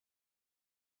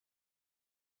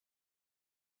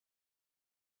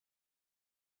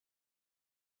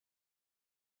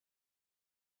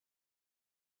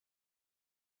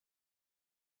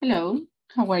Hello,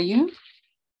 how are you?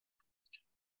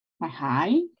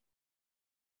 Hi.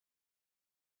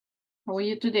 How are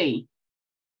you today?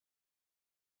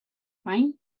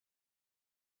 Fine.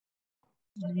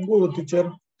 Good,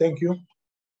 teacher. Thank you.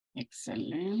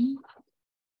 Excellent.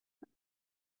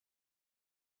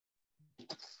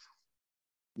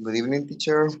 Good evening,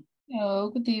 teacher. Hello,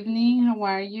 good evening. How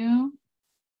are you?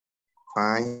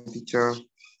 Fine, teacher.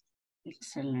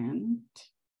 Excellent.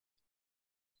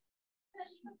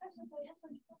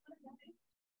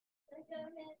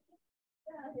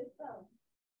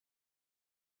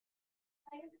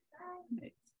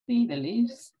 Let's see the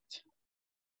list.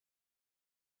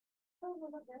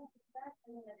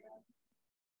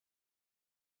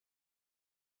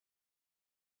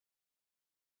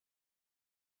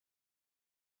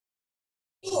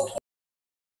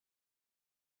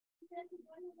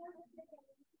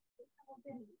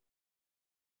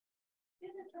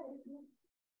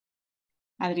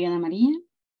 Adriana María.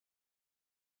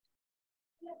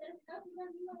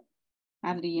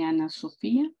 Adriana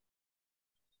Sofía.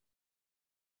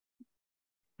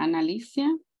 Analicia.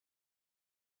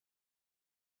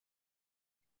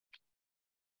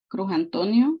 Cruz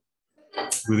Antonio.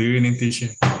 Good evening, teacher.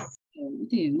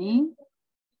 Good evening.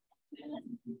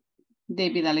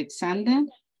 David Alexander.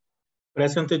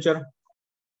 Present, teacher.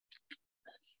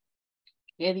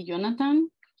 Eddie Jonathan.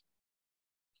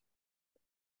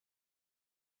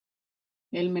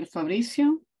 Elmer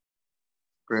Fabricio.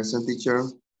 Present, teacher.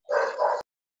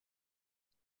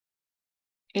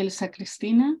 Elsa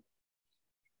Cristina.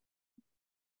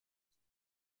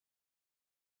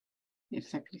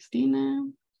 Elsa Cristina.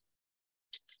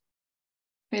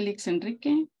 Félix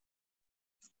Enrique.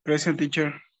 Present,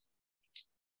 teacher.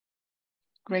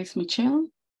 Grace Michelle.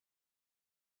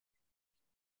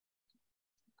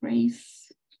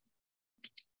 Grace.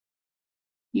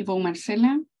 Yvonne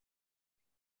Marcela.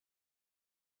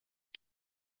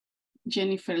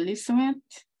 Jennifer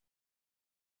Elizabeth.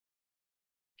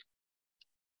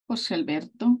 José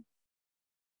Alberto.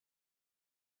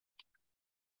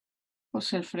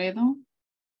 José Alfredo.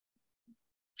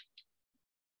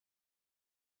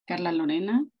 Carla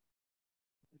Lorena.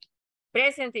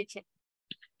 Present, teacher.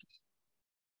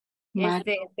 Mar-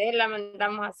 La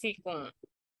mandamos así con...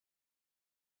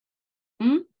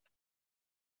 ¿Mm?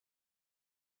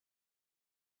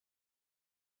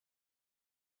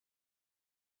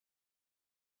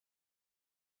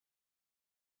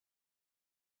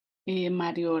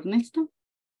 Mario Ernesto.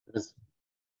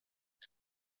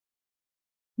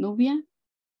 Nubia.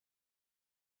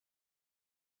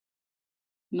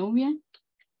 Nubia.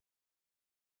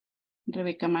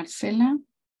 Rebeca Marcela.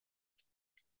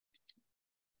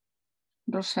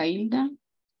 Rosa Hilda.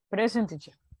 Present,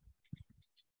 teacher.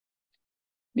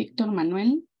 Víctor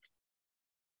Manuel.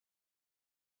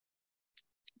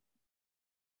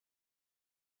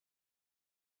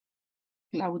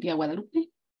 Claudia Guadalupe.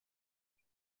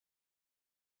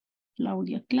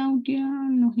 Claudia,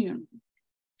 no here.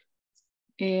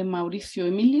 Mauricio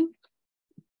Emilio.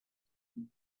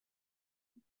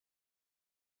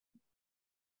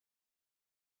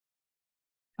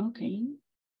 Okay.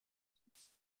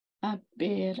 A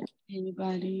ver,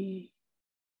 anybody.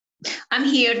 I'm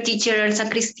here, teacher Elsa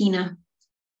Cristina.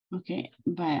 Okay,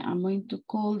 but I'm going to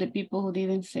call the people who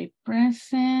didn't say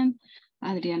present.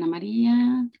 Adriana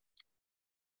María.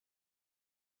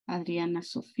 Adriana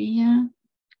Sofía.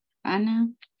 Ana.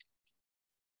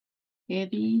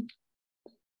 Eddie.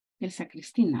 Elsa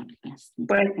Cristina. Yes.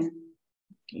 Present.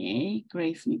 Okay,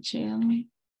 Grace Michelle.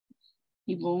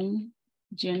 Yvonne.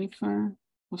 Jennifer.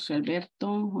 José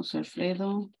Alberto. José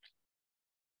Alfredo.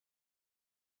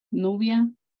 Nubia.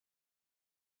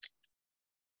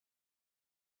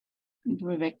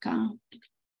 Rebecca.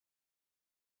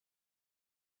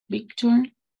 Victor.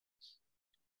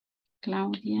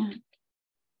 Claudia.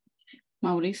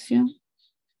 Mauricio.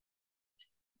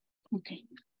 Okay.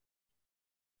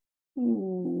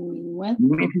 Well,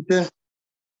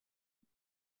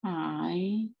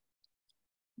 hi.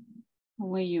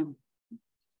 How are you?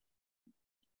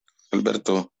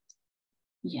 Alberto.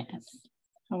 Yes.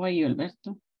 How are you,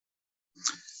 Alberto?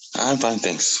 I'm fine,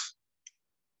 thanks.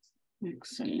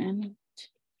 Excellent.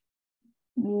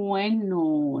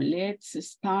 Bueno, let's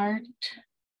start.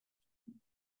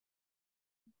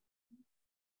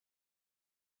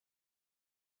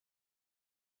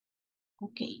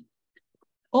 Okay.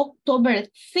 October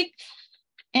 6th,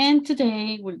 and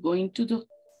today we're going to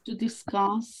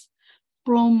discuss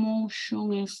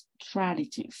promotion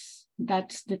strategies.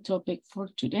 That's the topic for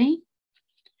today.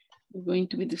 We're going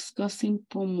to be discussing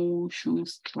promotion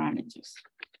strategies.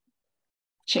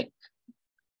 Check.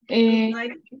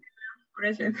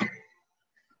 Present.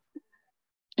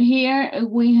 here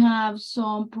we have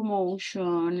some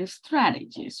promotion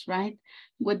strategies, right?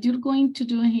 What you're going to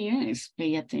do here is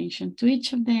pay attention to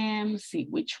each of them, see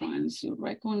which ones you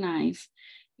recognize.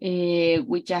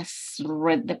 We just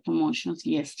read the promotions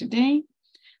yesterday.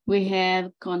 We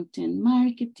have content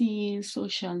marketing,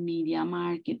 social media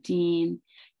marketing,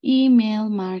 email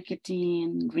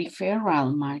marketing,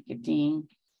 referral marketing,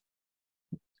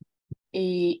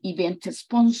 event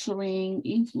sponsoring,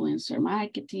 influencer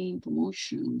marketing,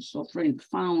 promotions, offering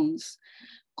funds,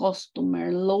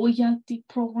 customer loyalty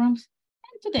programs.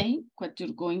 And today, what you're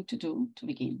going to do to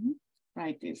begin,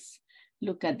 right, is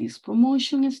look at these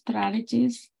promotion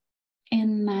strategies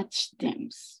and match them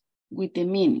with the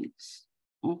meanings,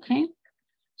 okay?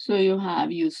 So you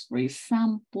have used free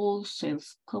samples,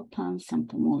 sales coupons, and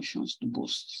promotions to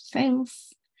boost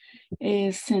sales,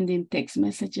 sending text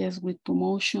messages with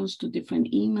promotions to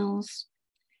different emails,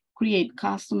 create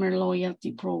customer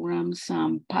loyalty programs,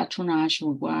 patronage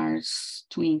rewards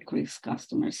to increase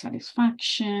customer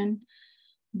satisfaction,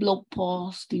 blog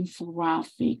post,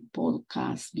 infographic,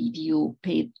 podcast, video,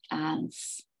 paid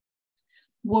ads,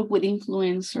 work with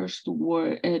influencers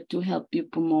to help you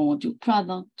promote your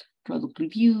product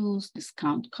reviews,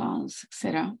 discount codes,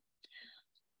 etc.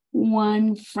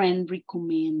 One friend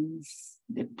recommends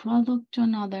the product to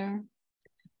another,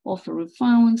 offer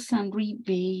refunds and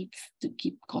rebates to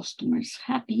keep customers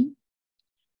happy,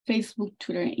 Facebook,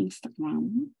 Twitter,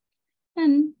 Instagram,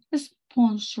 and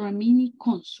sponsor a mini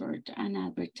concert and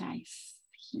advertise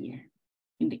here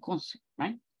in the concert,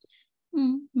 right?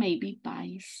 Maybe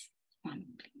buys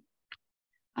something.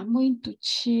 I'm going to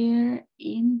share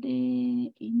in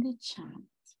the chat.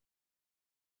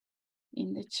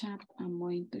 In the chat, I'm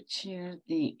going to share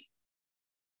the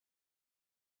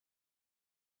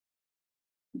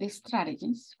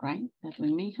strategies, right, that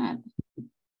we may have,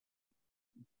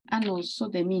 and also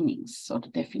the meanings or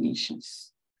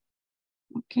definitions,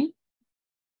 okay?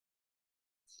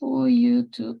 For you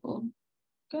to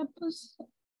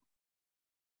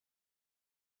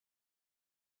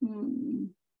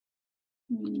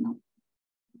no.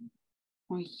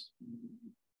 Uy,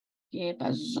 ¿qué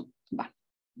pasó? Va.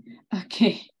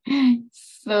 Okay,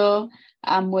 so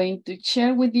I'm going to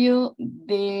share with you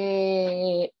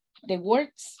the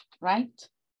words, right?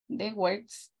 The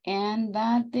words and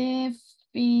the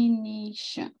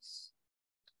definitions.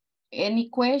 Any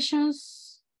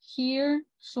questions here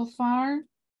so far?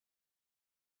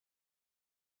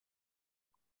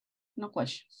 No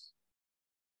questions.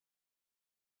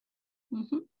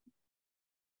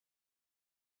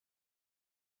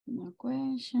 No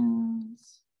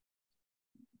questions.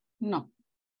 No.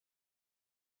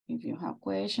 If you have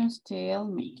questions, tell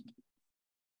me.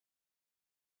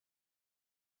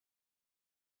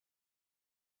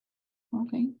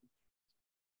 Okay.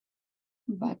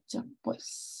 Vaya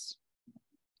pues.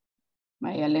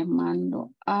 Vaya, les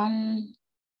mando al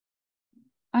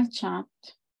chat.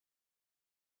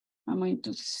 I'm going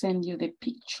to send you the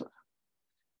picture.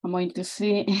 I'm going to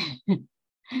see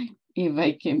if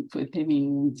I can put them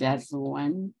in just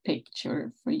one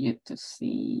picture for you to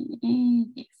see.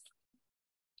 Yes.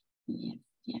 Yes,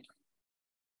 yes.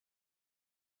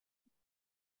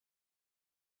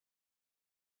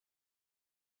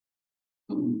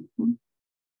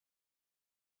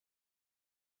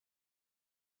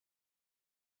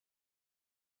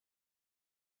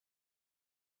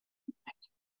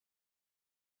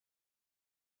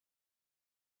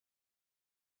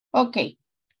 Okay.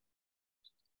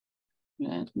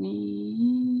 Let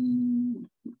me,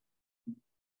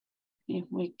 if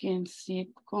we can see it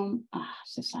come,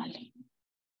 se sale.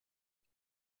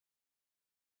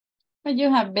 But you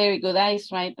have very good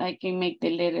eyes, right? I can make the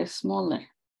letters smaller.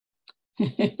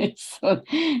 so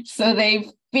they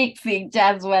fix it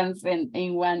just once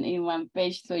in one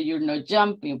page, so you're not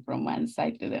jumping from one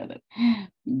side to the other.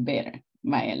 Better.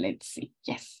 Maya, let's see.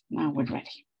 Yes, now we're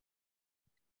ready.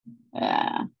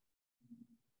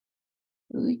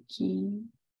 Okay.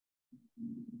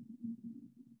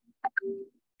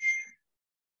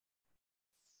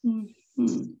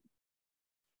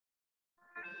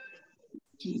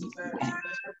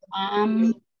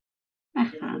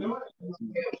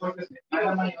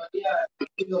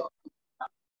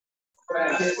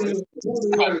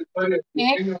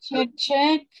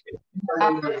 Check.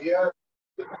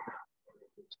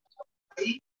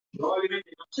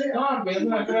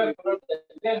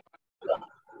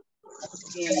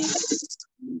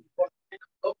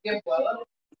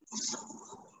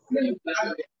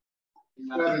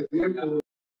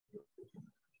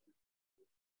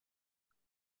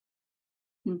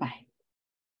 Bye.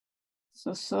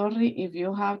 So sorry if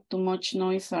you have too much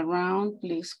noise around,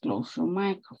 please close your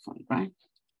microphone, right?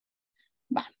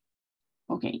 Va.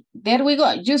 Okay, there we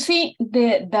go. You see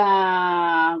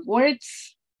the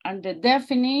words and the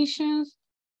definitions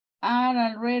are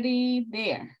already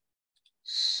there.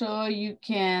 So you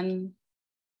can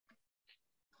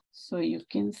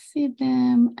see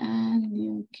them and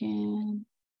you can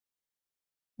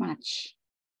match.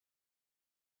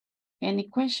 Any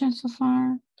questions so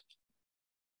far?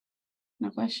 No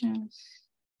questions?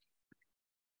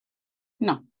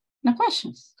 No, no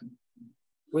questions.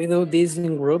 We do this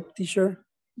in group, teacher?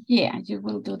 Yeah, you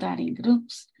will do that in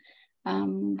groups.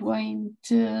 I'm going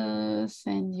to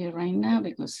send you right now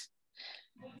because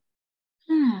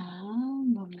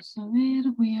vamos a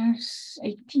ver, we are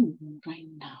 18 right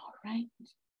now, right?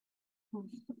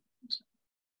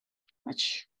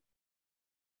 Much.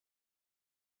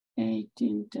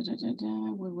 18,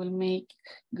 we will make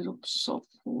groups of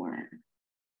 4.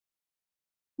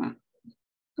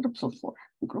 Groups of 4.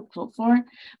 Groups of 4.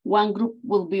 One group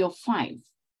will be of 5,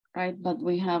 right? But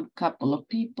we have a couple of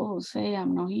people who say,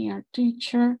 I'm not here,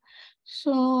 teacher.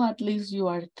 So at least you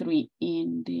are 3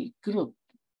 in the group,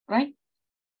 right?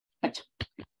 But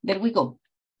there we go.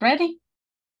 Ready?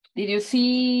 Did you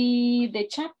see the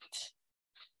chat?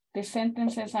 The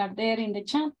sentences are there in the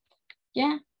chat.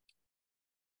 Yeah.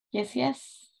 Yes,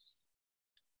 yes.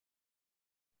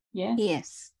 Yes.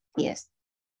 Yes, yes.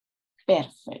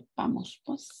 Perfect. Vamos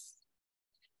pues.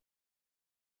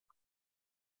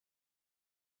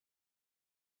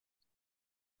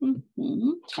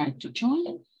 Try to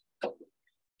join.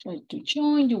 Try to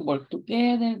join. You work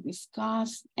together,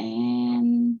 discuss,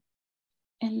 and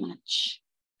match.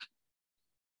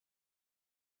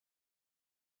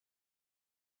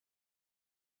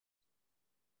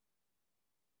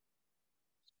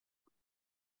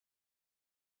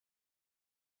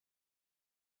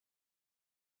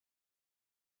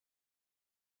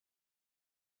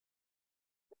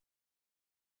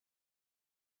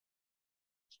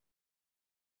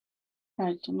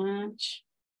 Try to match.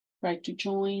 Try to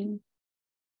join.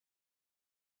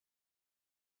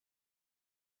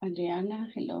 Adriana,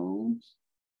 hello.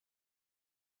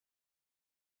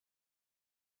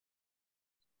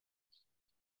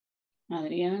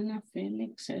 Adriana,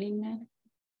 Felix, Elmer.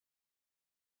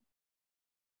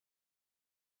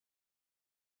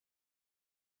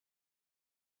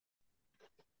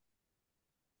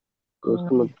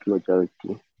 Customer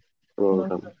loyalty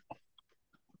program.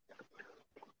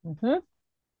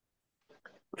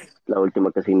 La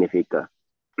última que significa.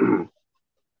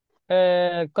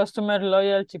 Customer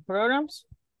loyalty programs.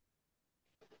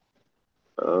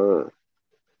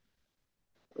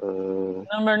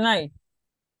 Number 9.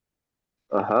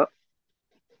 Ajá.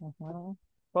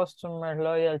 Customer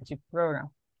loyalty program.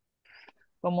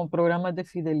 Como programas de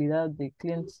fidelidad de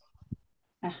clientes.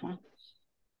 Ajá.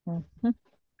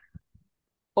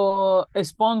 O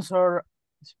sponsor.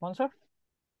 Sponsor.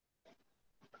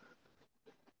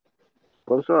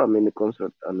 Sponsor a mini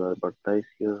concert and advertise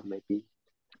here maybe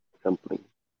sampling.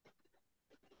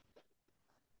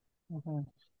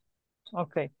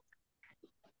 Ok.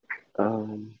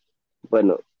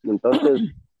 Bueno,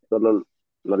 entonces solo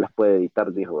no las puede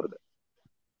editar, dijo, ¿verdad?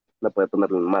 No puede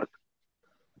ponerle en marca.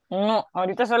 No,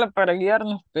 ahorita solo para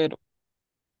guiarnos, pero.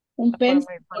 Un pen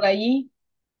por allí.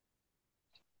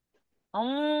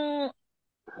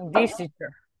 This teacher.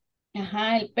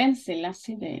 Ajá, el pencil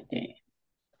así de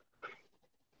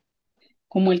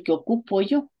como el que ocupo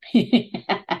yo.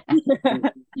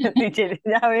 Teacher,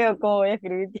 ya veo cómo voy a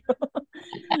escribir yo.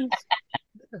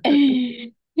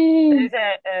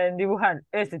 Dice, dibujar,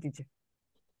 este teacher.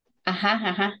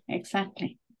 Ajá, exacto.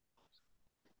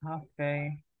 Ok.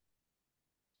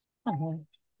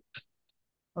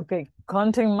 Ok,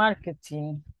 content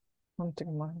marketing.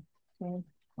 Content marketing.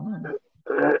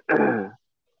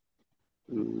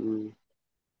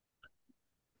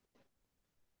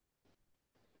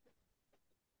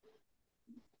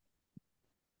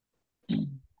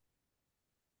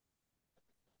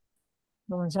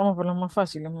 Comenzamos por los más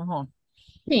fáciles, mejor.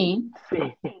 Sí.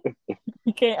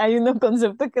 Que hay unos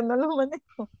conceptos que no los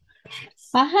manejo.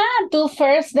 Ajá, do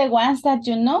first the ones that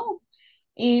you know.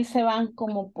 Y se van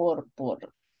como por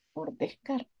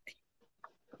descarte.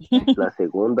 La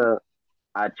segunda,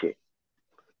 H.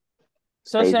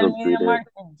 Social Facebook, media Twitter,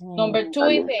 marketing. Number 2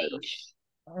 is H.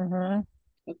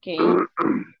 Okay.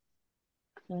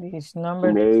 This number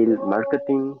email 2.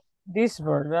 marketing. This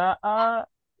word.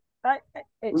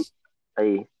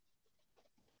 Ahí.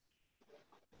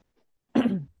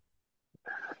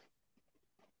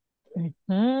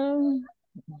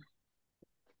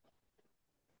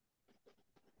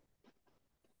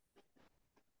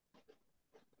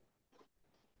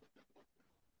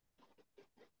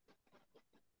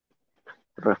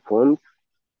 Response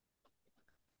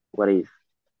What is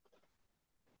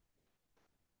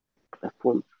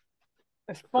response?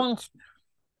 Sponsor.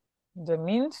 The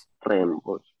means.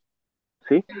 Reembolso.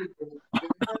 ¿Sí?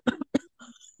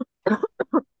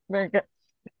 Venga,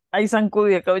 hay zancudo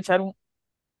y acabo de echar un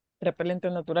repelente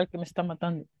natural que me está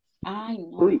matando. Ay,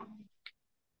 no. Uy,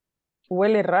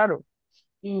 Huele raro.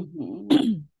 Ujú.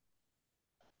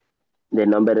 the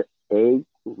number 8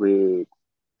 with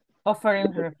Offering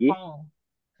letter E. refund.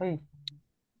 Hey,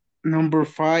 Number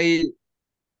 5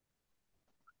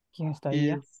 ¿quién está ahí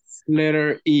ya? is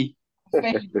letter E.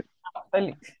 Félix.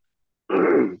 Félix.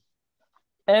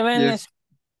 Even Yes.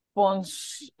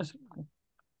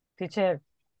 Teacher,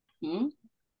 ¿Mm?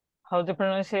 how the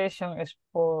pronunciation is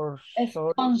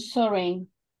Sponsoring.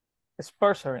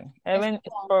 sponsoring. Even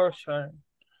sponsoring.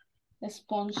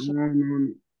 Sponsor.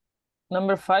 No.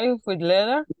 Number 5 with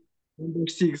letter. Number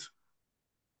 6.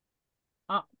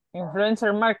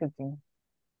 Influencer marketing.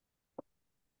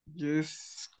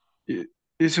 Yes.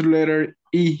 It's letter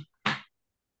E.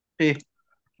 E.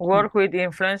 Work with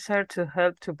influencer to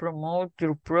help to promote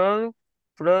your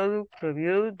product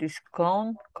review,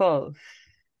 discount codes.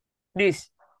 This.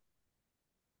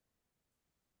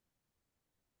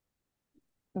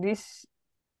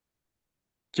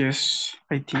 Yes,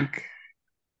 I think.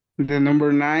 The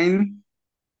number 9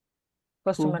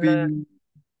 Customer will be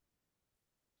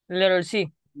letter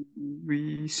C.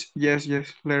 yes,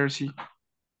 letter C.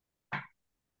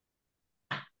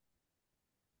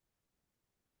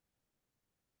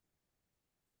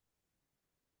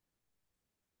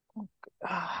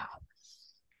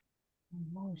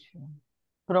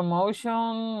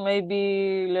 Promotion,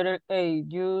 maybe letter A.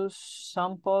 Use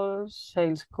samples,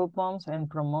 sales coupons, and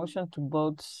promotion to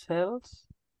both sales.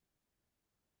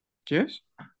 Yes.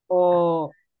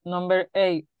 Or number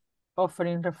A,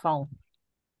 offering refund.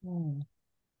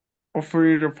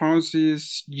 Offering refunds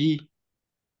is G.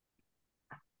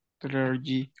 The letter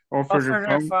G. Offer Offer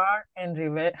refund. refund and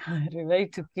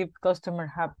rebate to keep customer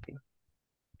happy.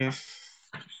 Yes.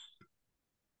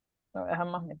 Lo deja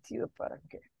más metido para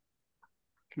que.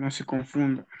 Que no se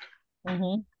confunda.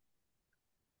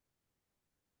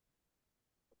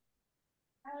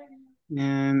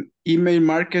 And email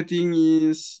marketing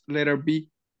is letter B.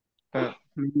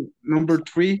 Number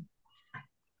 3.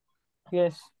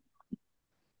 Yes.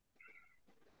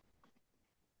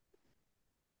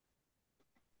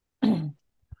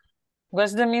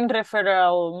 What's the mean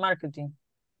referral marketing?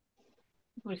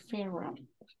 Referral.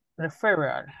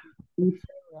 Referral.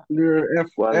 Letter F.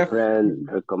 One friend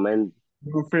recommend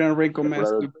One friend the recommends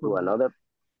the product to another.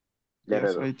 Yes,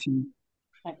 Letter I think.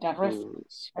 Like a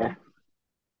reference. F.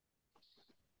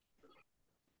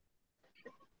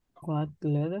 What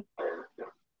letter?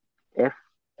 F.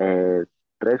 3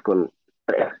 con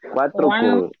 3. 4 One,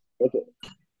 con F.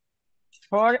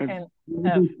 4 and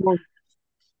F.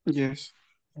 Yes.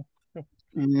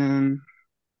 And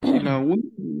la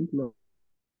última.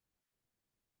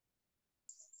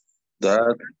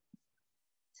 That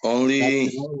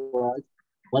only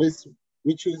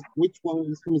Which one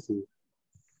is missing?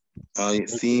 I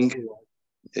think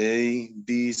A,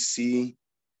 B, C,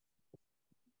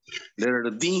 letter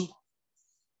D,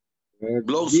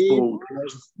 blog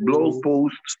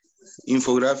post,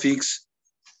 infographics.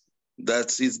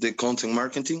 That is the content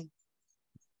marketing.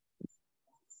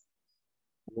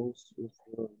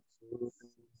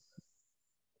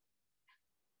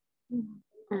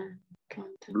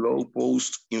 Blog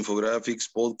post, infographics,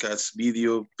 podcasts,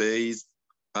 video, paid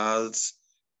ads.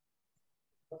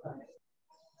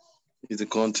 Is the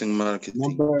content marketing.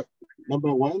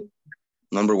 Number 1.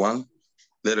 Number 1,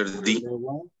 letter D. Number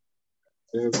 1,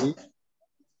 letter D.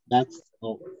 That's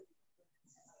all.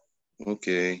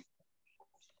 Okay.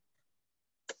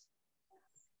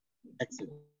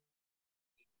 Excellent.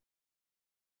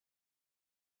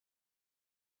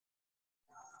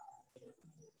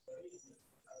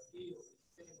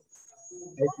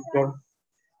 Hey, teacher.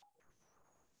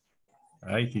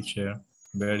 Hi, teacher.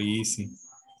 Very easy.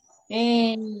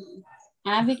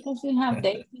 Because you have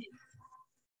David.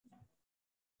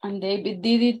 And David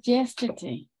did it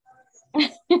yesterday.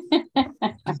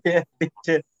 Yeah,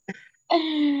 teacher.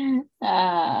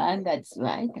 And that's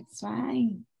right, that's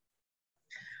right.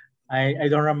 I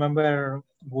don't remember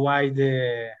why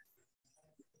the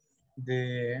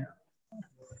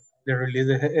release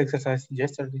the exercise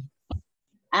yesterday.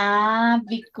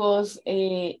 Because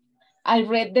I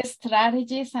read the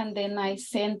strategies and then I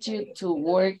sent you to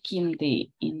work in the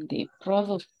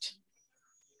product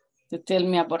to tell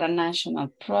me about a national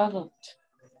product.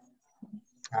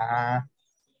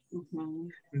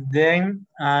 Then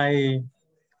I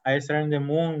started the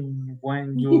moon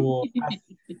when you asked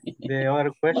the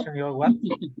other question. You know what?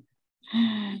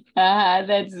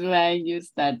 That's why you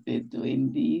started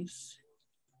doing this.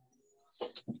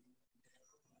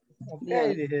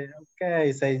 Okay,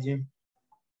 okay, Seiji.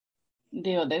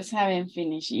 The others haven't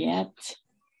finished yet.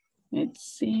 Let's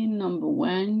see, number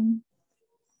 1.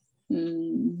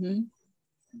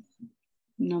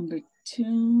 Number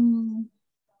 2.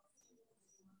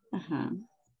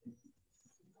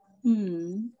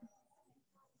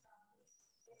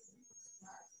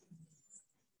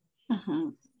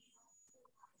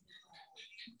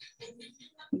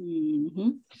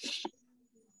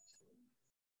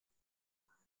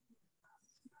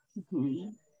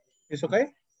 It's okay?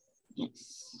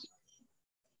 Yes.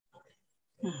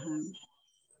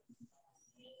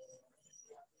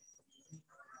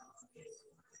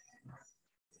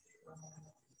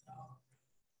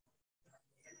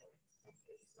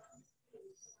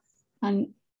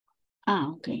 And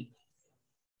okay.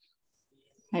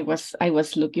 I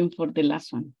was looking for the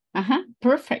last one.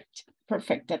 Perfect.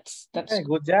 Perfect. That's hey,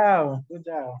 good job. Good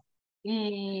job.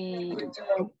 Yay. Good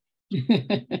job.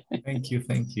 Thank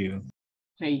you.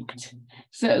 Great.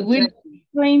 So we're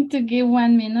going to give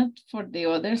 1 minute for the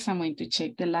others. I'm going to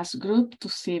check the last group to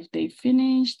see if they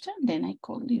finished. And then I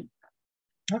call you.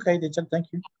 Okay, teacher,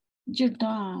 thank you. You're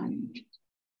done.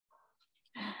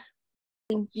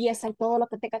 Limpieza y todo lo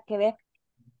que tenga que ver.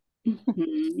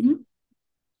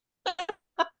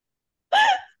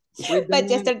 But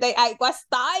yesterday I was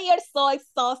tired, so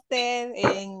exhausted,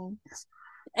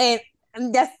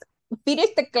 and just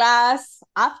finished the class.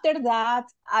 After that,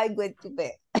 I went to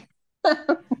bed.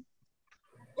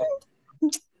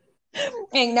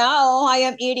 And now I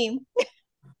am eating.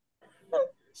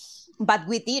 But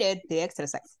we did it, the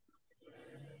exercise.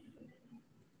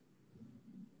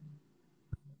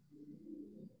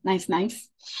 Nice. Nice.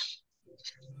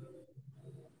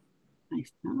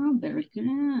 Oh, very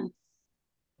good.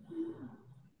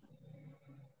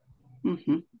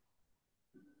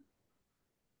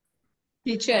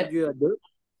 Teacher,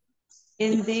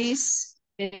 in this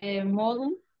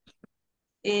model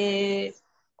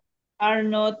are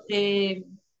not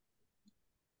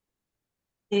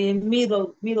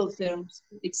middle terms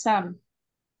exam.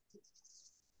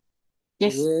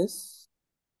 Yes.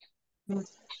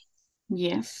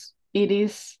 Yes, it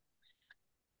is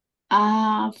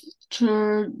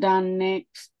after the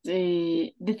next.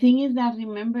 The thing is that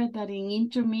remember that in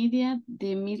intermediate,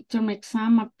 the midterm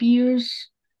exam appears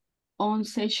on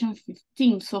session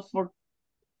 15. So for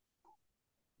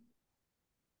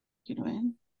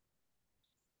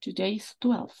today is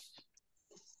 12.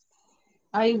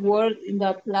 I work in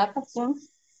the platform,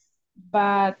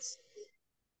 but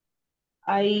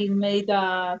I made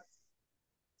a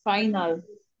final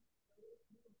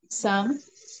exam.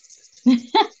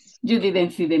 You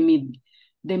didn't see the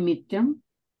midterm.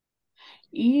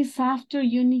 It's after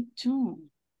unit 2.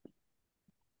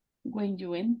 When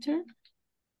you enter.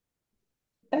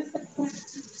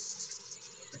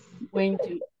 When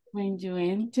you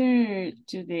enter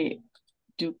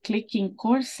to clicking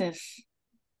courses.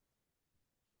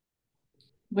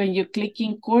 When you click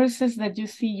in courses that you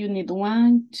see unit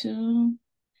 1, 2,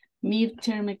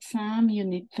 midterm exam,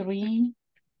 unit 3.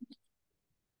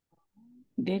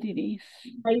 There it is.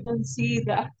 I don't see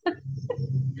that.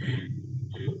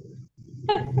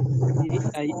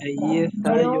 Ahí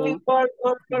está yo.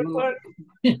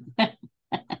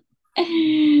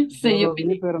 So Yo lo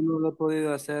vi, pero no lo he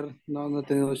podido hacer. No he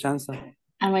tenido chance.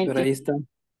 Pero ahí está.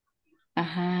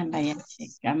 Vaya check.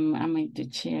 I'm going to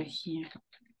share here.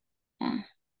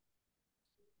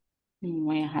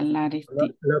 Voy a jalar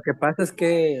este. Lo que pasa es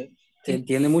que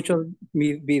tiene muchos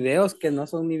videos que no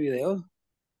son mis videos.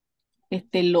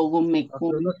 Este logo me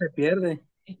confunde. Uno se pierde.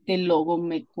 Este logo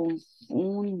me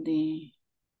confunde.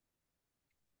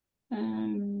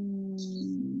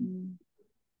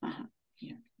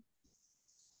 Here.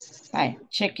 Vaya,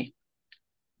 check it.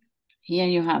 Here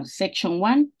you have section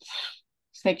 1.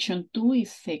 Section 2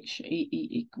 is section,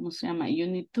 ¿cómo se llama?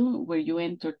 Unit 2, where you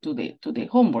enter to the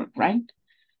homework, right?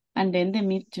 And then the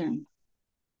midterm.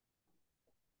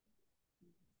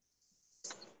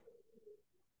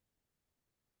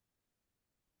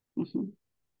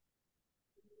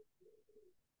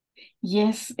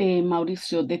 Yes,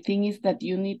 Mauricio, the thing is that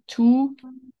unit 2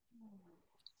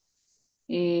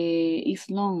 is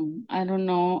long. I don't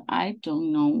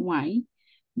know why.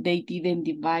 They didn't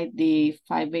divide the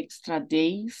 5 extra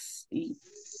days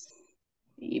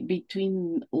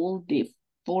between all the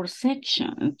 4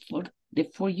 sections, for the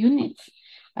 4 units.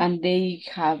 And they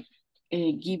have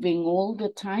given all the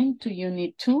time to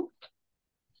unit 2.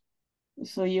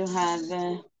 So you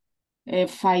have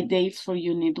 5 days for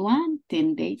unit 1,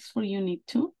 10 days for unit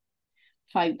 2,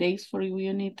 5 days for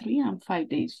unit 3 and 5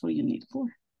 days for unit 4.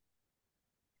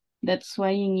 That's why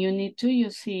in unit 2 you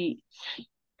see.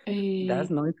 That's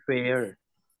not fair.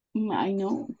 I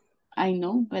know,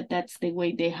 but that's the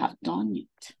way they have done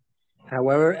it.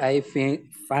 However, I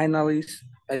finished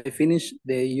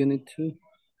the unit 2.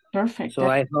 Perfect. So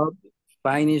I hope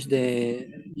finish the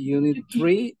unit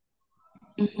 3.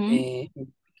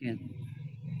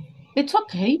 It's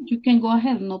okay. You can go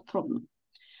ahead, no problem.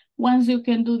 Once you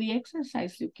can do the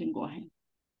exercise, you can go ahead.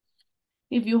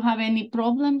 If you have any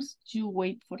problems, you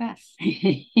wait for us.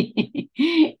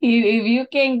 if you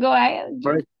can go ahead.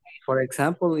 For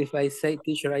example, if I say,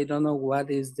 teacher, I don't know what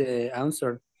is the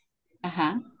answer.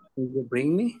 Will you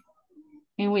bring me?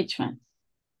 In which one?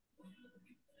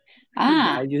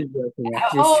 Yeah,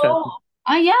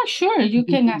 sure. You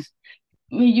can ask.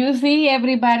 You see,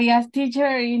 everybody as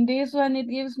teacher in this one, it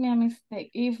gives me a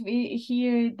mistake. If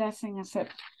here it doesn't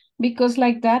accept. Because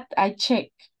like that, I check.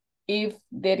 If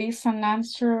there is an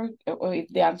answer, or if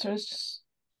the answer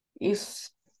is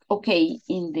okay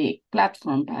in the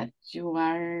platform, but you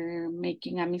are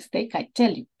making a mistake, I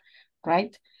tell you,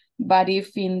 right? But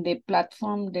if in the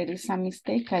platform there is a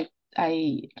mistake,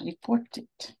 I report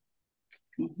it.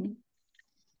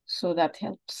 So that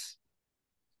helps.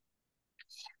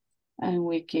 And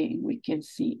we can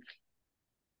see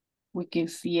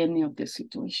any of the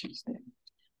situations there.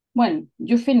 Well,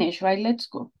 you finish, right? Let's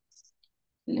go.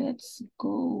 Let's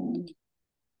go.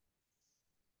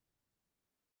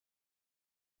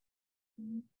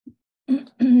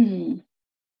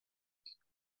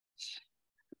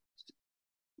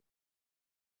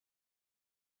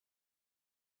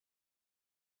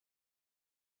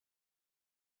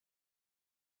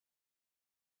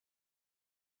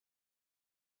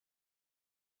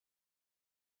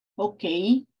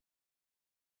 Okay.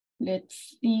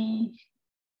 Let's see.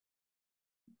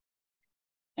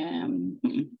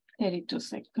 32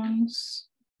 seconds.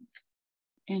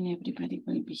 And everybody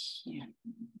will be here.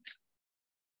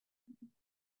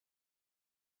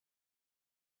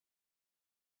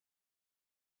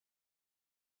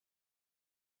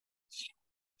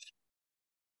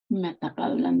 Me ha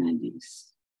tapado la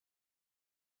nariz.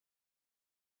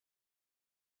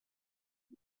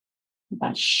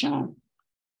 Bashan.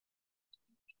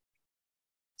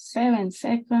 7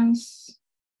 seconds.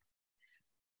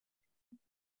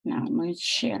 Now I'm going to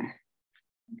share.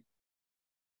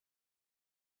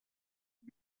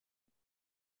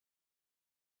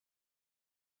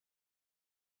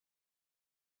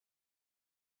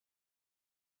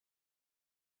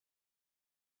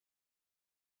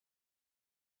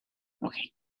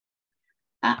 Okay.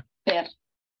 There.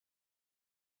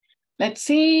 Let's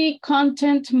see,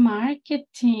 content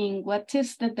marketing. What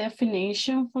is the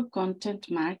definition for content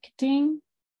marketing?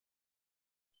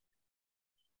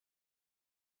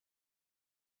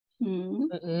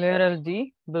 Letter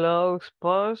D, blogs,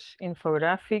 posts,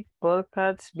 infographic,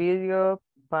 podcasts, video,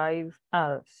 paid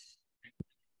ads.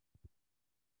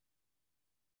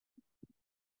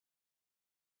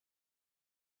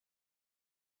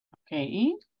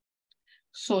 Okay.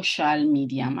 Social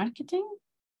media marketing.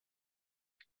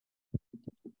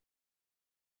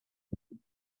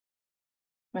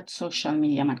 What's social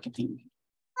media marketing?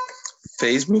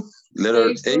 Facebook, letter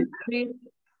A,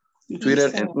 Twitter,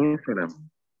 and Instagram.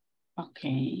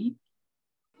 Okay.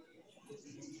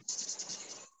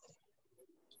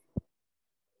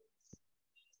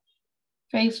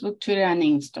 Facebook, Twitter, and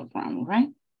Instagram, right?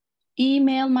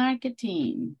 Email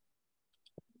marketing.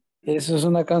 Eso es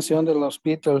una canción de los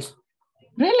Beatles.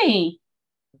 Really?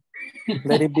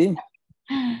 Let it be.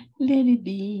 Let it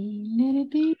be, let it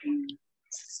be.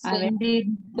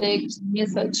 Sending text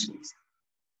message.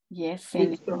 Yes.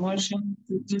 With promotion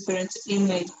to different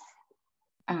email.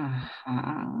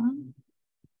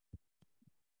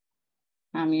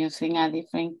 I'm using a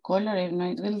different color. If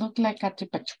not, it will look like a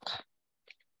tripachuca.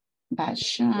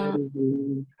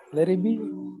 Let it be.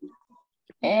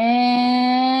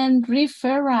 And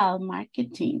referral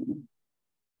marketing.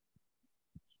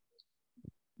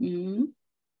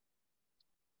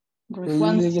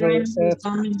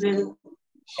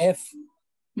 F.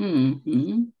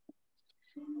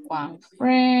 One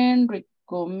friend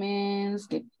recommends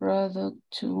the product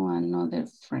to another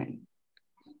friend.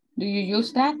 Do you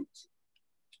use that?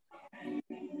 Do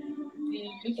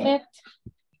you use it?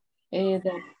 The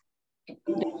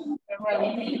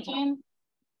referral marketing?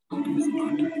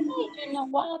 You know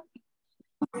what?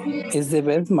 It's the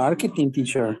best marketing,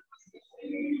 teacher.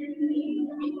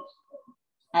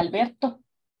 Alberto.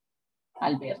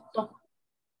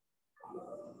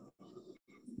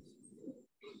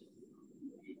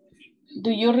 Do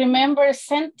you remember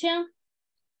Cynthia?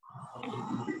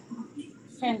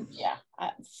 Cynthia.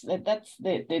 That's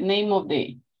the name of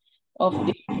the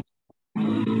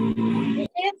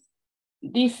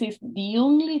this is the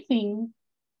only thing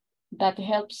that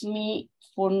helps me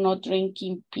for not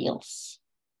drinking pills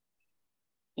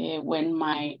when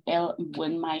my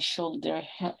shoulder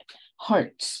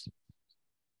hurts.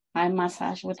 I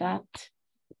massage with that.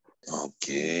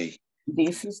 Okay.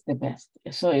 This is the best.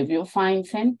 So if you find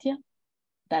Cynthia,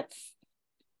 that's,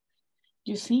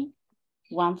 you see,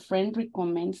 one friend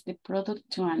recommends the product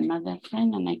to another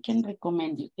friend, and I can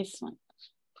recommend you this one.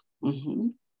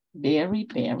 Very,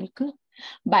 very good.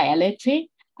 Bye, let's see.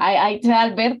 I tell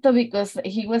Alberto because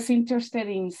he was interested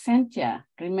in Cynthia.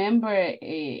 Remember,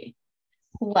 who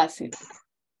was it?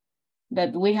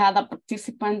 That we had a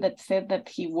participant that said that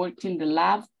he worked in the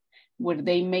lab where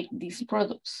they make these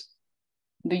products.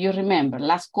 Do you remember?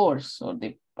 Last course or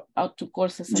the out two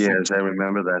courses? Yes, I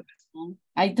remember that.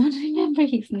 I don't remember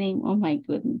his name. Oh my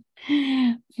goodness.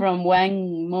 From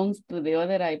one month to the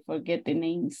other, I forget the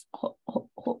names.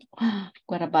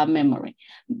 What about memory?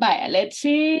 But let's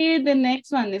see, the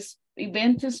next one is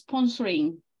event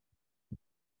sponsoring.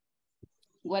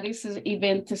 What is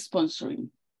event sponsoring?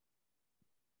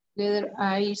 Letter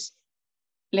I.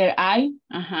 Letter I,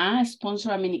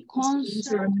 sponsor a mini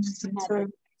concert.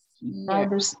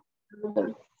 Advertise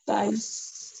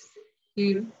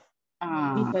here.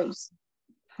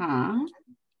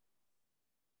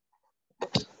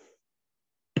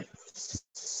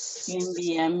 Can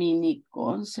be a mini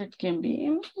concert, can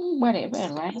be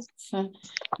whatever, right? So,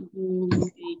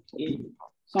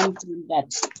 something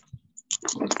that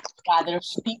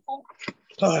gathers people.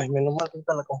 Ay, menos mal que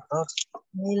está la computadora.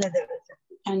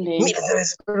 And then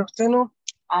Pero usted no.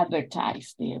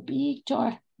 advertise there,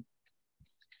 Victor.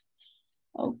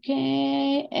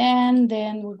 Okay, and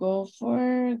then we go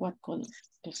for what color?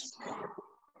 This one.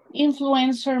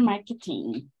 Influencer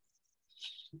marketing.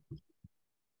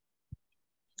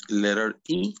 Letter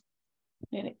E.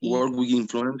 Letter E. Work with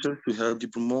influencers to help you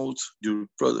promote your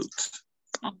products.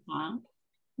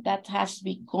 That has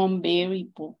become very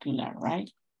popular,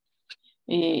 right?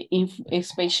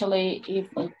 Especially if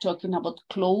we're talking about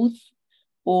clothes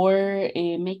or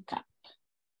makeup.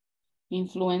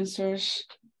 Influencers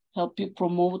help you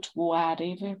promote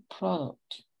whatever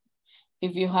product.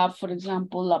 If you have, for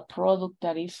example, a product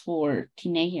that is for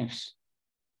teenagers,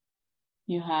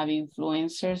 you have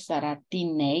influencers that are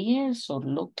teenagers or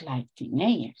look like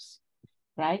teenagers,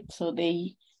 right? So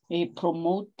they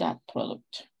promote that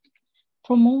product.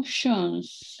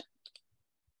 Promotions.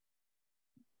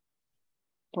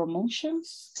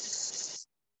 Promotions.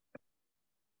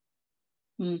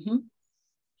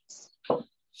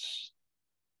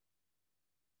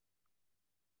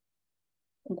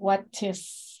 What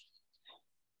is?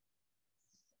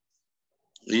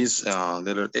 Is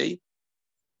letter A.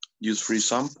 Use free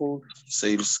samples,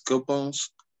 sales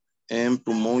coupons, and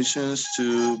promotions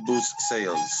to boost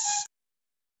sales.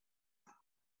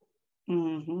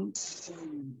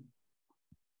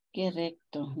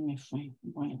 Correcto, me fue.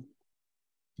 Bueno,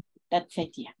 that's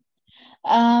it, yeah.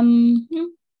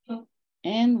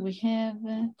 And we have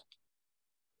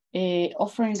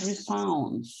offering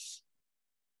refunds.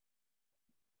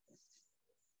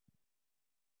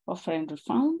 Offering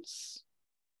refunds.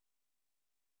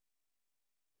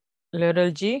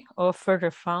 Letter G, offer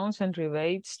refunds and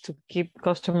rebates to keep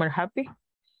customer happy.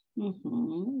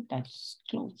 That's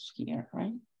close here,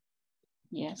 right?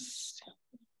 Yes.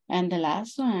 And the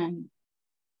last one.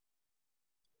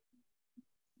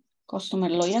 Customer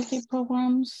loyalty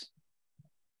programs.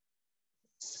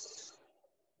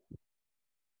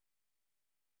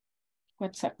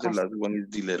 What's that? The last one is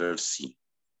the letter C.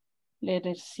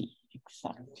 Letter C,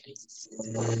 exactly.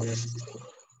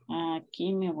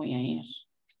 Aquí me voy a ir.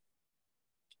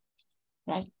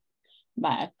 Right?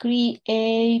 But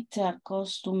create a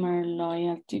customer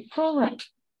loyalty program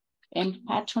and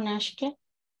patronage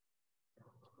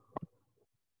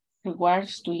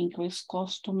rewards to increase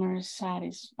customer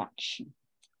satisfaction,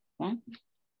 right?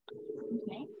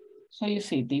 Okay. So you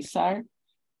see, these are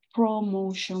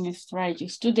promotion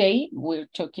strategies. Today, we're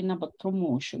talking about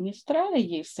promotion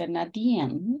strategies, and at the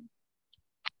end,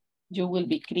 you will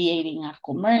be creating a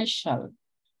commercial,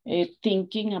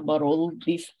 thinking about all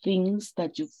these things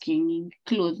that you can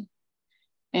include,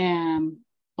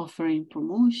 offering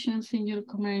promotions in your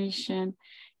commercial,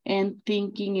 and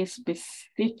thinking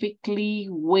specifically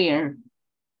where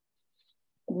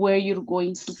you're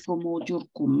going to promote your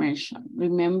commercial.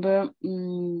 Remember,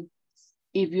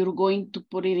 if you're going to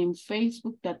put it in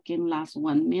Facebook, that can last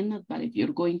 1 minute, but if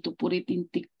you're going to put it in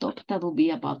TikTok, that will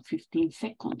be about 15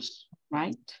 seconds,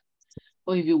 right?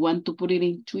 Or if you want to put it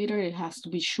in Twitter, it has to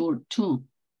be short too.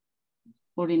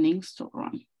 or in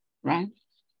Instagram, right?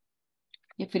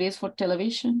 If it is for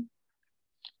television,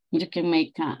 you can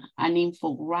make an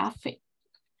infographic,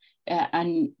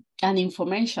 an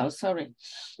infomercial, sorry.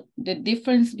 The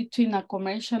difference between a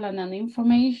commercial and an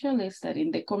infomercial is that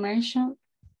in the commercial,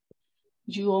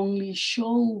 you only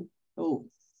show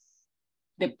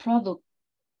the product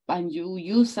and you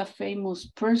use a famous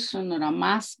person or a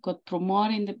mascot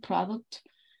promoting the product.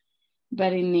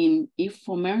 But in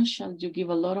infomercial, you give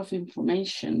a lot of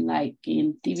information, like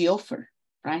in TV offer,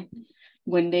 right?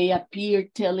 When they appear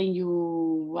telling you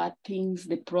what things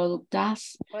the product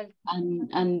does,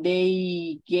 and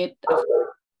they get a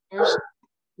person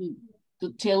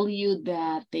to tell you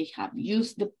that they have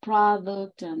used the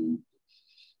product and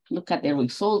look at the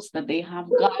results that they have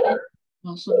gotten,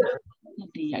 also that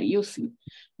they are using.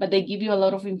 But they give you a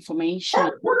lot of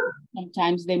information.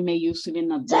 Sometimes they may use it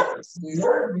in advance,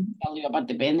 tell you about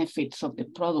the benefits of the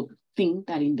product, thing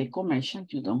that in the commercial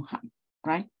you don't have,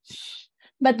 right?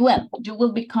 But well, you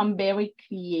will become very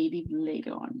creative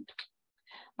later on.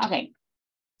 Okay,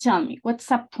 tell me,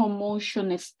 what's a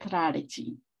promotion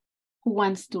strategy? Who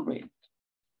wants to read?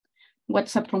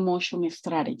 What's a promotion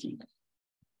strategy?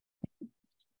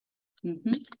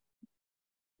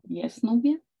 Yes,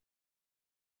 Nubia?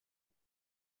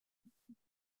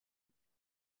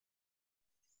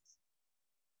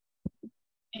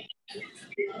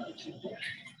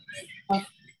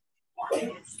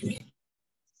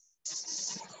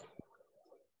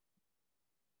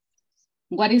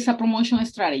 What is a promotion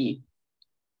strategy?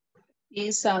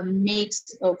 It's a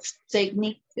mix of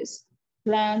techniques,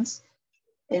 plans,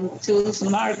 and tools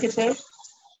marketers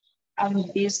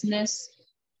and business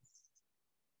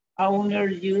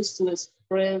owners use to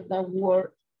spread the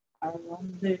word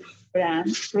around the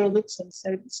brand, products, and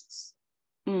services.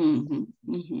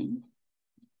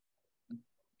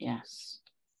 Yes.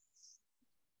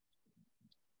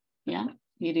 Yeah,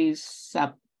 it is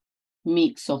a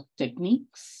mix of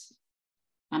techniques,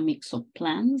 a mix of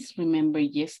plans. Remember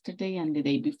yesterday and the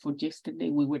day before yesterday,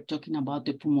 we were talking about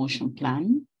the promotion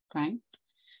plan, right?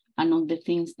 And all the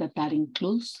things that that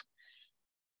includes.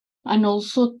 And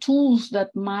also tools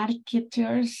that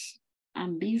marketers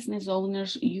and business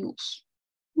owners use.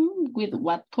 With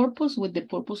what purpose? With the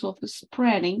purpose of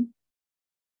spreading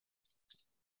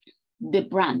the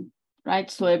brand, right?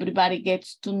 So everybody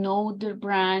gets to know their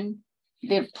brand,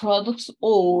 their products,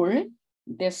 or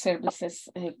the services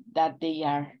that they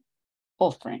are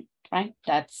offering, right?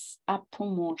 That's a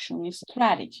promotion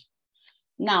strategy.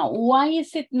 Now, why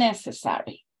is it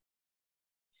necessary?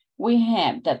 We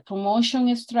have that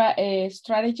promotion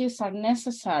strategies are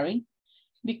necessary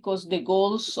because the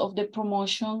goals of the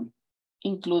promotion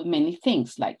include many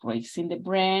things like raising the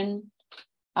brand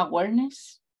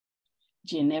awareness,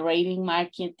 generating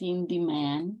marketing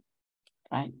demand,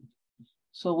 right?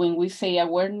 So when we say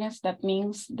awareness, that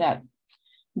means that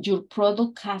your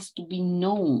product has to be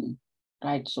known,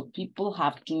 right? So people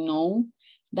have to know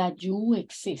that you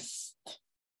exist.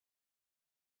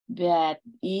 That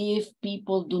if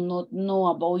people do not know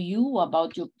about you,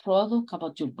 about your product,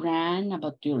 about your brand,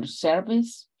 about your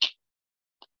service,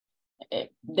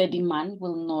 the demand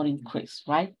will not increase,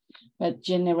 right? But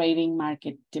generating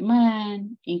market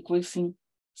demand, increasing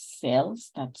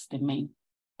sales, that's the main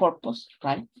purpose,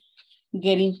 right?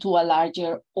 Getting to a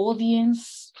larger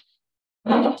audience,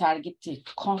 targeted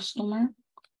customer,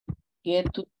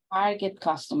 get to target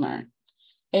customer,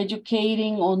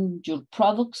 educating on your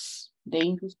products, the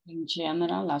industry in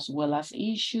general, as well as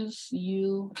issues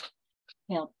you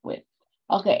help with.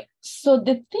 Okay, so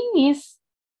the thing is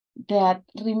that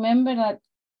remember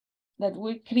that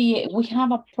we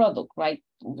have a product, right?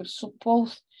 We're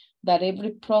supposed that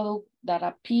every product that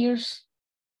appears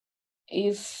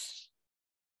is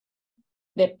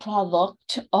the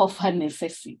product of a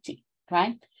necessity,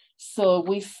 right? So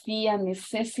we see a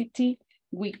necessity,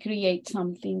 we create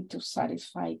something to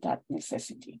satisfy that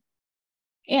necessity.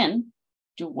 And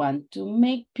you want to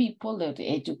make people, or to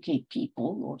educate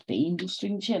people, or the industry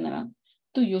in general,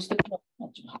 to use the product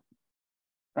that you have,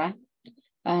 right?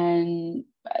 And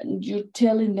you're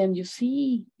telling them, you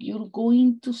see, you're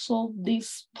going to solve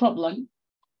this problem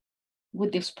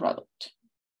with this product.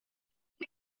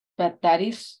 But that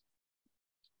is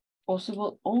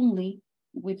possible only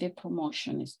with the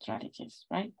promotion strategies,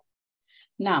 right?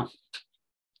 Now,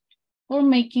 for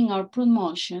making our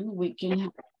promotion, we can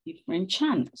have different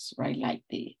channels, right? Like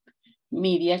the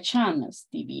media channels,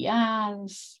 TV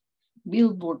ads,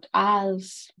 billboard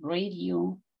ads,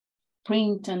 radio,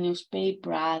 print and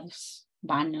newspaper ads,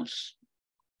 banners,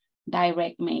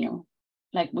 direct mail.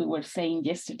 Like we were saying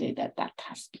yesterday, that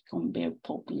has become very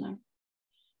popular.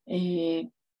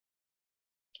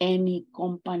 any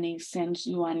company sends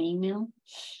you an email,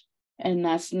 and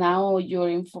as now your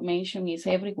information is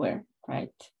everywhere,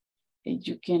 right?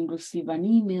 You can receive an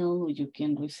email, you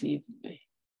can receive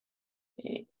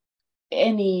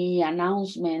any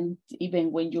announcement,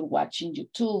 even when you're watching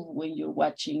YouTube, when you're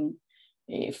watching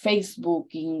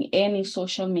Facebook, in any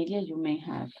social media, you may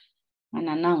have an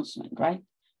announcement, right?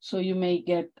 So you may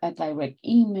get a direct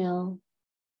email,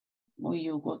 or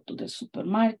you go to the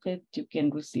supermarket, you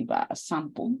can receive a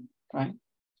sample, right?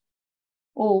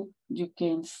 Or you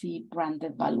can see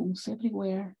branded balloons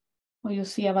everywhere. Or you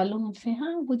see a balloon and say,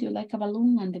 would you like a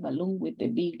balloon? And the balloon with the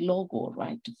big logo,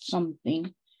 right?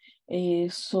 Something.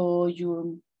 So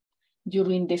you're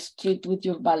in the street with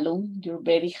your balloon. You're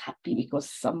very happy because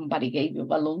somebody gave you a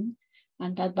balloon.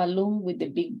 And that balloon with the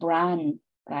big brand,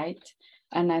 right?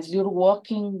 And as you're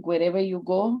walking, wherever you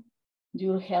go,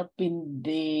 you're helping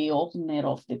the owner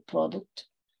of the product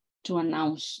to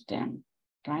announce them,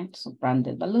 right? So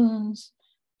branded balloons,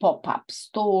 pop-up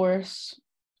stores,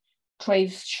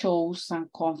 trade shows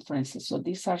and conferences. So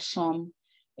these are some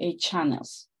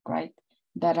channels, right,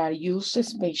 that are used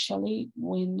especially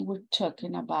when we're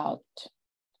talking about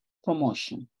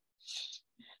promotion.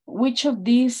 Which of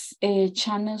these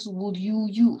channels would you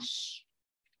use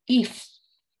if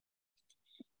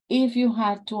you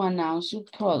had to announce your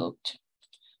product?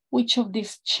 Which of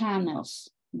these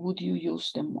channels would you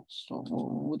use the most, or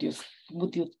would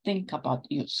you think about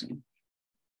using?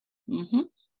 Mm-hmm.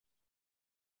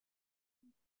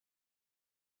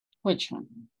 Which one?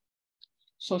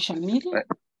 Social media?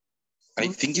 I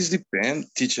think it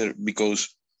depends, teacher,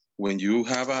 because when you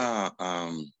have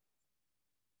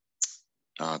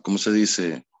 ¿cómo se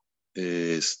dice?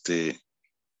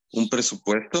 Un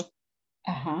presupuesto.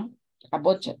 Uh-huh. A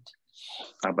budget.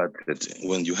 A budget.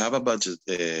 When you have a budget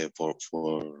for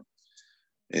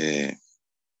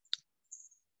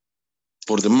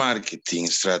the marketing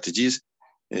strategies,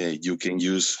 you can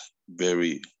use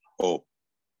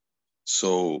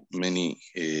so many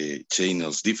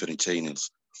channels, different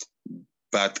channels.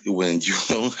 But when you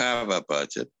don't have a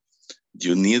budget,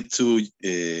 you need to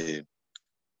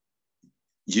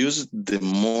use the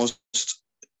most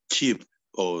cheap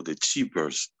or the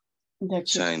cheapest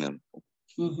channel.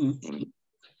 Mm-hmm.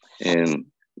 And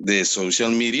the social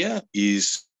media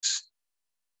is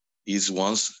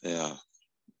one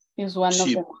is one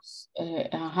cheap. Of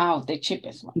the most, the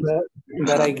cheapest one.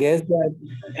 But I guess that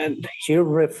here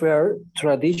refer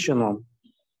traditional.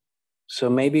 So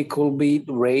maybe it could be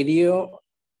radio,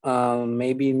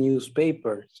 maybe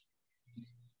newspapers.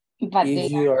 But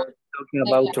if you are talking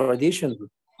about traditional.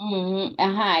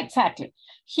 Exactly.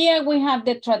 Here we have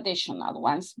the traditional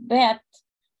ones, but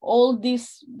all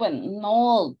these, well, not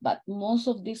all, but most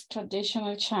of these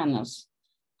traditional channels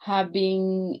have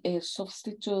been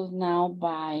substituted now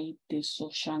by the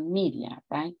social media,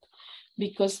 right?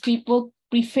 Because people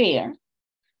prefer,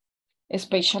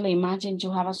 especially imagine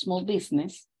you have a small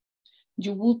business,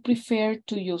 you would prefer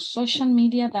to use social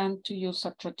media than to use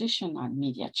a traditional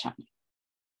media channel.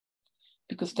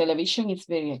 Because television is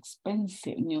very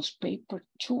expensive, newspaper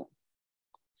too.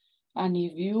 And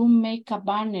if you make a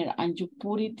banner and you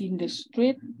put it in the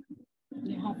street,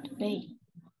 you have to pay.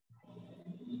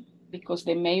 Because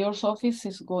the mayor's office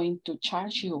is going to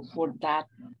charge you for that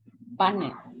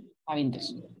banner having the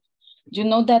street. You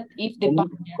know that if the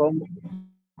banner...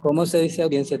 ¿Cómo se dice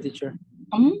audiencia, teacher?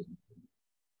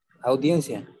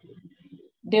 Audiencia.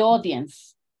 The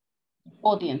audience.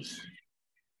 Audience.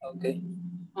 Okay.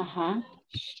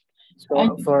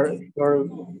 So for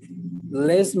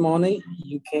less money,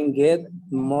 you can get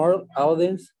more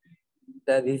audience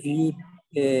that if you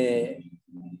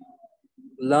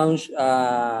launch,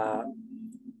 I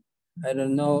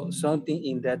don't know, something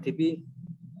in the TV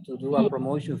to do a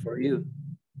promotion for you.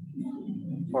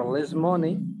 For less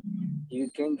money, you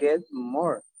can get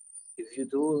more if you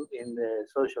do in the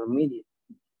social media.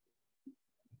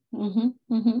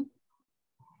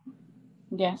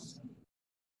 Yes.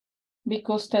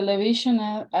 Because television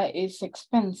is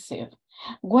expensive.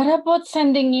 What about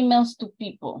sending emails to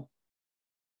people?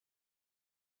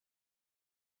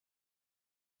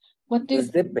 What do you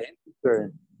think? Depends.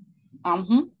 For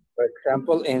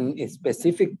example, in a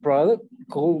specific product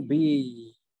could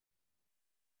be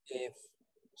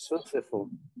successful.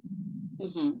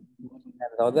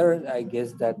 Another, I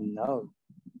guess that no.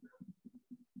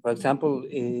 For example,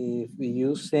 if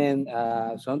you send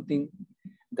something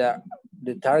that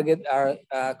the target are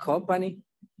a company,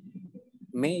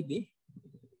 maybe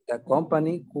the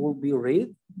company could be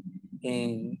read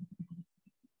and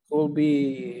could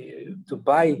be to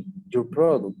buy your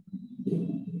product.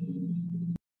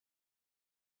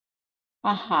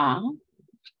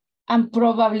 And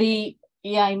probably,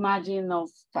 yeah, imagine of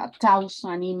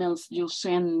 1,000 emails you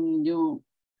send,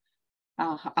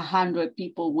 100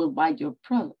 people will buy your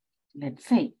product, let's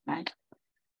say, right?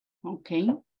 Okay.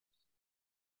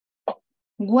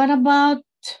 What about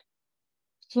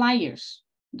flyers?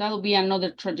 That'll be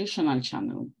another traditional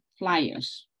channel,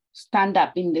 flyers. Stand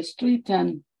up in the street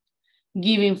and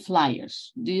giving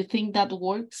flyers. Do you think that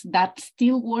works? That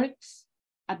still works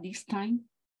at this time?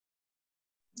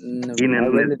 No, In not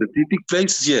a really. specific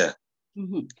place, yeah.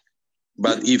 Mm-hmm.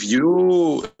 But if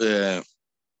you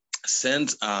send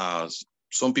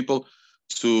some people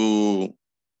to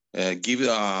give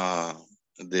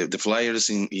the flyers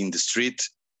in the street,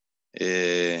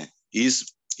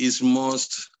 is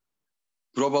most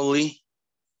probably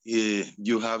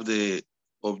you have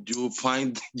you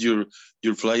find your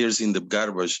flyers in the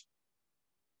garbage.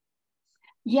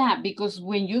 Yeah, because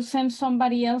when you send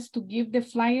somebody else to give the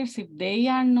flyers, if they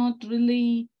are not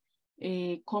really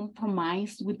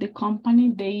compromised with the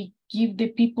company, they give the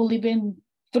people even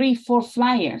 3, 4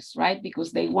 flyers, right?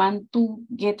 Because they want to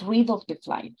get rid of the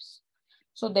flyers.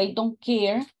 So they don't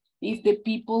care if the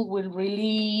people will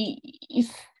really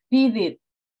feed it,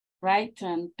 right?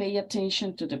 And pay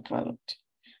attention to the product.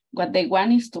 What they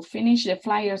want is to finish the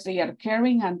flyers they are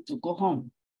carrying and to go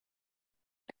home.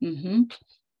 Mm-hmm.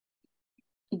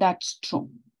 That's true.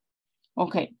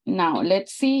 Okay, now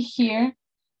let's see here.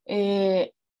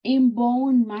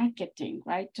 Inbound marketing,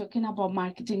 right? Talking about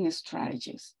marketing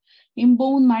strategies.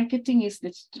 Inbound marketing is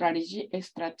the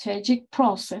strategic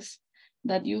process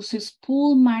that uses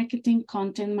pull marketing,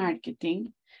 content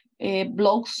marketing,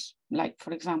 blogs, like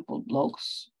for example,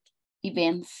 blogs,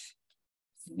 events,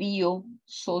 video,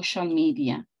 social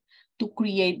media, to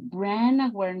create brand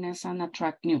awareness and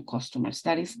attract new customers.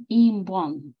 That is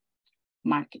inbound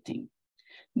marketing.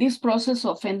 This process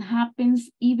often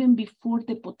happens even before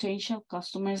the potential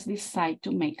customers decide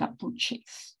to make a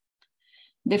purchase.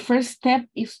 The first step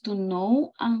is to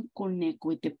know and connect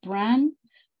with the brand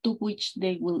to which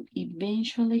they will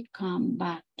eventually come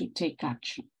back to take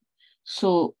action.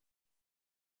 So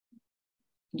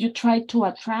you try to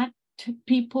attract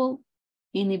people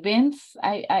in events.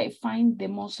 I find the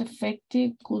most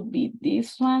effective could be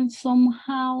this one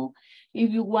somehow.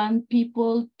 If you want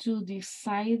people to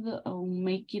decide on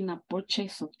making a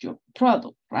purchase of your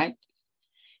product, right?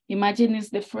 Imagine it's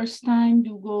the first time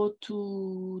you go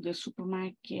to the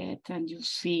supermarket and you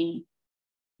see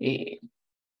 2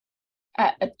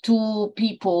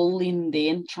 people in the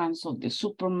entrance of the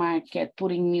supermarket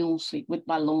putting music with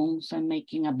balloons and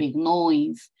making a big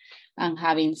noise and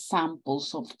having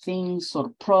samples of things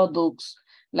or products.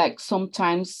 Like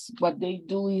sometimes what they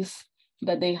do is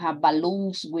that they have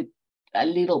balloons with a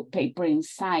little paper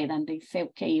inside and they say,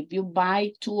 okay, if you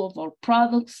buy 2 of our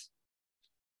products,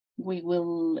 we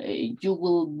will, you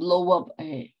will blow up,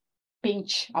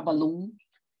 pinch a balloon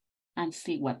and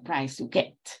see what price you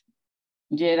get.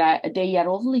 They are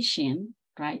obliging,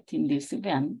 right, in this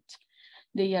event,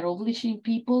 they are obliging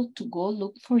people to go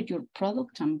look for your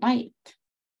product and buy it.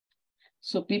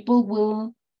 So people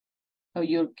will,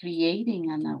 you're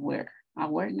creating an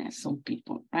awareness on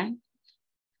people, right?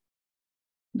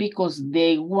 Because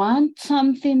they want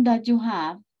something that you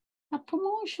have, a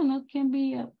promotion. It can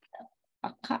be a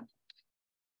cup,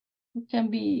 it can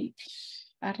be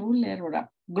a ruler or a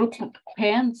group of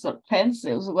pens or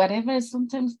pencils, whatever.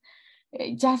 Sometimes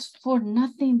just for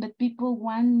nothing, but people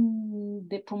want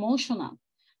the promotional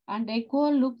and they go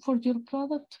look for your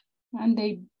product and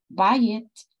they buy it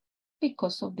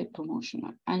because of the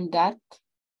promotional, and that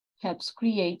helps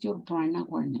create your brand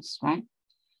awareness, right?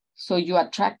 So you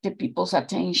attract the people's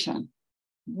attention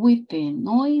with the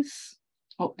noise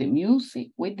of the music,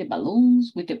 with the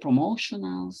balloons, with the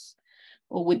promotionals,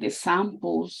 or with the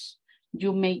samples.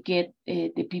 You may get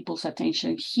the people's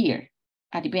attention here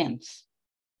at events.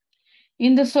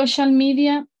 In the social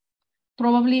media,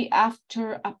 probably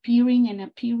after appearing and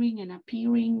appearing and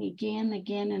appearing again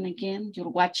and again, you're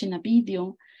watching a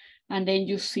video and then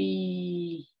you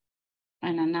see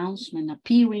an announcement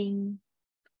appearing,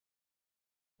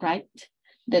 right?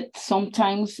 That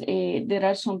sometimes there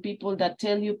are some people that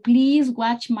tell you, please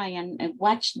watch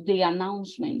the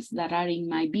announcements that are in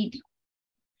my video.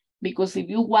 Because if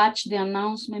you watch the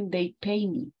announcement, they pay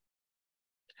me.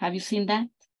 Have you seen that?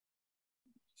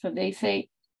 So they say,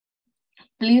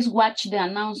 please watch the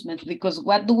announcement, because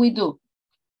what do?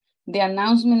 The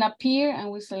announcement appear and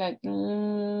we say like,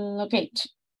 okay,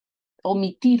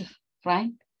 omitir,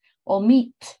 right?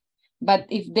 Omit. But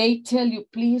if they tell you,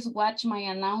 please watch my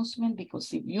announcement,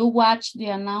 because if you watch the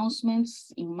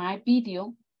announcements in my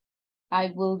video,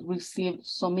 I will receive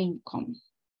some income.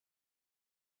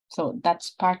 So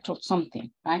that's part of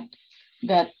something, right?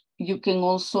 That you can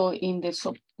also in the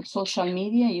social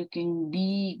media, you can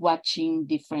be watching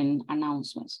different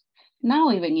announcements.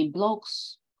 Now even in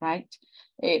blogs, right?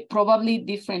 Probably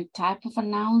different type of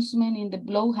announcement in the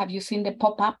blog. Have you seen the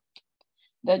pop-up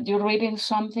that you're reading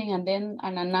something and then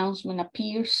an announcement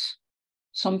appears,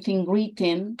 something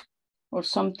written or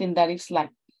something that is like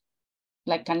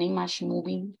an image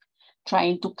moving,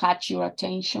 trying to catch your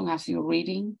attention as you're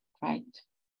reading, right?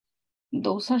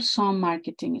 Those are some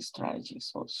marketing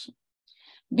strategies also.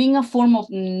 Being a form of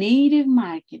native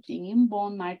marketing,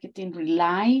 inbound marketing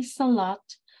relies a lot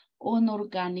on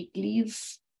organic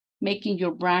leads, making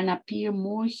your brand appear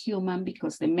more human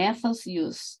because the methods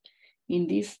used in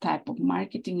this type of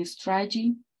marketing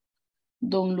strategy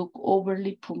don't look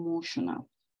overly promotional,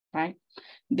 right?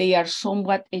 They are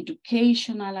somewhat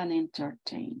educational and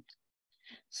entertaining.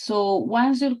 So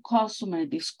once your customer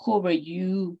discover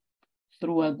you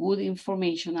through a good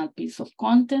informational piece of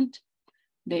content,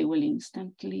 they will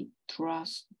instantly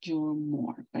trust you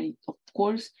more. But of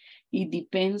course, it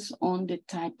depends on the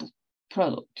type of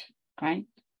product, right,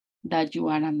 that you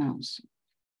are announcing.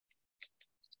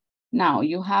 Now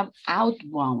you have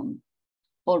outbound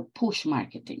or push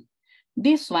marketing.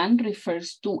 This one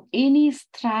refers to any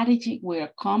strategy where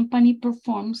a company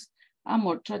performs a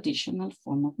more traditional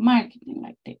form of marketing,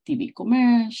 like the TV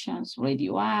commercials,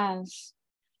 radio ads,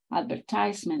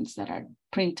 advertisements that are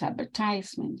print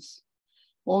advertisements,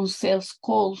 on sales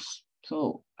calls.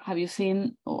 So have you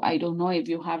seen, or I don't know if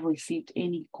you have received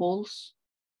any calls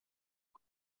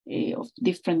of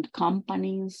different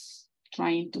companies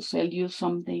trying to sell you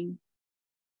something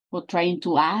or trying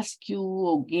to ask you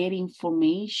or get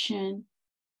information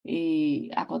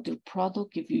about your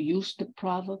product if you use the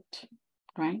product,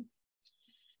 right?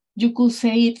 You could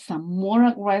say it's a more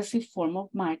aggressive form of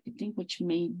marketing, which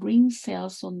may bring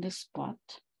sales on the spot.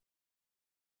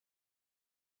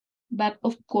 But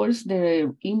of course,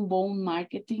 the inbound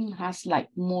marketing has like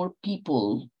more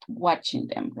people watching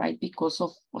them, right? Because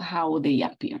of how they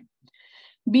appear.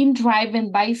 Being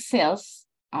driven by sales,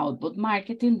 outbound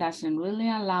marketing doesn't really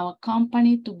allow a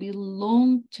company to build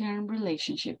long-term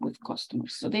relationship with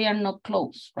customers. So they are not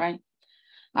close, right?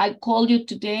 I call you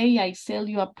today, I sell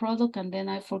you a product, and then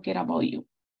I forget about you.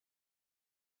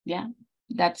 Yeah,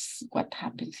 that's what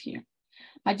happens here.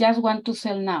 I just want to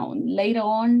sell now. Later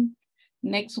on,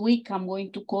 next week, I'm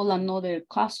going to call another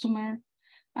customer,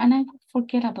 and I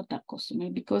forget about that customer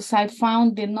because I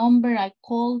found the number I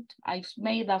called, I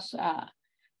made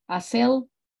a sale,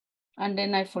 and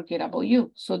then I forget about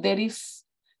you. So there is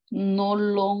no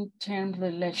long-term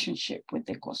relationship with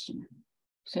the customer.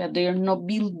 So they are not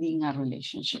building a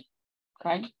relationship,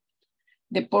 right?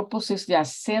 The purpose is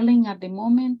just selling at the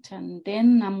moment, and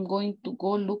then I'm going to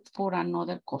go look for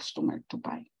another customer to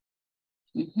buy.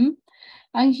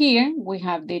 And here we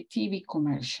have the TV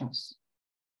commercials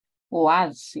or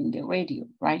ads in the radio,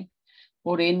 right?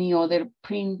 Or any other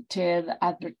printed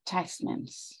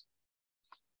advertisements.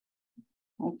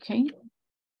 Okay,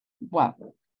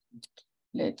 well,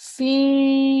 let's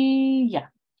see. Yeah,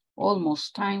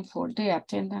 almost time for the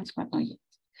attendance, but not yet.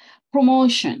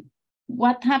 Promotion.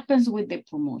 What happens with the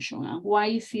promotion and why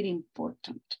is it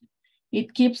important?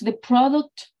 It keeps the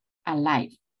product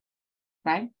alive,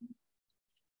 right?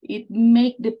 It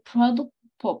makes the product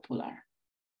popular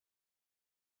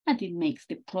and it makes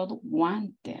the product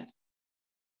wanted.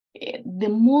 The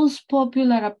most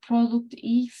popular a product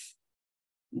is,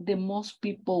 the most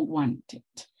people want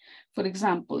it. For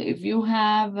example, if you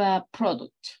have a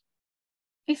product,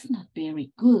 it's not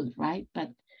very good, right?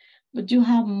 But you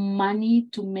have money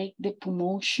to make the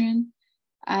promotion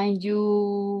and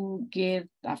you get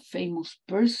a famous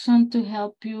person to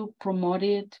help you promote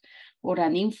it or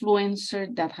an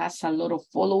influencer that has a lot of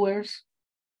followers,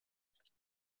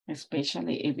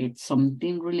 especially if it's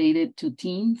something related to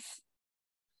teens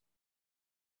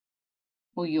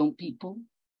or young people,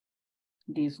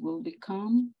 this will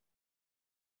become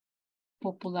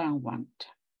popular and wanted.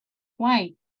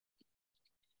 Why?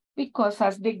 Because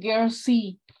as the girls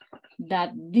see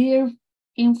that their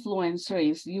influencer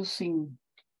is using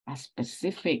a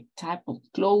specific type of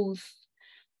clothes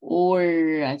or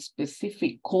a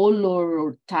specific color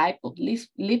or type of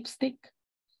lipstick,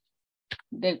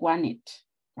 they want it,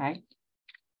 right?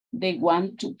 They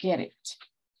want to get it.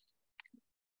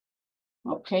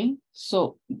 Okay,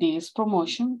 so this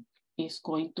promotion is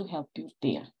going to help you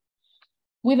there.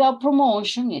 Without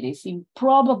promotion, it is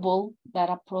improbable that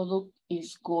a product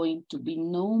is going to be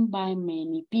known by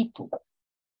many people.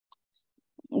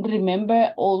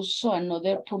 Remember also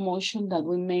another promotion that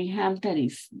we may have that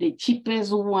is the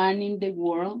cheapest one in the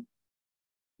world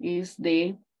is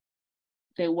the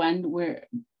the one where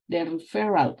the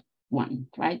referral one,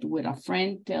 right? Where a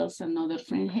friend tells another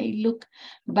friend, hey, look,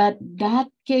 but that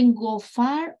can go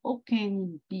far or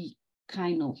can be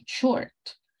kind of short.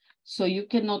 So you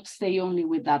cannot stay only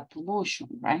with that promotion,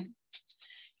 right?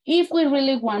 If we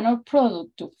really want our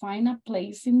product to find a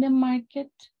place in the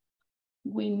market,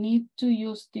 we need to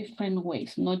use different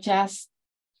ways, not just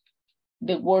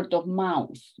the word of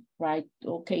mouth, right?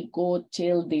 Okay, go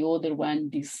tell the other one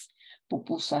these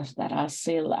pupusas that I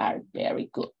sell are very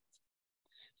good.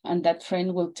 And that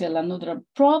friend will tell another,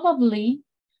 probably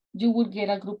you will get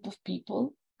a group of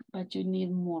people, but you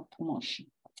need more promotion.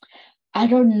 I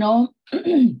don't know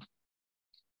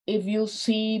if you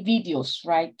see videos,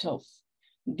 right, of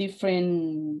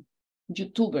different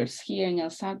YouTubers here in El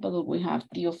Salvador. We have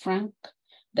Theo Frank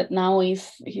that now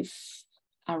he's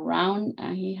around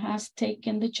and he has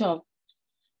taken the job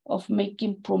of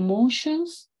making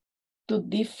promotions to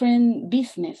different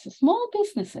businesses, small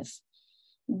businesses.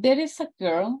 There is a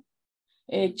girl,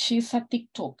 she's a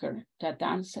TikToker that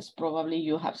dances, probably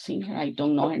you have seen her, I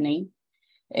don't know her name,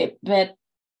 but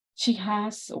she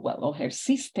has, well, or her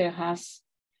sister has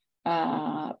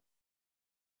a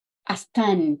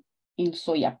stand in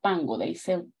Soyapango, they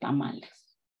sell tamales,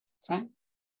 right?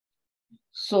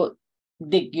 So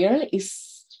the girl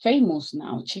is famous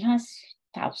now. She has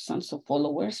thousands of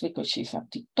followers because she's a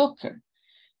TikToker.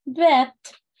 But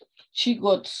she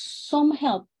got some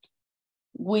help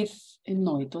with,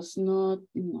 no, it was not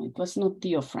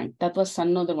Theo Frank. That was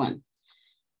another one.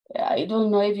 I don't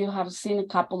know if you have seen a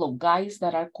couple of guys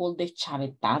that are called the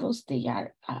Chavetados. They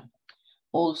are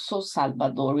also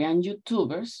Salvadorian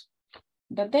YouTubers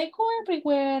that they go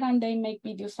everywhere and they make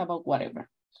videos about whatever.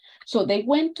 So they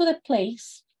went to the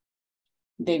place,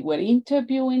 they were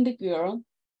interviewing the girl,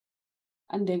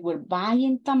 and they were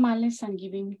buying tamales and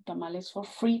giving tamales for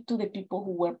free to the people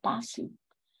who were passing.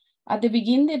 At the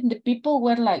beginning, the people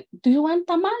were like, do you want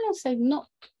tamales? I said, no,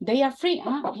 they are free.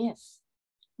 Ah, yes,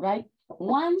 right?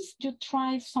 Once you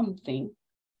try something,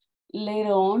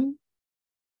 later on,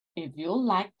 if you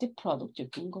like the product, you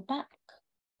can go back,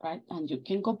 right? And you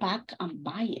can go back and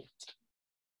buy it.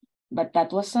 But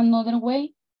that was another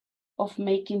way of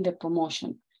making the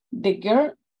promotion. The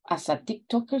girl, as a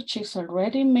TikToker, she's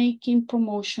already making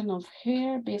promotion of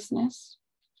her business.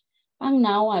 And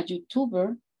now a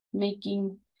YouTuber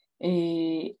making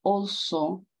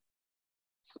also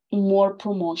more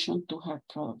promotion to her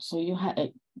product. So you have,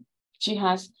 she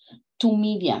has two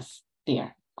medias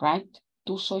there, right?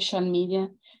 Two social media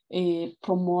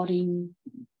promoting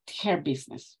her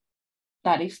business.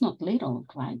 That is not little,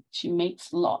 right? She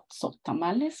makes lots of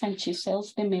tamales and she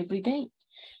sells them every day.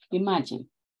 Imagine.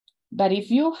 But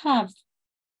if you have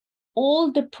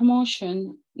all the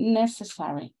promotion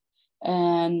necessary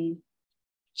and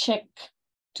check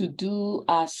to do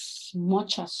as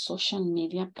much as social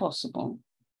media possible,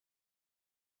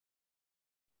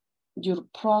 your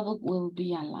product will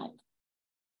be alive.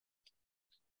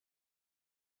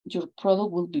 Your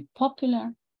product will be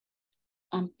popular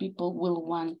and people will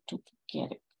want to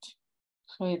get it.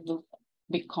 So it will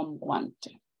become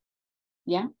wanted.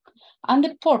 Yeah. And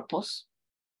the purpose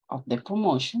of the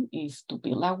promotion is to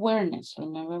build awareness.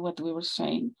 Remember what we were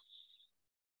saying?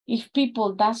 If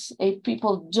people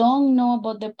don't know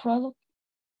about the product,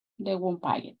 they won't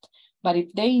buy it. But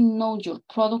if they know your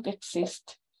product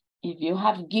exists, if you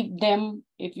have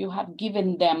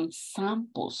given them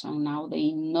samples and now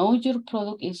they know your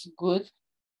product is good,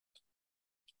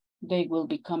 they will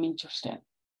become interested.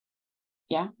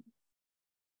 Yeah.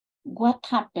 What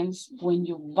happens when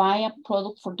you buy a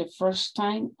product for the first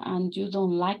time and you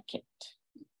don't like it?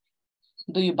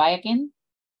 Do you buy again?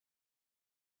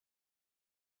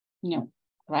 No,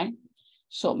 right?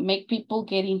 So make people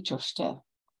get interested.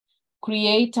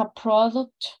 Create a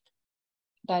product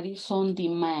that is on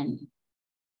demand.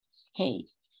 Hey,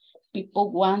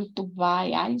 people want to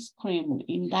buy ice cream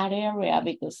in that area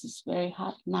because it's very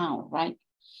hot now, right?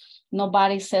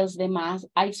 Nobody sells them as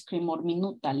ice cream or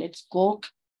minuta. Let's go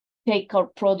take our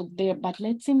product there, but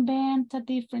let's invent a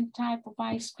different type of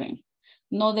ice cream,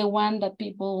 not the one that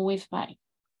people always buy.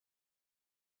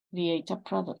 Create a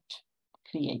product,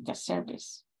 create a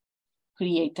service,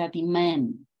 create a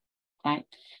demand, right?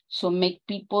 So make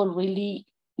people really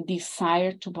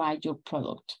desire to buy your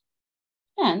product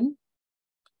and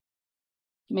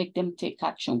make them take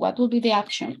action. What will be the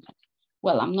action?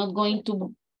 Well, I'm not going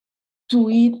to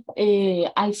eat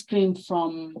ice cream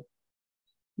from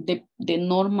the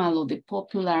normal or the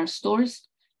popular stores.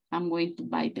 I'm going to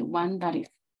buy the one that is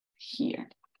here.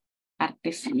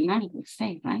 Artesanal, we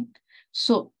say, right?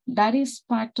 So that is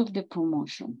part of the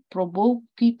promotion. Provoke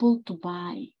people to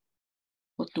buy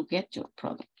or to get your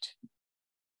product.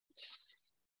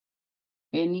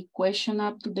 Any question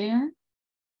up to there?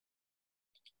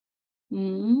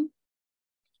 Mm.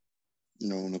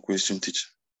 No, no question, teacher.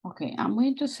 Okay, I'm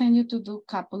going to send you to do a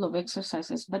couple of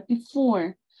exercises, but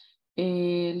before,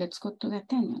 let's go to the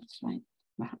attendance, right?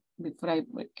 Before I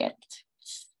forget.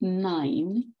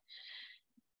 9.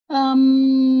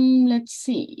 Let's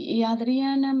see.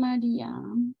 Adriana Maria.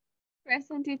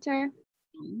 Present, teacher.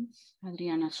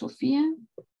 Adriana Sofía.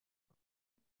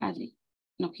 Adri,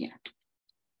 no here.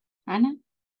 Ana.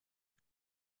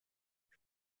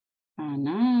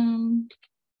 Ana.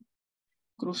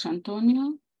 Cruz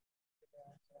Antonio.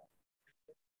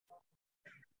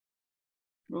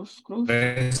 Cruz.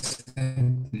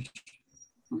 Present.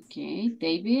 Okay,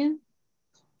 David.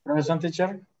 Present,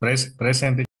 teacher.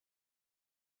 Present.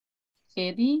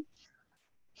 Eddie.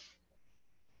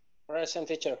 Present,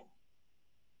 teacher.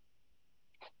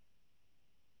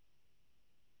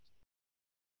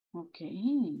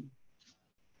 Okay.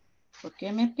 ¿Por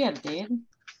qué me pierde?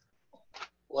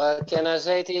 What can I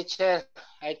say, teacher?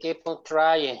 I keep on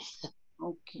trying.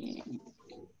 Okay.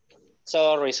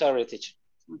 Sorry, teacher.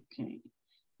 Okay.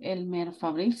 Elmer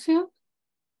Fabricio.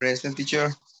 Present, teacher.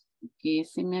 Que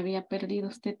se me había perdido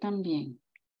usted también.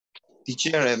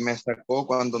 Teacher, me sacó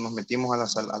cuando nos metimos a la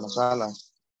sala.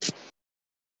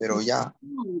 Pero ya.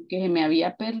 Que se me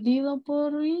había perdido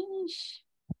por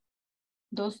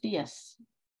 2 días.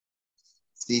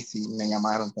 Sí, me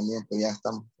llamaron también, pero ya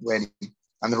estamos ready.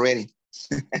 I'm ready.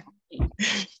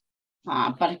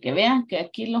 Para que vean que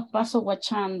aquí los paso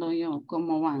guachando yo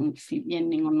cómo van, si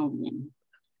vienen o no vienen.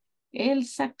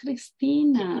 Elsa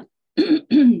Cristina.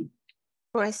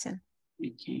 Present.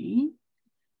 Okay.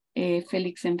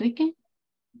 Félix Enrique.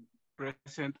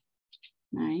 Present.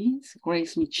 Nice.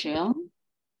 Grace Michelle.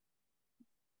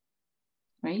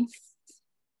 Grace.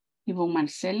 Ivonne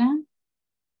Marcela.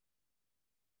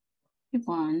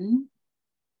 Ivonne.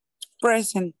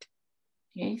 Present.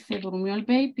 Okay. Se durmió el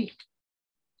baby.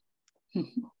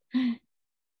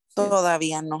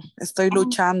 Todavía no. Estoy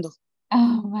luchando.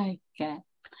 Oh my God.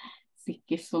 Sí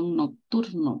que son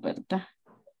nocturnos, ¿verdad?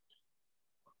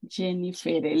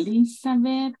 Jennifer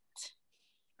Elizabeth.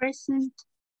 Present.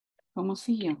 ¿Cómo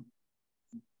siguió?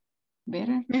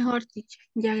 ¿Better? Mejor, teacher.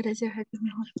 Ya, gracias a Dios,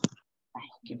 mejor. Ay,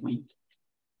 qué bueno.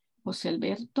 José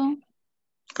Alberto.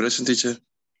 Present, teacher.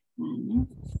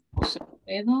 José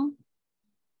Alfredo.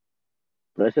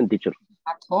 Present, teacher.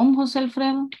 At home, José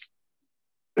Alfredo.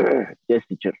 Yes,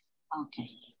 teacher.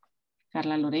 Okay.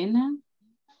 Carla Lorena.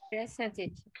 Present,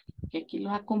 teacher. Que aquí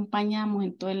los acompañamos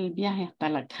en todo el viaje hasta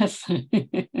la casa.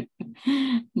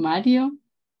 Mario.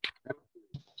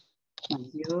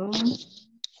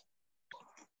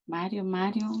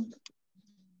 Mario.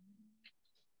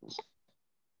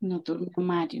 No durmió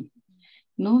Mario.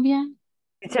 Nubia.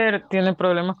 Teacher, tiene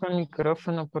problemas con el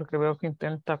micrófono porque veo que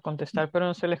intenta contestar, pero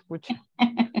no se le escucha.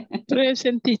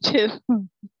 Present, teacher.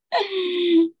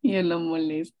 Yo lo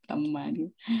molesta,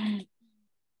 Mario.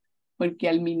 Porque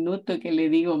al minuto que le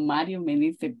digo Mario me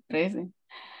dice present.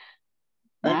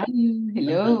 Mario,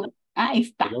 hello. Ahí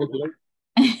está.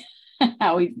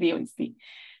 Hoy sí.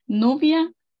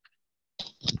 Nubia.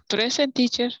 Present,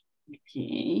 teacher. Ok.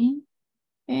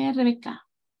 Rebeca.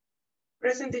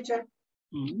 Present, teacher.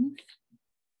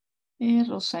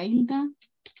 Rosailda.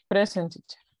 Present,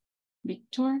 teacher.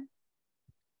 Víctor.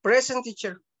 Present,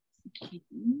 teacher. Okay.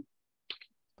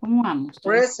 ¿Cómo vamos?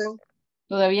 Present.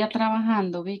 Todavía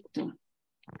trabajando, Víctor.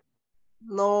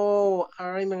 No,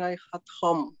 I'm at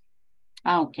home.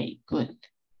 Ok, good.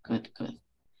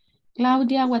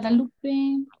 Claudia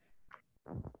Guadalupe.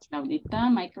 Claudita,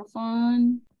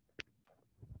 microphone.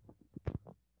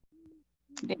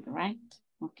 There, right?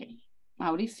 Okay.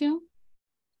 Mauricio,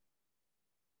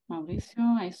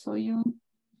 I saw you.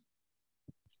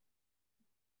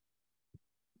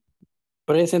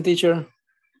 Present, teacher.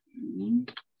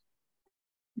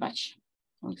 Batch.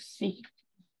 Let's see.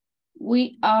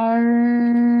 We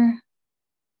are...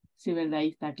 Sí, verdad, ahí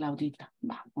está Claudita.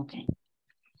 Va, okay.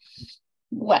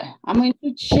 Well, I'm going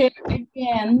to check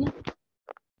again.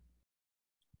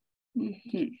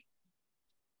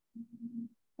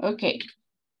 Okay,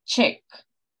 check.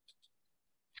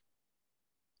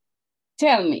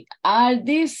 Tell me, are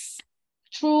these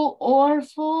true or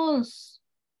false?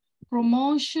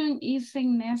 Promotion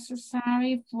isn't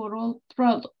necessary for all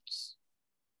products.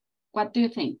 What do you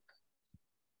think?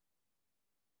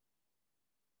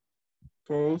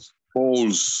 False.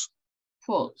 False.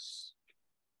 False.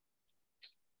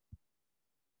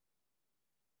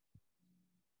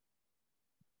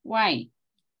 Why?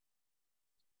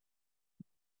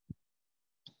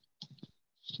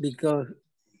 Because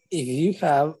if you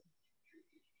have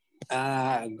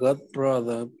a good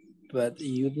product but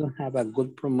you don't have a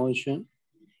good promotion,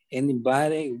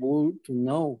 anybody would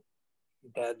know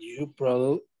that your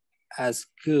product is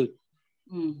good.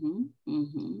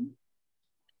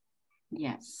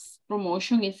 Yes,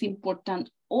 promotion is important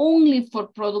only for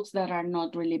products that are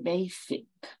not really basic.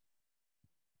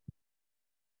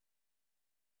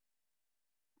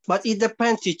 But it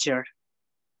depends, teacher.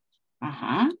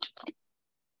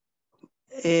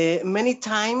 Many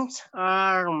times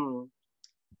are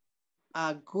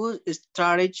a good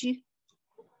strategy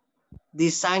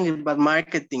designed by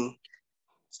marketing.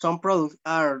 Some products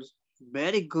are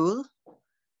very good,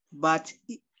 but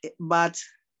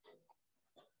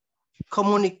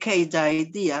communicate the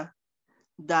idea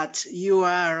that you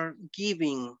are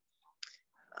giving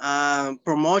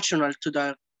promotional to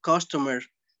the customer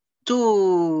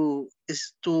to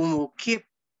keep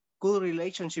good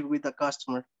relationship with the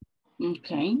customer.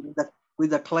 Okay. With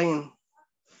the client.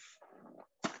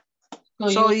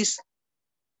 So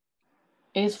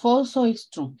it's false or it's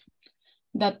true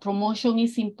that promotion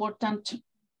is important.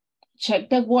 Check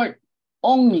the word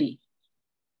only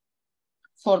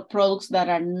for products that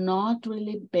are not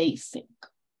really basic.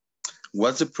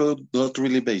 What's the product not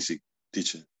really basic,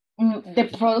 teacher? The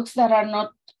products that are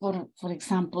not, for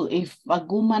example, if a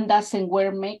woman doesn't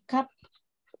wear makeup,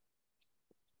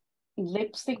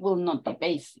 lipstick will not be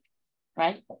basic,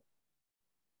 right?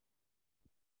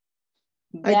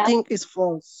 I think it's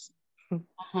false.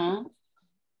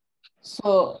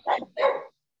 So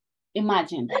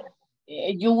imagine,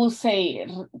 you will say,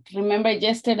 remember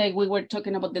yesterday we were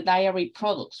talking about the diary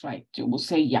products, right? You will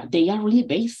say, yeah, they are really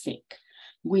basic.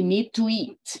 We need to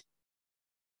eat,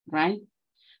 right?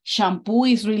 Shampoo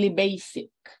is really basic.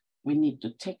 We need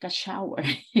to take a shower.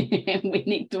 We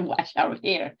need to wash our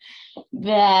hair.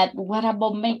 But what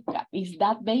about makeup? Is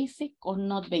that basic or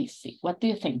not basic? What do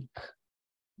you think?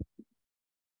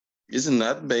 It's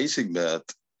not basic,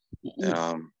 but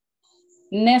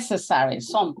necessary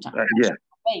sometimes. Yeah.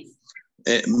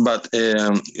 But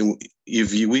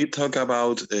if we talk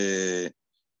about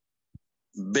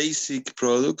basic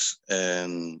products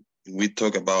and we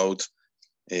talk about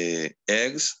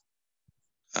eggs,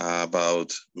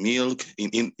 about milk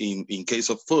in case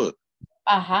of food.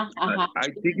 I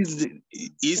think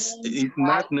it's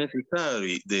not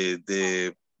necessary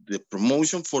the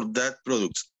promotion for that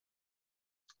product.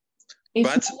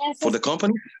 But for the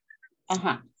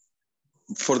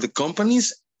company,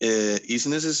 it's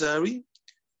necessary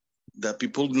that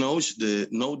people know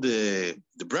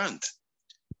the brand.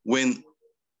 When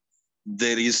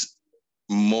there is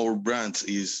more brands,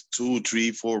 is 2,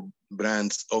 3, 4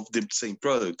 brands of the same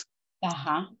product.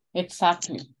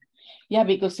 Exactly. Yeah,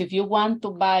 because if you want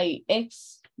to buy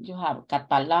eggs, you have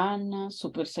Catalana,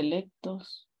 Super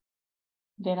Selectos.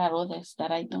 There are others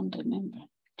that I don't remember.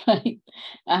 Right?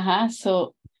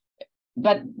 So,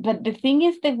 but the thing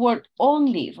is the word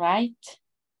only, right?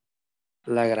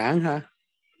 La granja.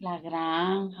 La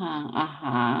granja,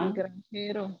 El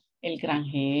granjero. El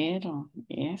granjero,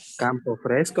 yes. Campo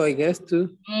Fresco, I guess,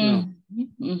 too. No.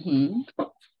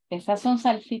 Esas son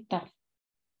salsitas.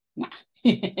 Nah.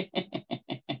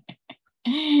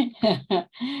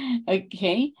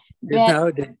 Okay.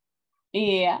 But,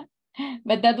 yeah,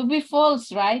 but that would be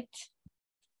false, right?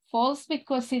 False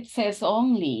because it says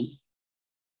only.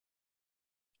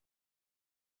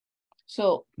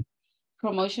 So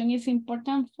promotion is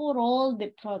important for all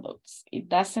the products. It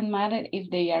doesn't matter if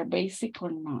they are basic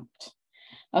or not.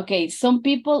 Okay, some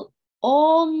people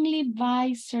only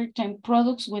buy certain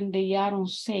products when they are on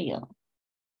sale.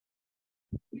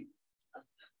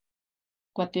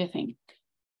 What do you think?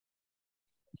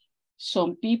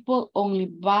 Some people only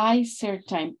buy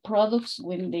certain products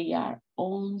when they are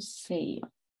on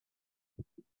sale.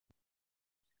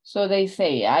 So they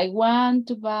say, I want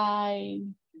to buy.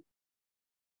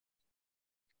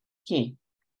 Okay.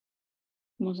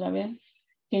 Vamos a ver.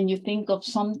 Can you think of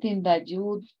something that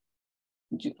you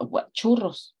what,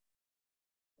 churros?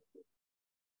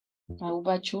 I will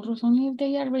buy churros only if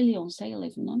they are really on sale.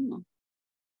 If not, no.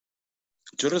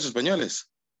 Churros españoles.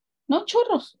 No,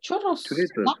 churros.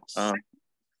 Nuts.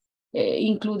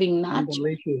 Including nachos.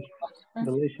 Delicious.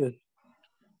 Delicious.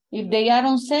 If they are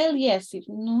on sale, yes. If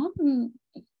not,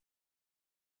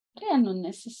 they are not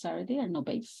necessary. They are not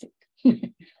basic.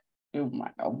 in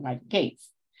my case.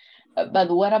 But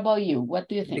what about you? What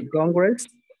do you think? The Congress,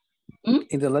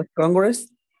 in the last Congress,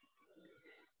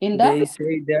 they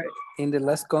say that in the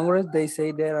last Congress, they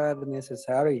say they are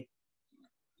necessary.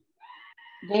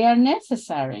 They are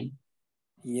necessary.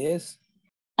 Yes.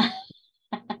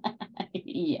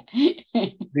 Yeah.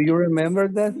 Do you remember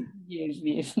that? Yes,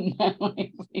 yes. Now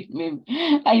I remember.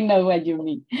 I know what you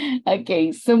mean.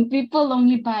 Okay, some people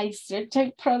only buy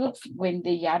certain products when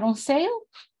they are on sale.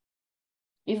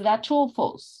 Is that true or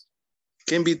false?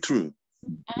 Can be true.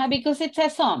 Because it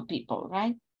says some people,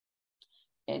 right?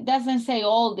 It doesn't say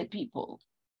all the people.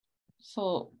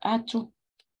 So, true.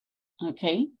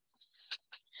 Okay.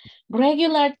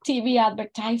 Regular TV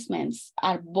advertisements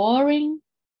are boring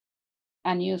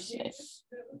and useless.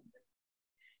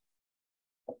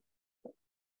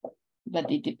 But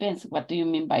it depends. What do you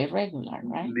mean by regular,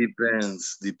 right?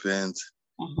 Depends.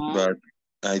 But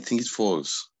I think it's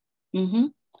false.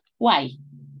 Why?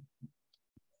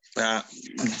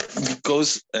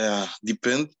 Because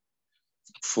depend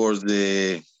for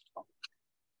the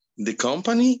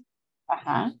company,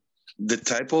 the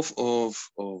type of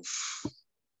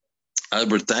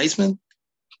advertisement,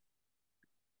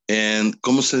 and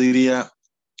 ¿cómo se diría?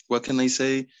 What can I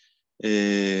say?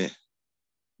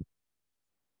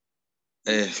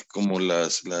 Como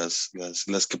las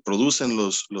que producen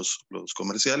los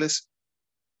comerciales.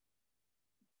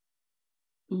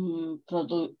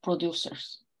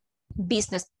 Producers.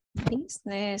 Business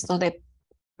or the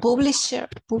publisher.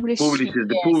 The publisher.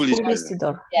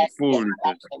 Yes,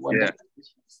 Yeah.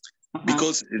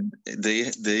 Because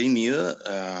they need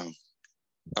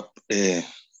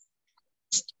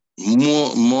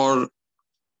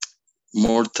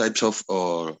more types of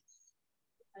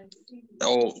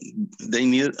they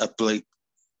need apply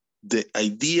the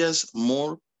ideas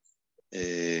more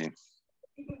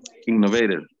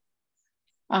innovative.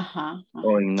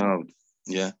 Or innovative,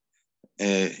 yeah.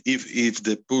 If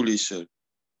the publisher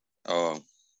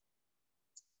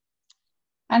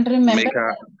and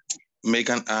remember make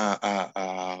un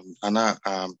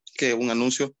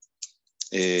anuncio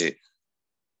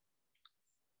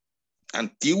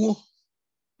antiguo.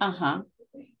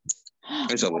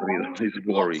 Es aburrido. It's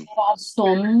boring.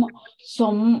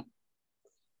 Some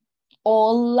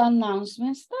old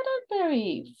announcements that are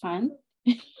very fun.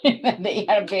 They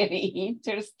are very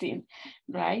interesting,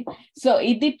 right? So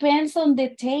it depends on the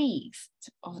taste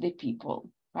of the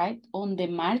people, right? On the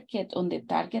market, on the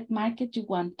target market you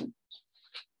want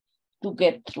to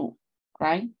get through,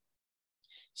 right?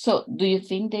 So do you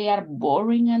think they are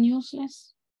boring and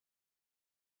useless?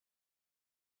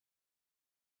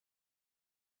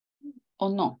 Or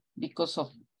no, because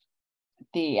of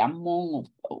the amount of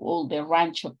all the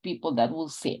range of people that will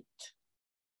see it?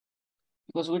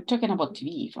 Because we're talking about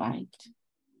TV, right?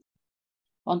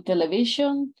 On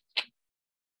television,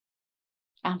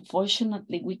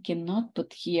 unfortunately, we cannot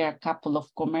put here a couple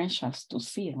of commercials to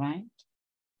see, right?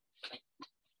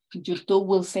 YouTube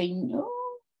will say, no,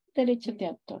 derecho de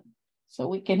autor. So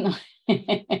we cannot,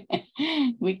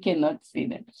 we cannot see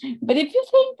them. But if you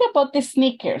think about the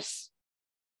sneakers,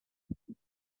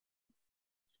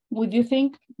 would you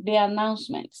think the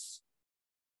announcements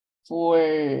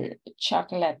for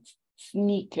chocolate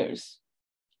sneakers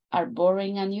are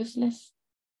boring and useless?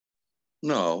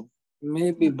 No.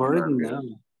 Maybe boring now.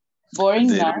 Boring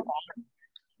now.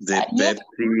 The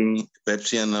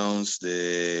Pepsi announced,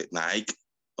 the Nike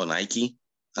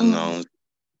announced.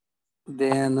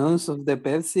 The announce of the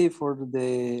Pepsi for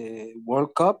the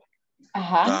World Cup.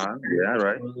 Yeah,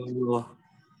 right.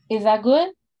 Is that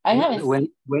good? I haven't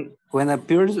seen. When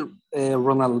appears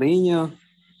Ronaldinho.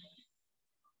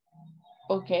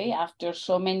 Okay, after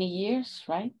so many years,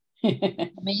 right?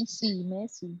 Messi.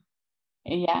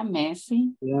 Yeah,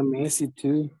 Messi. Yeah, Messi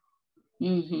too.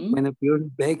 When appears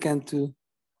BECAS too.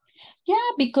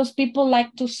 Yeah, because people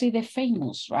like to see the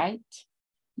famous, right?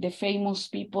 The famous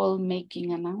people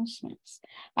making announcements.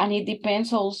 And it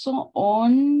depends also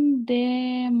on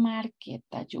the market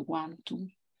that you want to.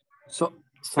 So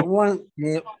someone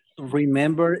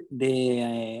remember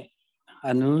the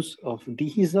announce of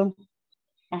Digital?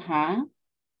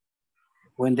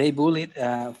 When they bullied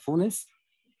Funes?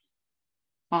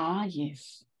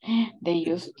 Yes. They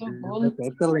used to bully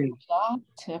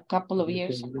a couple of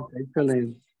years ago.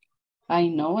 I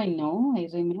know, I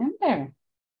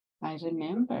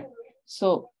remember.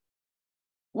 So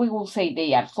we will say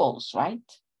they are false, right?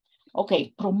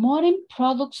 Okay, promoting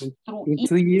products through in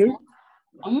 2 years.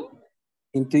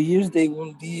 In 2 years, they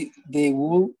will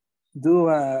do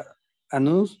a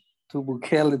news to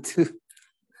Bukele too.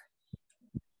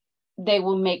 They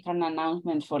will make an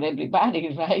announcement for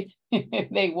everybody, right?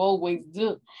 They always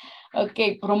do.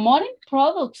 Okay, promoting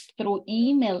products through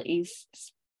email is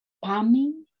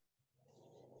spamming.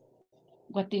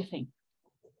 What do you think?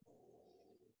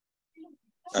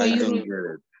 So I don't get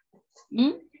it.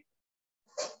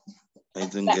 I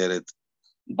don't get it.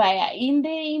 But in the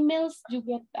emails, you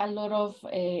get a lot of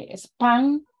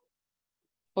spam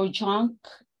or junk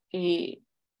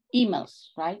emails,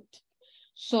 right?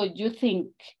 So you think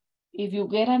if you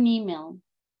get an email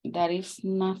that is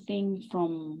nothing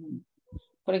from,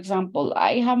 for example,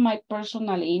 I have my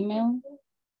personal email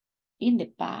in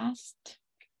the past.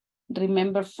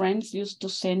 Remember, friends used to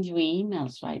send you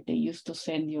emails, right? They used to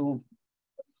send you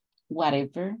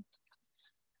whatever.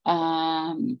 Now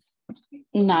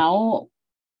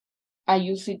I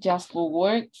use it just for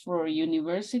work, for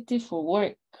university, for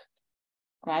work,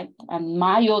 right? And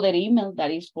my other email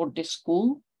that is for the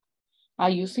school, I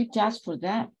use it just for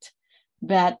that.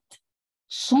 But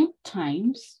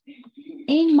sometimes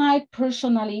in my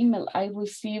personal email, I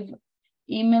receive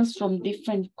emails from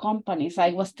different companies.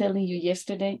 I was telling you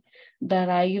yesterday that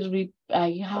I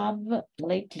have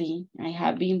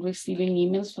been receiving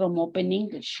emails from Open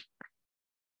English.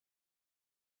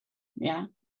 Yeah,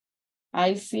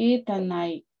 I see it and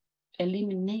I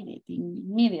eliminate it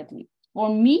immediately. For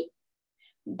me,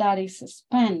 that is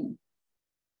spam,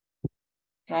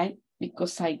 right?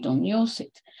 Because I don't use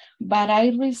it. But I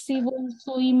receive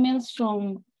also emails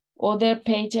from other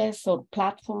pages or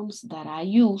platforms that I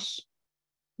use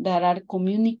that are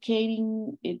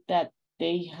communicating it, that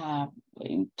they have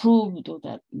improved or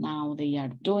that now they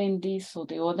are doing this or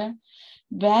the other.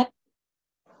 But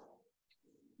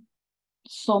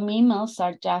some emails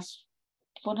are just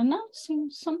for announcing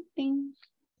something.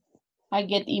 I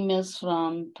get emails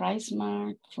from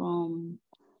PriceMart, from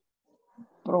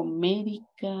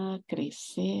Promedica,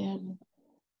 Crecer,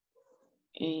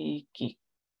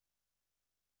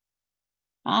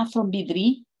 from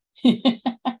Vidri.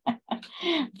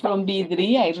 From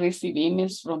Vidri, I receive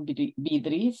emails from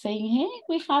Vidri saying, hey,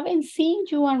 we haven't seen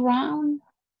you around.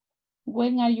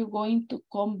 When are you going to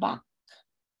come back?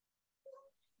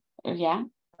 Yeah.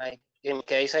 In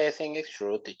case, I think it's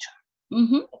true, teacher.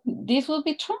 This will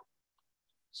be true.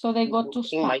 So they go to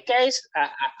spam. In my case,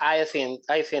 I think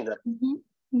that.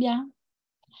 Yeah.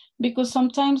 Because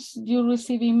sometimes you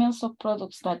receive emails of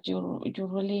products that you're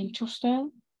really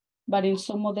interested, but in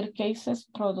some other cases,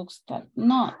 products that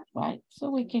not, right?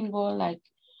 So we can go like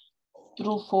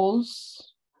true,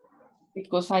 false,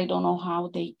 because I don't know how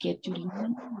they get your email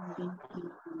and they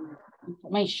give you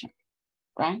information,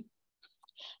 right?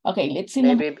 Okay, let's see.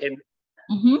 Maybe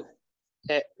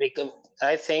because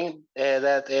I think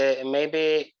that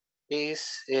maybe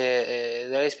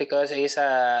that is because it's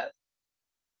a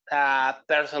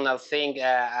personal thing,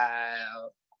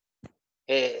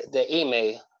 the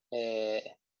email,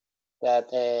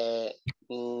 that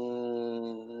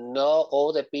not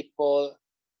all the people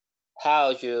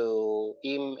have your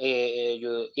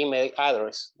email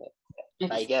address,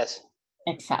 I guess.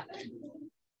 Exactly.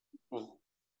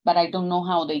 But I don't know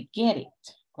how they get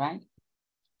it, right?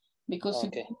 Because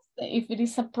if it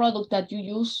is a product that you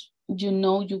use, you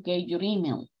know you get your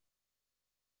email,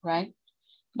 right?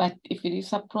 But if it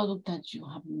is a product that you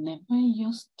have never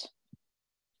used,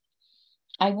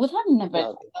 I would have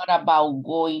never thought about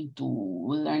going to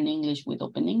learn English with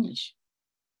Open English.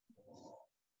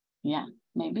 Yeah,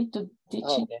 maybe to teach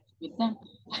English with them,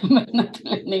 but not to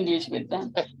learn English with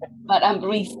them. But I'm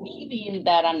receiving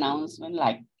that announcement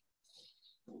like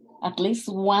at least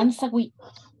once a week,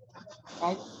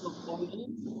 right? So for me,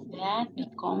 that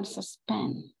becomes a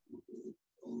spam.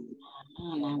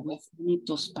 And I will need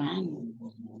to spam.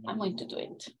 I'm going to do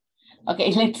it.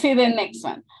 Okay, let's see the next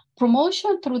one.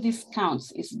 Promotion through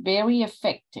discounts is very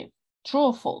effective. True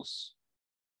or false?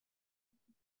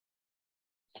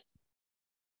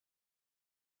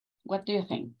 What do you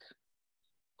think?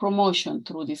 Promotion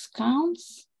through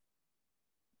discounts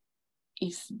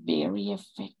is very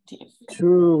effective.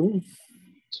 True.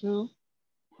 True.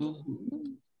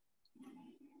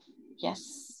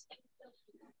 Yes.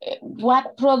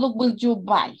 What product will you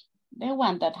buy? The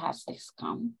one that has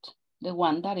discount, the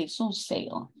one that is on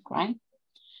sale, right?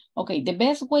 Okay, the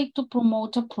best way to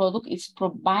promote a product is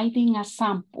providing a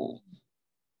sample.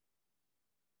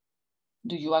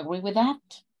 Do you agree with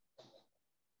that?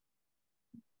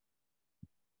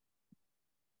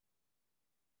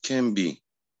 Can be.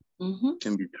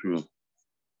 Can be true.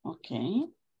 Okay.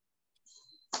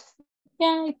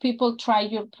 Yeah, if people try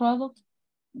your product,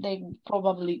 they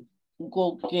probably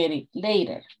go get it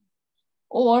later.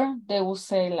 Or they will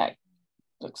say like,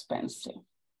 too expensive.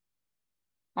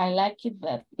 I like it,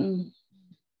 but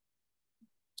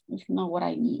it's not what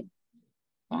I need,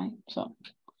 right? So,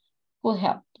 could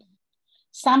help.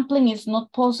 Sampling is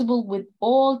not possible with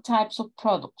all types of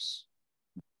products.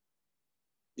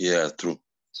 Yeah, true.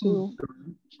 True.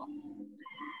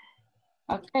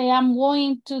 Okay, I'm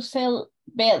going to sell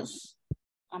bells.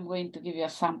 I'm going to give you a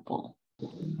sample.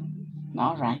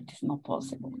 All right, it's not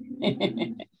possible.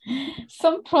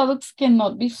 Some products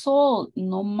cannot be sold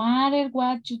no matter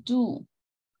what you do.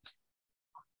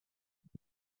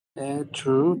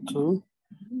 True, too.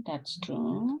 That's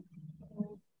true.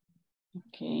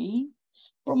 Okay.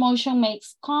 Promotion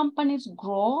makes companies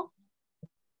grow,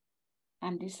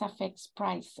 and this affects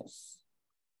prices.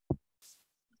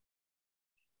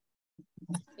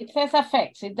 It says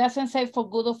affects. It doesn't say for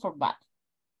good or for bad.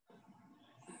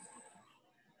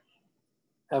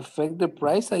 Affect the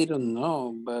price? I don't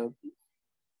know, but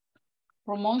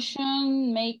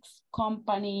Promotion makes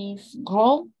companies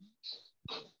grow,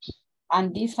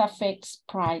 and this affects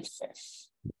prices.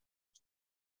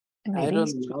 I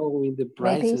don't know with the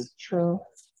prices. Maybe it's true.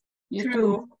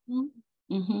 True.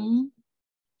 Mm-hmm.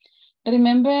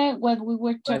 Remember what we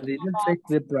were But talking it about? affect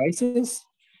the prices?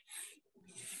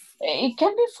 It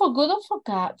can be for good or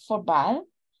for bad.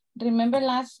 Remember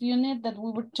last unit that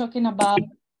we were talking about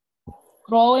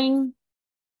growing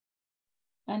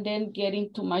and then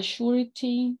getting to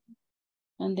maturity,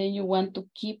 and then you want to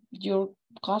keep your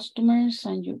customers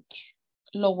and you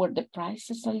lower the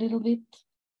prices a little bit,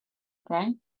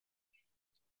 right?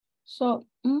 So,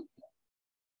 do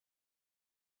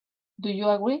you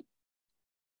agree?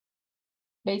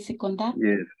 Basic on that?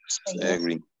 Yes, I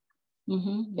agree.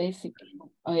 Basic.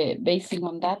 Basic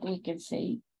on that, we can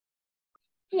say,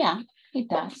 yeah, it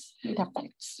does. It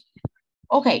affects.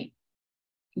 Okay.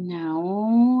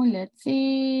 Now, let's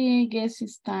see. I guess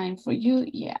it's time for you.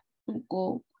 Yeah, to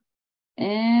go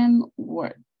and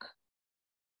work.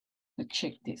 Let's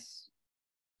check this.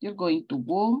 You're going to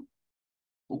go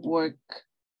work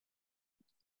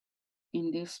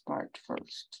in this part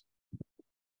first.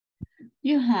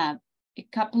 You have a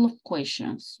couple of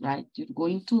questions, right? You're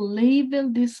going to label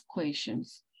these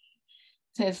questions.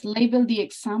 It says label the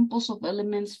examples of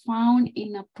elements found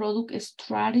in a product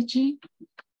strategy.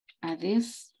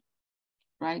 This,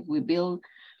 right? We build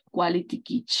quality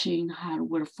kitchen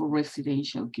hardware for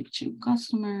residential kitchen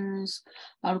customers.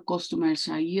 Our customers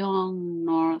are young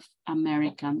North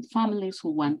American families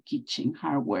who want kitchen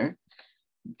hardware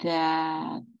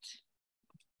that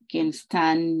can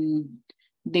stand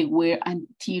the wear and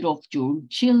tear of your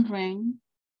children.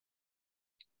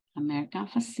 American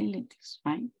facilities,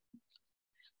 right?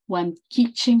 Want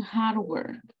kitchen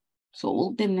hardware. So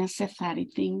all the necessary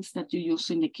things that you use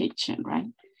in the kitchen, right?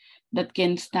 That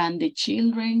can stand the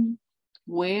children,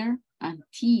 wear and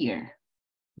tear.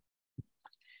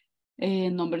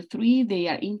 Number 3, they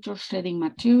are interested in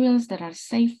materials that are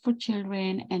safe for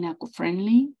children and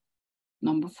eco-friendly.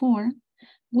 Number 4,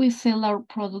 we sell our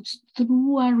products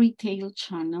through a retail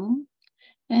channel.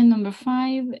 And number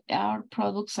 5, our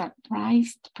products are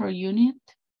priced per unit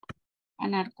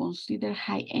and are considered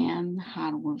high-end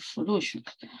hardware solutions.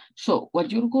 So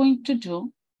what you're going to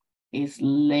do is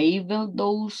label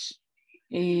those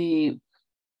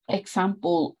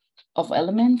example of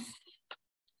elements,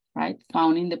 right,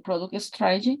 found in the product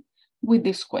strategy with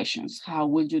these questions. How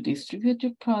will you distribute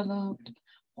your product?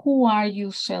 Who are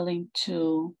you selling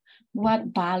to? What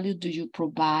value do you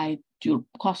provide to your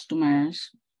customers?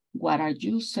 What are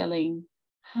you selling?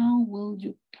 How will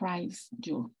you price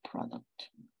your product?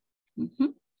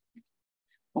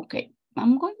 Okay,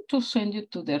 I'm going to send you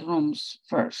to the rooms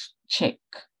first. Check.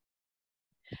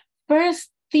 First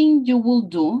thing you will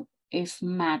do is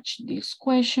match these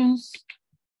questions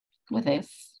with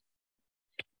this.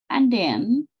 And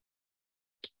then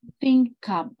think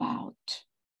about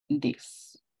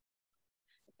this.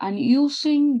 And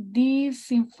using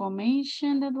this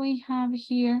information that we have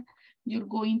here, you're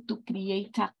going to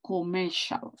create a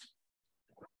commercial.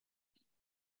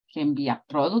 Can be a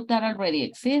product that already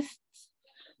exists,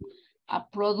 a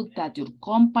product that your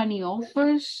company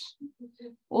offers,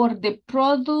 or the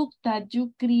product that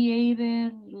you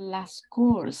created last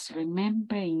course.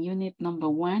 Remember in unit number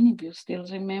 1, if you still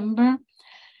remember,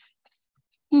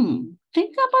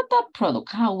 think about that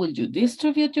product. How will you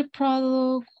distribute your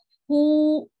product?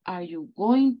 Who are you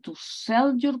going to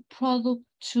sell your product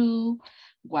to?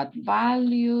 What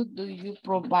value do you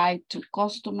provide to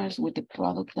customers with the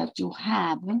product that you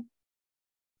have?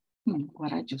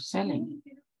 What are you selling?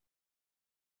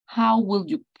 How will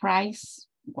you price?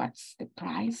 What's the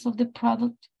price of the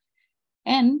product?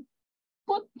 And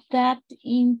put that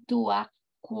into a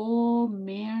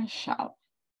commercial,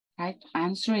 right?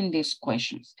 Answering these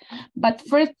questions. But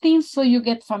first thing, so you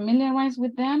get familiarized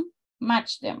with them,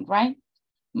 match them, right?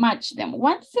 Match them.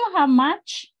 Once you have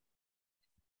matched,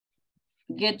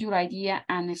 get your idea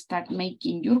and start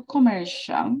making your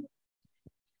commercial.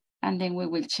 And then we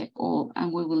will check all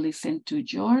and we will listen to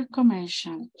your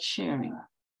commercial sharing.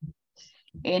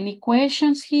 Any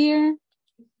questions here?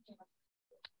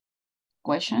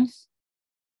 Questions?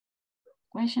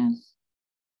 Questions?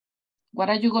 What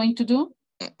are you going to do?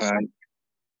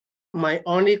 My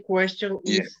only question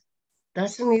Yeah. is,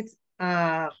 doesn't it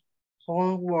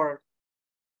homework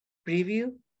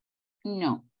preview?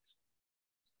 No.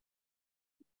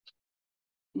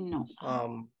 No.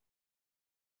 No.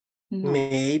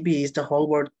 Maybe it's the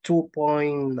homework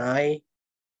 2.9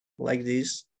 like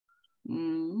this.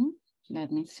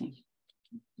 Let me see.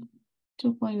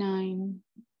 2.9.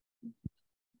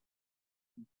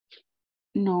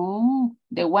 No,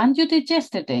 the one you did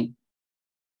yesterday.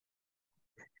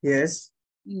 Yes.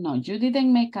 No, you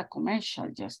didn't make a commercial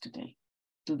yesterday.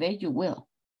 Today you will.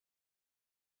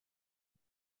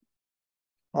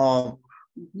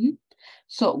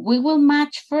 So we will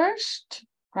match first,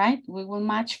 right? We will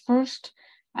match first,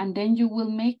 and then you will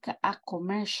make a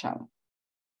commercial.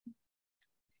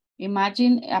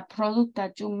 Imagine a product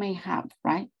that you may have,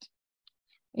 right?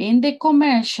 In the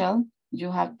commercial,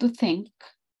 you have to think,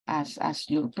 as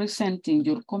you're presenting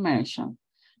your commercial,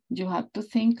 you have to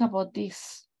think about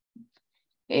this.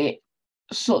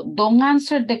 So don't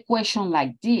answer the question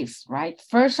like this, right?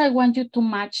 First, I want you to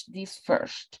match this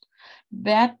first.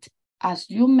 But as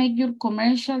you make your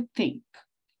commercial, think.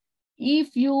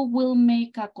 If you will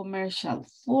make a commercial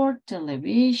for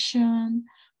television,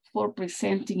 for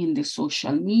presenting in the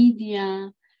social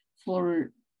media,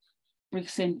 for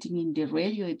presenting in the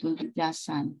radio, it will be just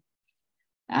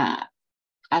a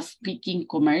speaking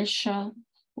commercial.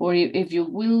 Or if you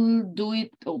will do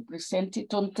it or present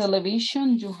it on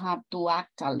television, you have to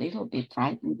act a little bit,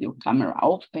 right? With your camera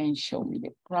open, show me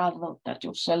the product that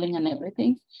you're selling and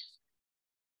everything.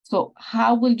 So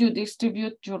how will you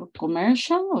distribute your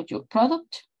commercial or your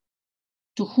product?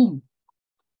 To whom?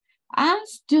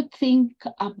 As you think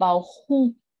about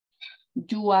who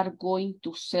you are going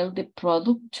to sell the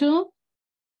product to,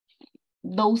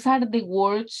 those are the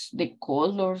words, the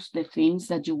colors, the things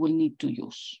that you will need to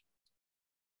use.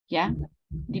 Yeah,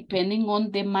 depending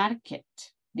on the market.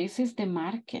 This is the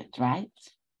market, right?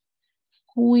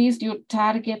 Who is your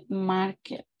target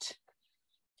market?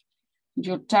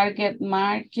 Your target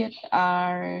market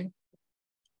are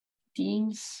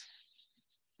teens,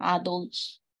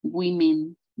 adults,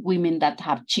 women that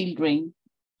have children,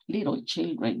 little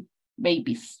children,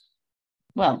 babies.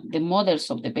 Well, the mothers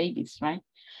of the babies, right?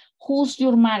 Who's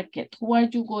your market? Who are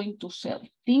you going to sell?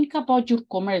 Think about your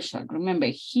commercial. Remember,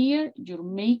 here you're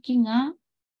making a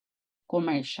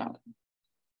commercial.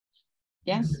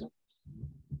 Yes?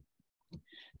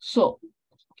 So,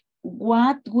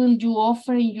 what will you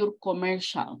offer in your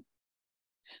commercial?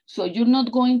 So you're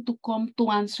not going to come to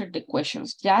answer the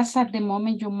questions. Just at the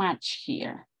moment you match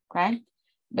here, right?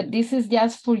 But this is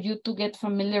just for you to get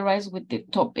familiarized with the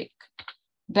topic.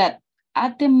 But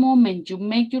at the moment you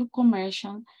make your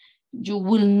commercial, you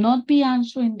will not be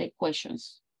answering the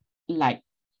questions like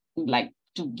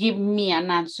to give me an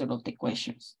answer of the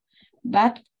questions,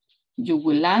 but you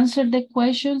will answer the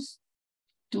questions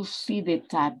to see the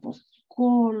type of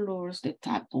colors, the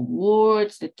type of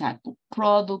words, the type of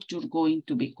product you're going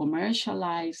to be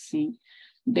commercializing,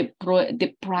 the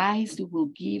price you will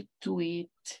give to it.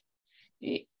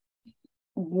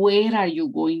 Where are you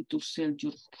going to sell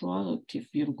your product?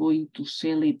 If you're going to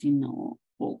sell it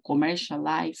or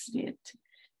commercialize it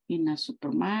in a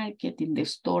supermarket, in the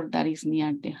store that is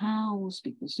near the house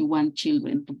because you want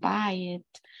children to buy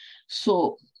it.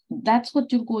 So that's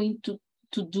what you're going to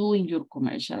do in your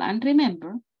commercial. And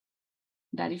remember,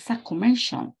 that is a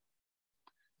commercial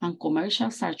and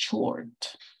commercials are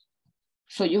short.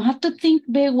 So you have to think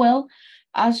very well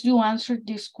as you answer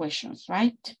these questions,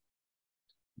 right?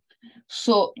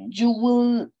 So you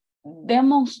will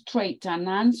demonstrate an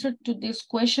answer to these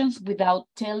questions without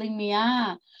telling me,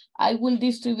 I will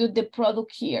distribute the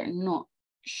product here. No,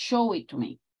 show it to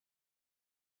me.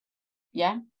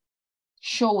 Yeah,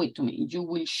 show it to me. You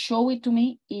will show it to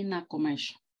me in a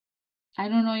commercial. I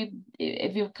don't know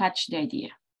if you catch the idea.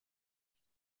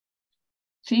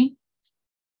 See?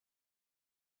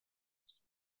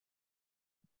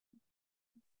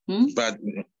 But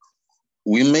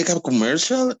we make a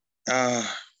commercial, for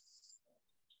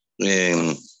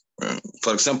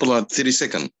example, a 30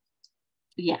 second.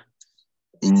 Yeah.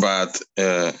 But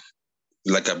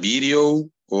like a video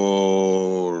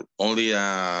or only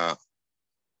a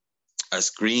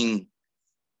screen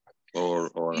or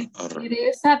it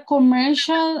is a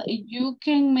commercial. You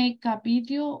can make a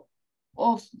video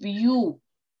of you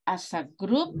as a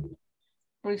group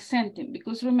presenting,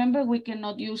 because remember, we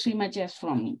cannot use images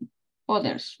from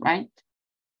others, right?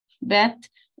 But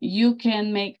you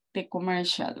can make the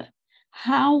commercial.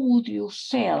 How would you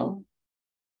sell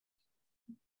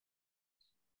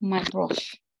my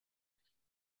brush?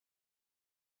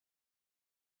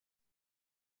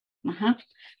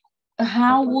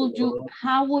 How would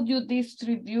you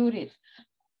distribute it?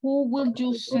 Who will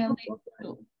you sell it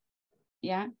to?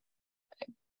 Yeah.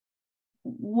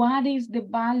 What is the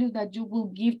value that you will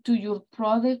give to your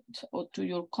product or to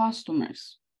your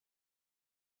customers?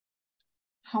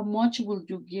 How much will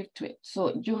you give to it?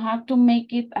 So you have to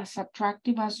make it as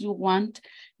attractive as you want,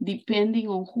 depending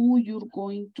on who you're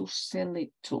going to sell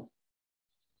it to.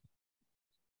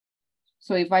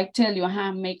 So if I tell you,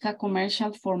 make a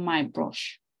commercial for my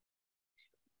brush.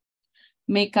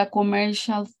 Make a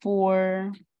commercial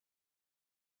for,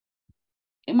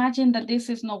 imagine that this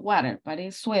is not water, but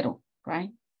it's suero, right?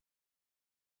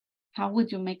 How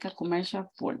would you make a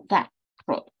commercial for that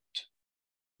product?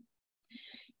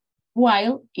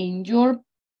 While in your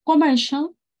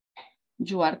commercial,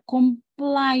 you are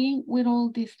complying with all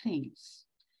these things.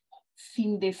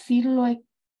 Sin decirlo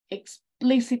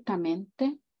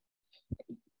explícitamente,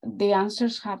 the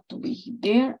answers have to be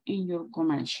there in your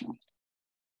commercial.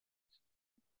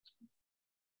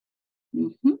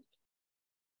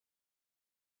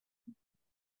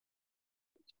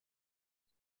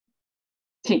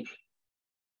 Sí.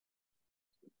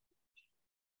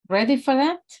 Ready for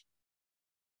that?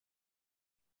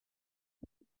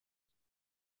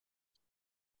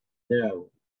 Yeah.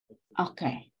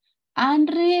 Okay. And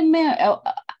remember,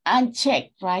 and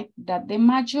check, right, that the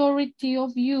majority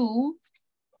of you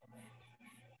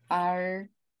are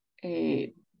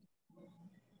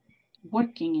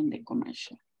working in the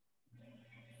commercial.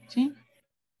 See?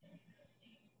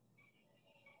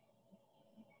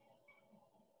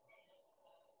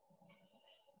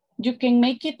 You can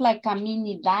make it like a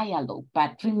mini dialogue,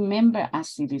 but remember,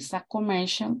 as it is a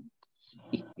commercial,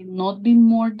 it cannot be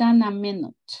more than a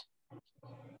minute.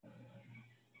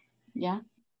 Yeah?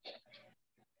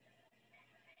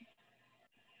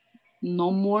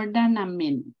 No more than a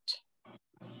minute.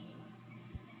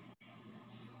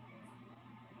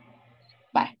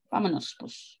 Bye, vámonos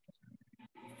pues.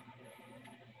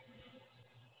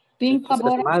 Think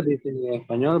about it. Más dicen en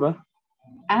español, ¿va?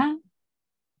 Ah.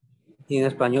 Y en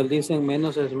español dicen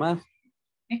menos es más.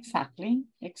 Exactly,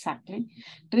 exactly.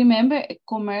 Remember,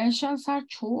 commercials are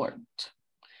short.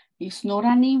 It's not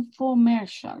an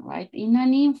infomercial, right? In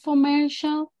an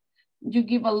infomercial, you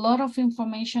give a lot of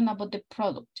information about the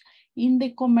product. In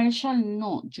the commercial,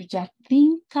 no. You just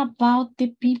think about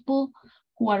the people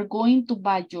who are going to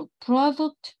buy your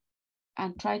product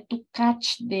and try to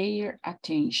catch their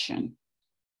attention.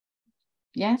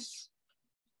 Yes?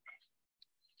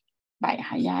 Vaya,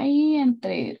 ahí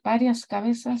entre varias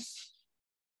cabezas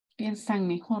piensan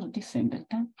mejor, dicen,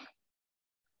 ¿verdad?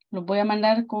 Los voy a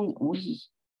mandar con,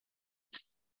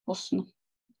 pues no.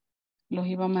 Los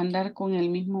iba a mandar con el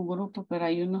mismo grupo, pero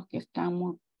hay unos que están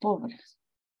muy pobres.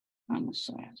 Vamos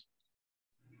a ver.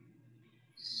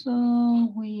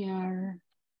 So we are.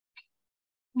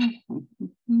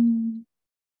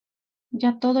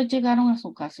 Ya todos llegaron a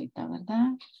su casita,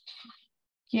 ¿verdad?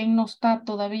 ¿Quién no está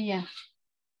todavía?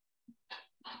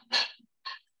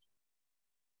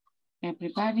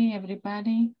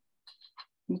 Everybody.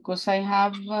 Because I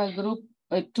have a group,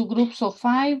 2 groups of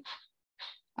 5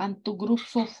 and 2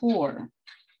 groups of 4.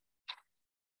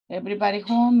 Everybody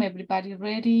home, everybody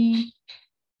ready.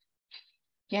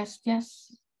 Yes.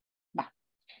 Va.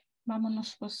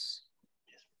 Vámonos pues.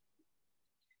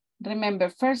 Remember,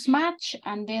 first match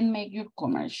and then make your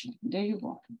commercial. There you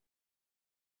go.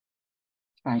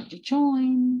 Try to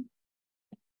join.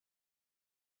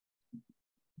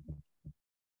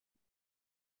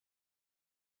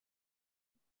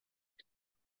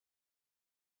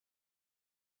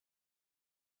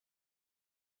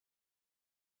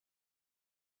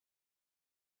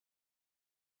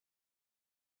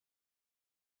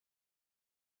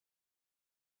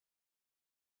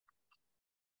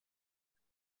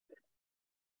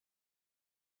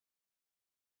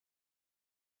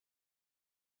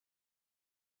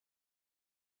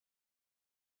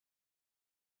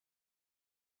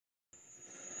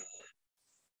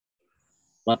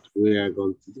 What we are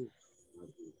going to do?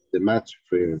 The match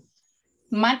first.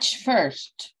 Match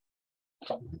first.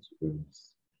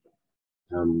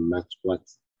 Match what?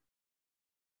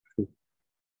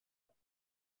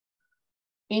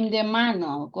 In the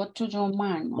manual, go to your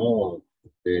manual. Oh,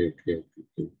 okay.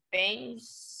 Page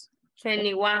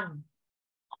 21.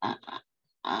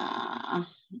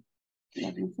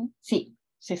 Let me see.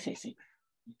 Sí.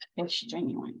 Page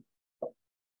 21.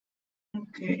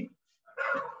 Okay.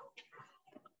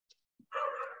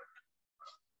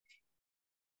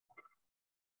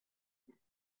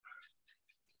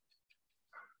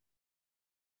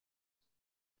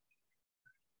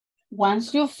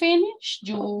 Once you finish,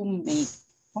 you make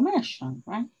commercial,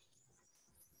 right?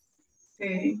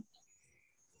 Okay.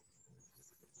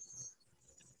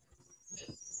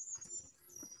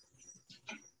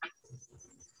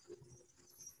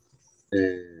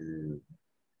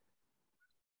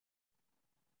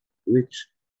 Which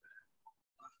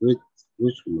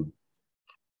one?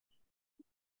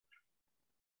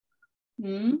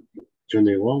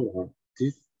 21 or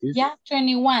this? Yeah,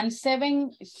 21,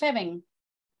 7.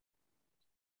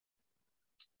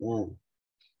 Oh.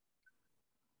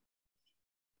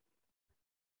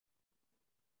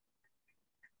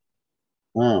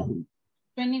 Oh.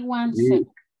 21, We 7.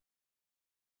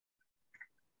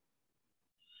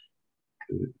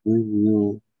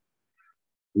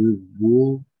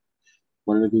 will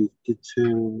quality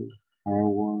kitchen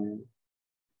hardware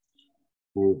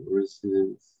for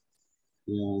residents.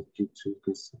 Yeah, kitchen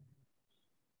custom.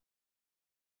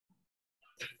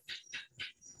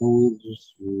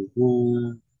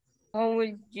 How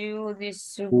will you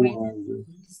distribute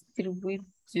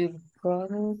your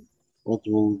product? What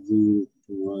will you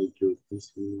provide your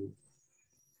customer?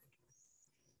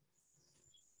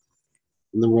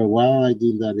 Number one, I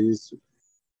think that is.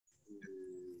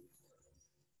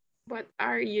 What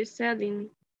are you selling?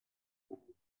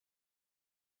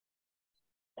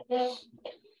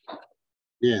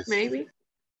 Yes.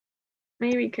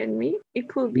 Maybe can be. It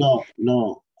could be.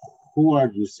 No. Who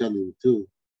are you selling to?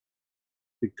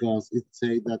 Because it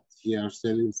says that you are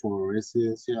selling for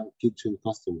residential kitchen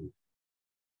customer.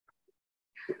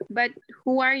 But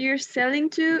who are you selling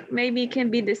to? Maybe it can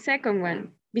be the second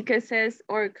one because it says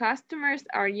our customers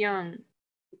are young,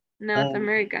 North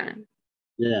American.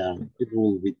 Yeah, it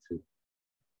will be too.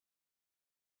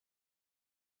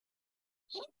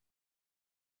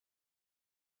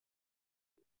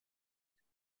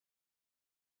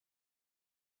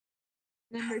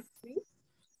 Number 3.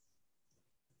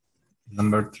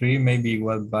 Number 3, maybe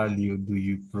what value do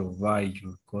you provide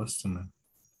your customer?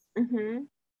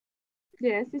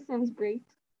 Yes, it sounds great.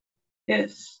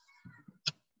 Yes.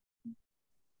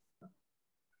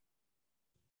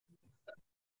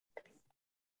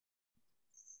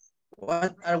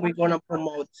 What are we gonna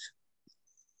promote?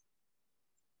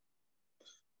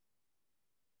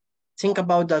 Think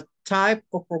about the type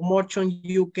of promotion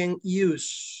you can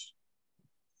use.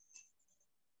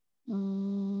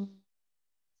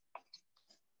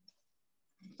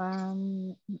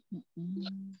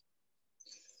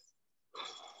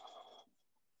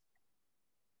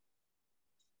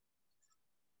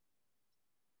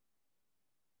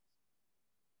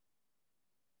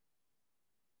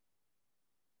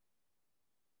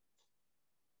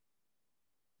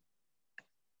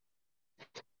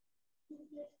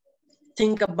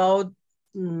 Think about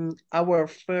our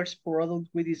first product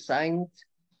we designed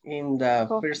in the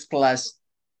first class.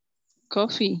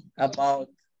 Coffee. About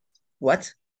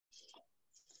what?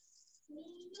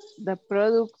 The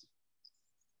product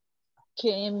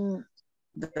can...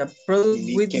 The product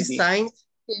we designed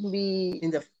can be in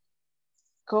the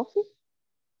coffee.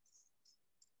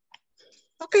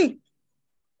 Okay.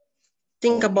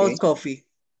 Think about coffee.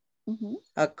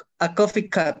 A coffee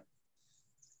cup.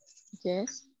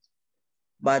 Yes.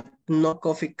 But no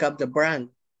coffee cup, the brand.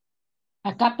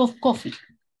 A cup of coffee.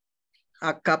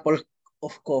 A cup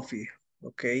of coffee.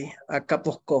 Okay. A cup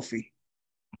of coffee.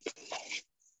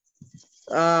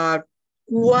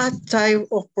 What type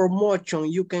of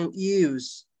promotion you can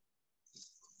use?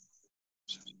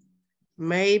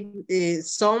 Maybe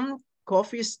some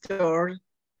coffee stores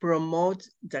promote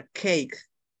the cake.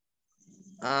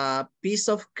 A piece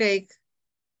of cake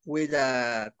with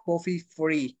a coffee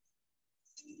free.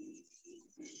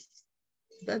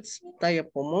 That's type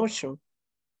of promotion.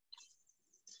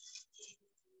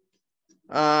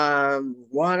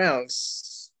 What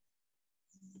else?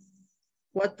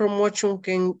 What promotion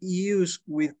can you use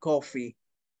with coffee?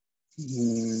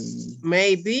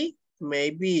 Maybe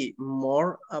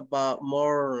more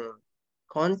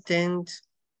content.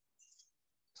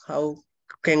 How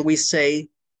can we say?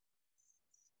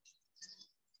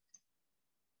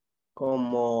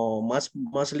 Como más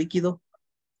líquido.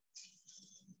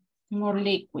 More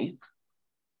liquid.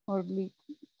 Or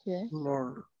liquid, yeah.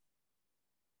 More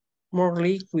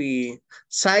liquid.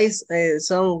 Size,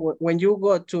 when you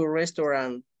go to a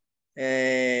restaurant,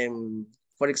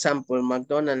 for example,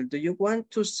 McDonald's, do you want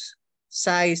to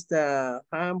size the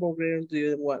hamburger? Do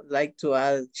you like to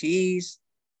add cheese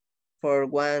for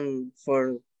one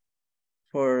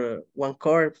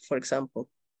quart, for example?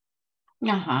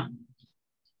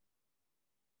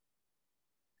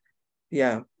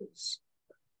 Yeah,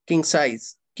 king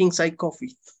size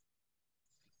coffee.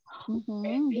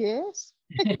 Yes.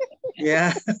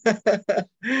 Yeah.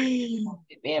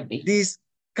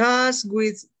 Discuss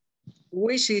with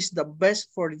which is the best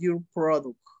for your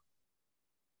product?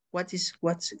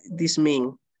 What's this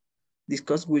mean?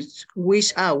 Discuss which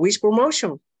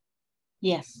promotion?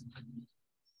 Yes.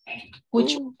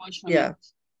 Which Ooh, promotion? yeah.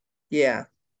 Yeah.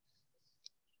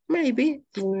 Maybe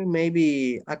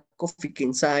a coffee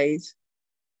king size.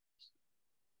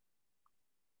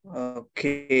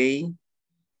 Okay.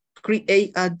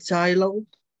 Create a dialogue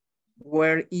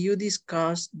where you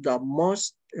discuss the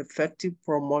most effective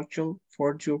promotion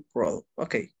for your product.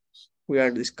 Okay, we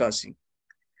are discussing.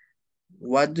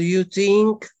 What do you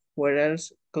think? What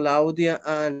else? Claudia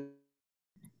and...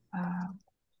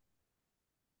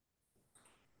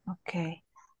 Okay.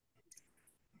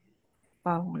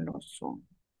 Fabuloso.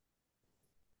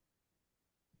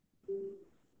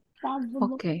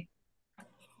 Okay.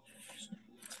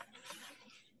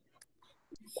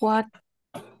 What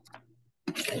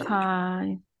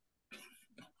kind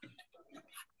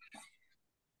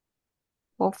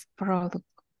of product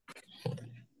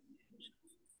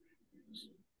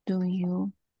do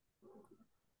you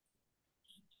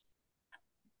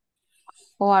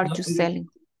or are you selling?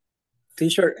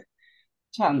 Teacher,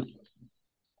 Tell me.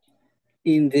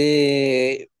 in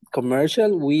the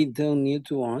commercial, we don't need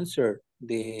to answer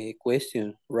the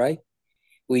question, right?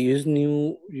 We used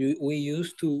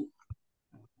to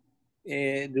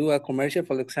do a commercial,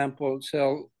 for example,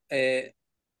 so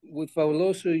with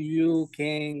Fabuloso, you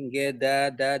can get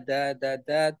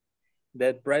that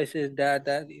price is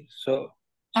that, so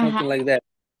something like that.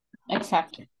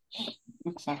 Exactly.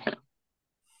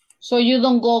 So you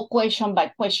don't go question by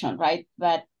question, right?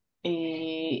 But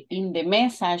in the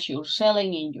message you're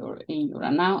selling in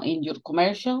your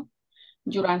commercial,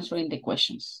 you're answering the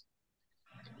questions.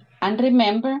 And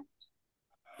remember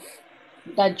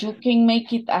that you can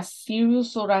make it as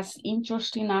serious or as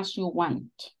interesting as you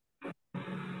want,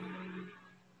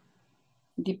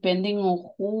 depending on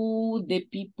who the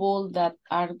people that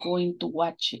are going to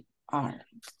watch it are.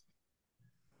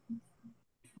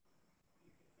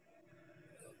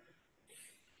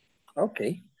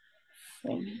 Okay.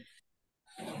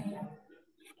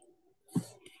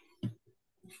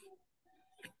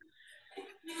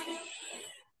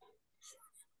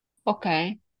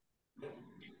 Okay.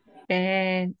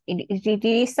 And it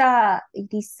is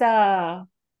a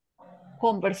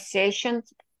conversation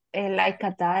like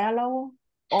a dialogue,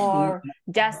 or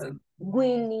just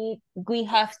we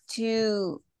have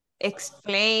to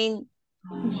explain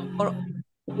or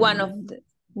one of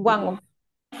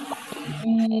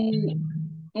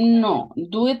no,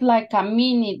 do it like a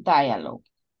mini dialogue.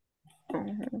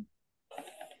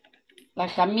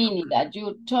 Like a mini that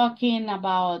you're talking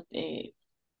about,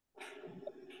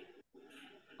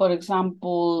 for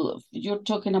example, you're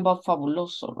talking about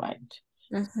Fabuloso, right?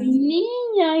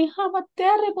 Niña, I have a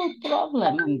terrible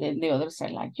problem. And then the other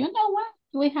side like, you know what?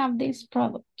 We have this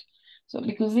product. So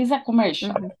because it's a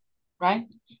commercial, right?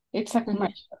 It's a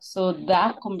commercial. So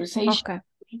that conversation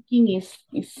is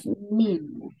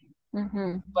minimal.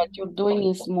 What you're doing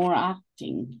is more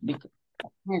acting because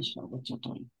it's commercial what you're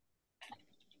doing.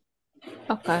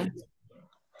 Okay.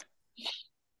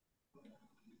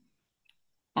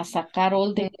 A sacar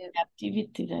all the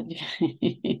activity that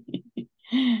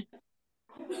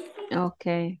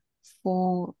Okay.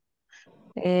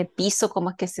 Piso, ¿cómo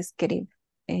es que se escribe?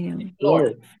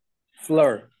 Floor.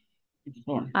 Floors.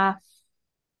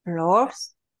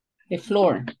 The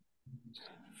floor.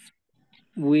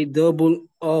 With double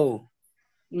O.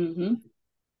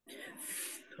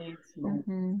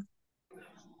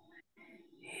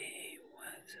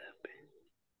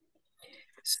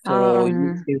 So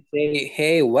you can say,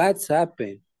 hey, what's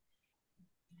happened?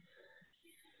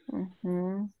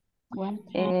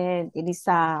 It is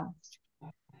a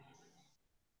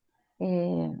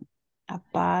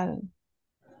pal.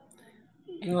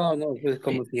 No, pues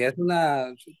como si es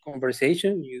una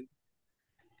conversation,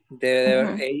 debe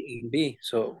haber A and B.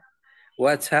 So,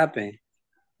 what's happened?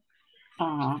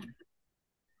 How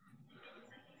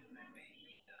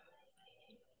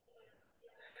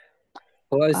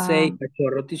I say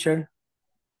cachorro, teacher?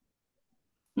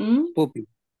 Puppy.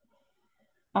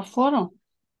 Aforo.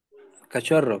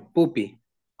 Cachorro, puppy.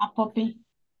 A puppy.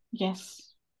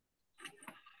 Yes.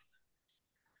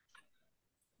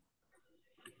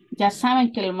 Ya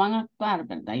saben que lo van a actuar,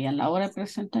 ¿verdad? Y a la hora de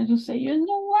presentar, you say, you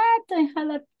know what? I had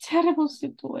a terrible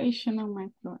situation on my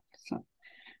floor. So,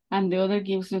 and the other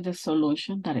gives you the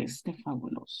solution that is the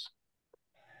Fabuloso.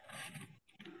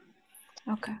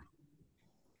 Okay.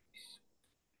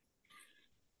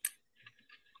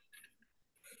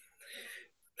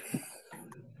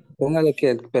 Póngale que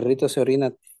el perrito se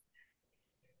orina.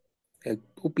 El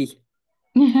puppy. Se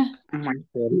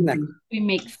orina. We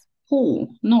mix. Who,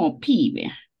 no, pibe.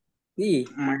 Sí,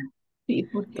 Sí,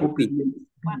 porque...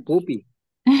 pupi.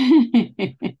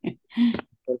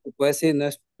 Porque puede decir,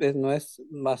 no es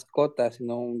mascota,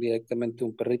 sino directamente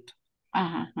un perrito.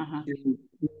 Ajá, ajá.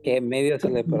 Que en medio se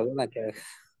le perdona que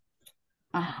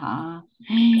Ajá.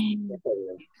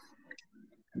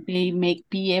 They make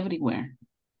pee everywhere.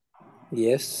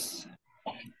 yes.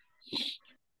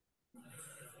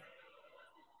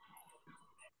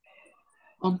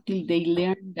 Until they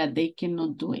learn that they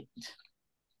cannot do it.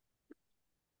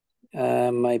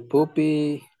 My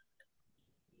puppy.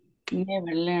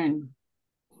 Never learn.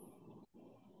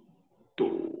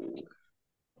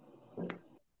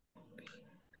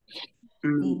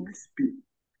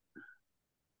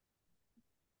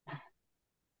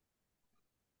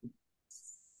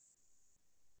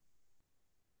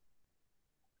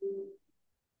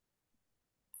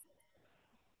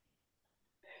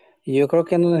 Yo creo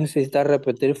que no necesita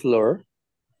repetir floor.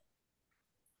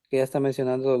 Que ya está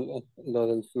mencionando lo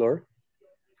del floor.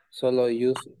 Solo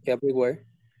use everywhere.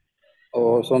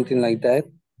 Or something like that.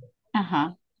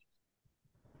 Ajá.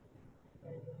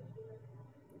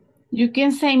 You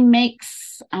can say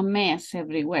makes a mess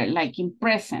everywhere, like in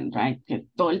present, right? Que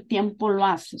todo el tiempo lo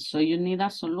hace, so you need a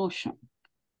solution.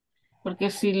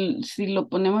 Porque si lo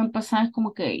ponemos en pasado es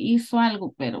como que hizo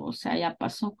algo, pero, o sea, ya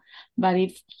pasó. But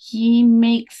if he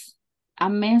makes a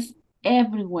mess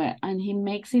everywhere and he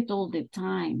makes it all the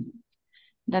time,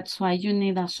 that's why you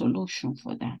need a solution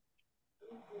for that.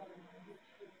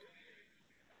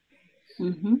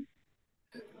 Mm-hmm.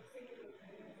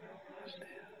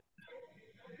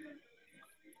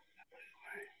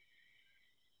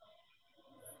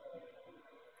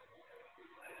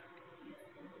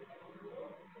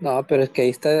 No, pero es que ahí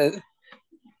está.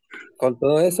 Con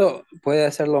todo eso, puede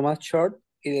hacerlo más short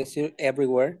y decir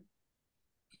everywhere.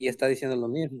 Y está diciendo lo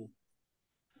mismo.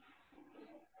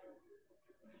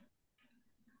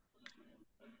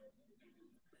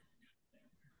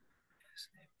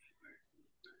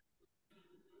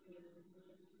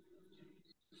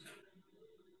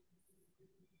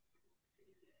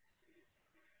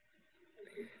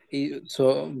 Y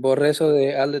borré eso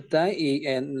de all the time y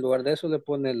en lugar de eso le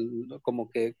pone como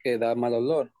que da mal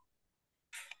olor.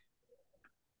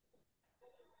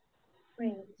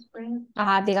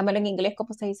 Ajá, dígamelo en inglés,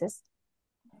 ¿cómo se dice?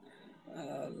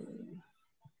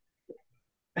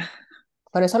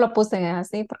 Por eso lo puse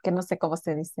así, porque no sé cómo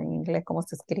se dice en inglés, cómo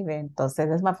se escribe. Entonces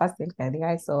es más fácil que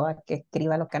diga eso a que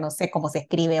escriba lo que no sé cómo se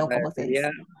escribe o cómo se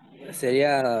dice.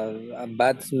 Sería a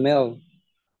bad smell.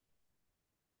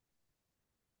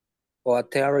 O a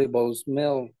terrible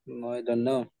smell. No, I don't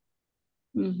know.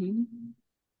 Mm-hmm.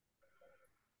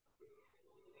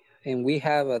 And we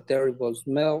have a terrible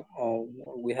smell or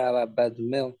we have a bad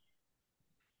smell.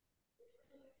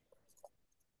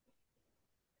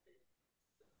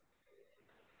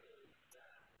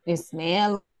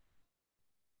 Smell.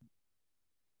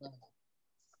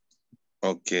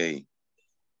 Okay.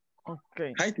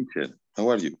 Okay. Hi, teacher. How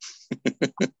are you?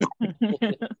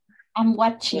 I'm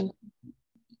watching.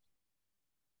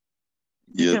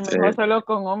 Yo me solo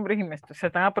con hombres y se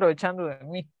están aprovechando de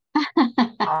mí.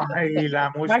 Ay, la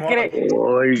Va a creer que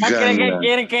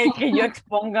quieren que yo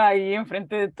exponga ahí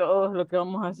enfrente de todos lo que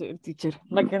vamos a hacer, teacher.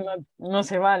 Va que no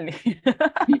se vale.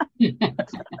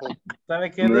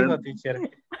 ¿Sabe qué dijo, teacher?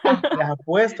 Les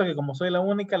apuesto que como soy la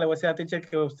única, le voy a decir a teacher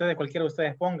que cualquiera de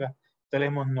ustedes ponga. Entonces le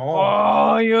dijimos,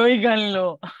 no. ¡Ay,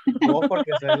 óiganlo! Vos,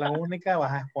 porque sos la única,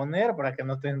 vas a exponer para que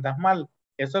no te sientas mal.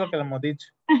 Eso es lo que le hemos dicho.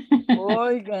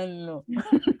 Óiganlo.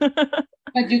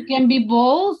 But you can be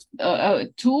both,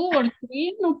 2 or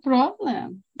 3, no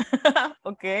problem.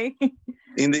 Okay.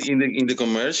 In the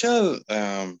commercial,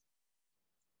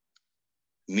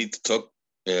 need to talk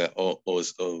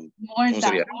More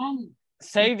than one.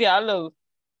 Say dialogue.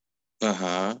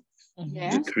 Yeah.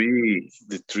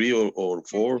 The three or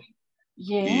 4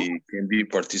 Yeah. can be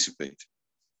participate.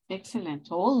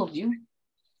 Excellent. All of you.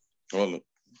 All of.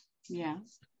 Yeah.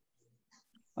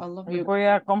 All of Hoy you. voy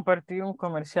a compartir un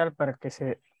comercial para que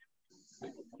se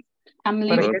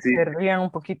rían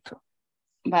un poquito.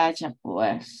 Vaya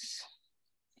pues.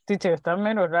 Teacher, está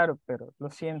menos raro, pero lo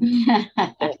siento.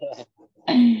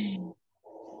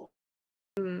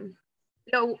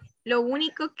 Lo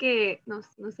único que no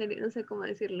sé cómo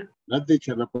decirlo. No,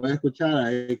 teacher, lo puede escuchar.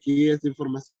 Aquí esta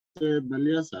información es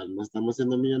valiosa. No estamos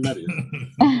siendo millonarios.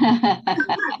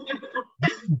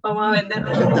 Vamos a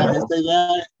venderlo.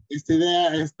 Esta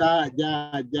idea está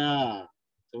ya,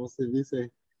 ¿cómo se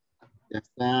dice? Ya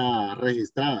está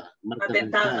registrada, marca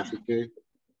registrada, así que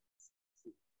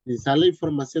si sale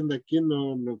información de aquí,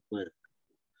 no puede.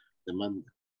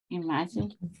 Demanda.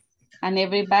 Imagine. And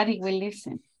everybody will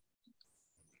listen.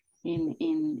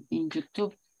 in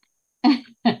YouTube.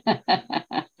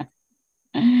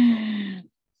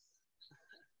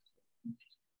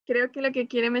 Creo que lo que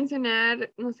quiere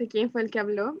mencionar, no sé quién fue el que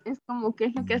habló, es como qué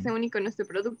es lo que hace único nuestro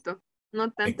producto,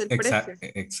 no tanto el precio.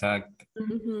 Exacto.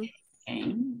 Ujú.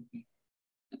 Okay.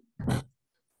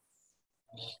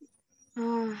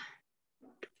 Ah.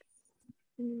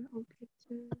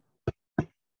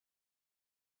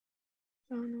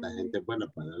 La gente es buena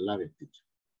para el labio, teacher.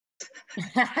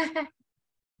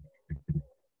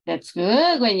 That's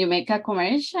good when you make a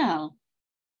commercial.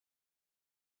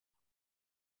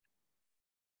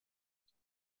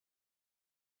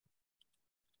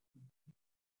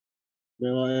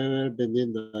 Me voy a ver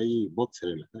vendiendo ahí boxer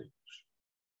en la calle.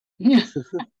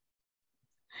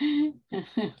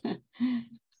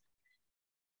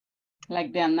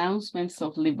 Like the announcements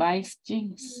of Levi's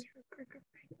jeans.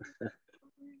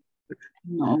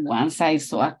 No, once I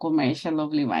saw a commercial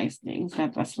of Levi's jeans,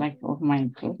 that was like, oh my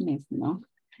goodness, no.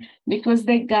 Because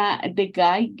the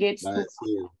guy gets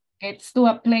to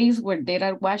a place where there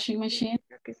are washing machines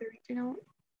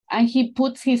and he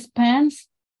puts his pants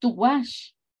to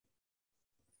wash.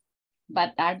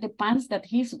 But are the pants that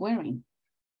he's wearing.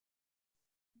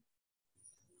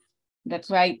 That's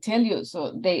why I tell you,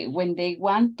 so when they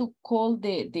want to call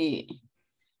the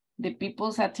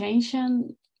people's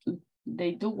attention,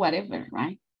 they do whatever,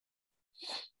 right?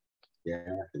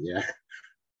 Yeah.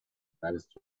 That is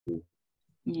true.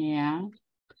 Yeah,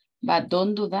 but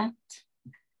don't do that.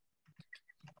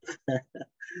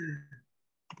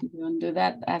 Don't do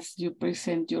that as you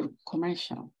present your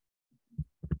commercial.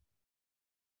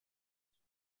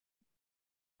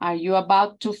 Are you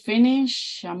about to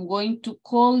finish? I'm going to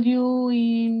call you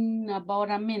in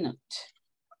about a minute.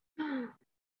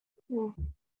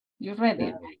 You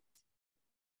ready?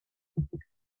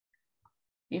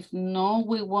 If no,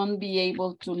 we won't be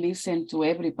able to listen to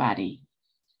everybody.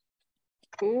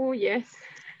 Oh, yes.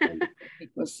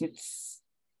 Because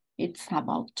it's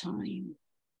about time.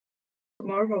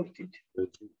 Tomorrow.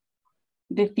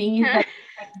 The thing is that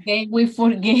then we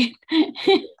forget.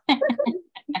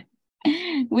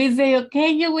 We say, okay,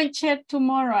 you will check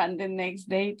tomorrow. And the next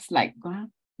day it's like, what?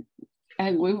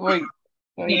 And we forget.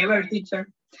 Never, teacher.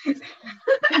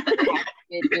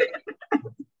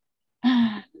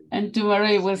 And tomorrow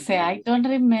it will say, I don't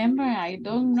remember. I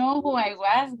don't know who I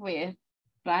was with.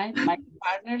 Right? My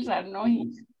partners are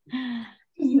knowing. There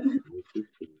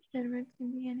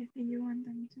can be anything you want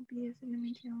them to be as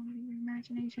elementary only your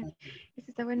imagination.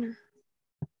 Esta está buena.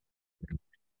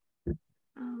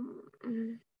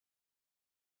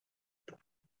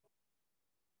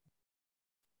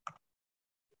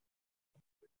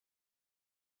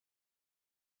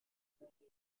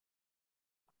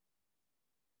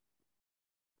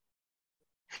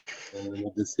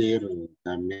 Podemos decir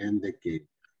también de que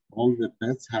all the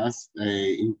pets has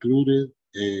included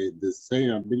the same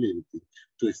ability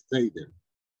to stay there.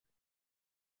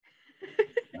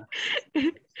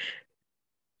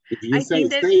 If you say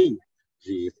stay,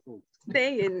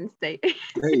 stay and stay.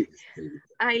 Stay.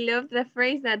 I love the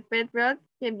phrase that pet rock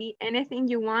can be anything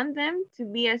you want them to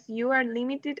be, as you are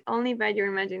limited only by your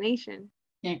imagination.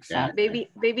 Exactly.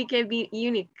 Baby can be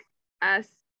unique, as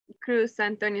Cruz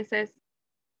Antonio says.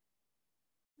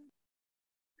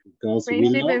 Because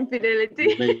friendship and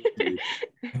fidelity.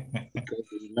 Because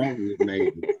we love you,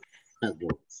 made pet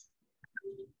rocks.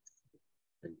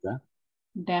 Like that?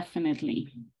 Definitely.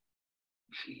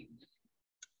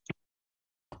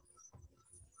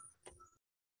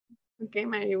 Okay,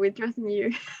 Mary, we trust in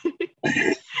you.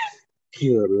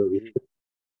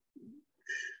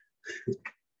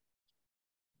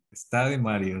 Study,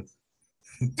 Mario,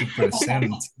 to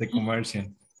present the commercial.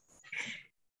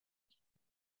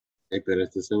 Pero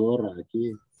este se borra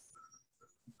aquí.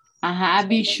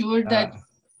 Be sure that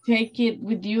take it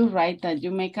with you, right? That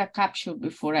you make a capture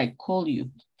before I call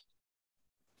you.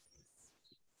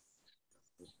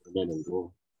 Let it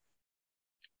go.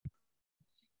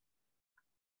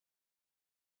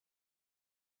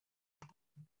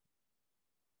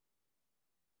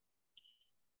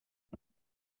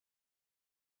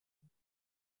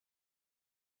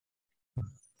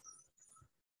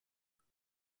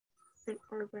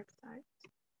 Or website.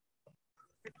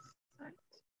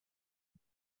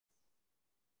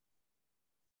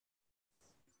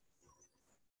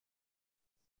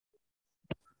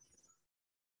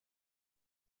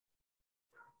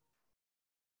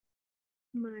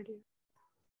 Mario.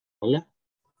 Hola.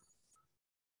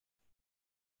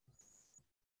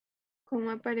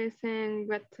 ¿Cómo aparece en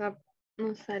WhatsApp?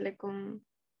 No sale con...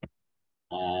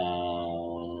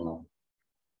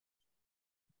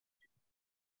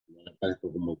 Me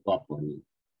parece como guapo.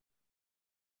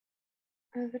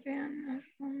 Adriana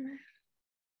Romero.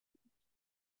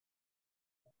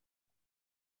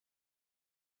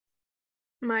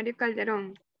 Mario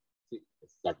Calderón. Sí,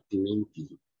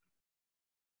 exactamente.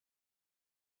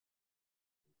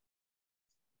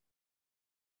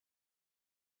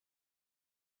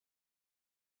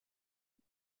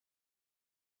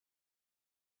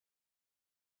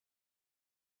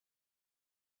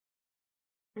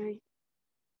 Ay.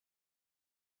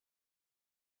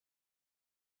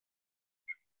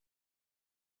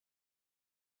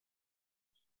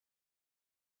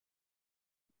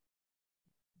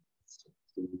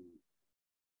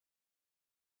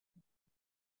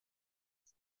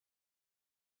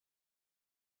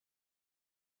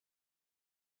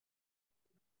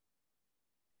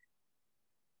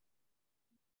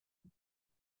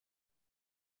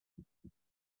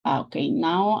 Okay,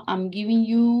 now I'm giving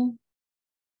you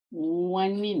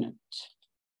 1 minute.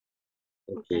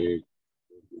 Okay.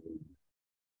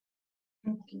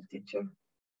 Okay, teacher.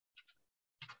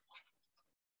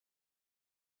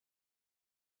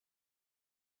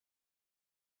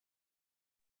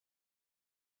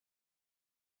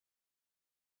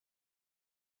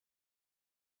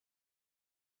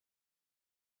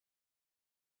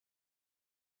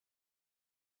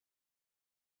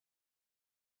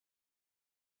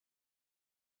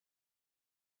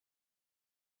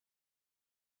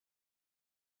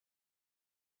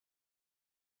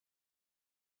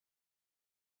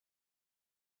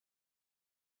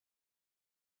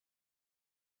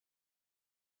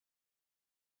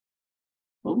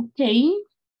 Okay.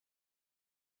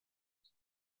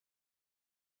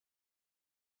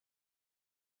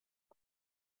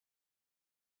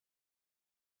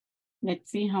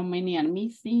 Let's see how many are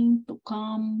missing to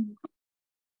come.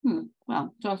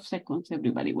 Well, 12 seconds,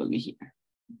 everybody will be here.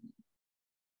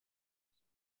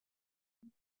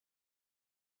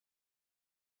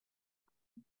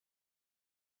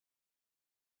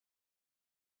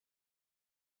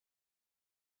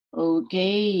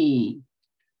 Ok.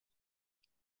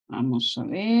 Vamos a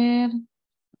ver.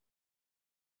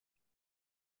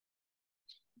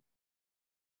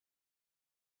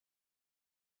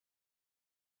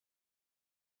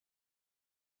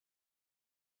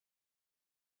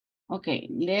 Okay,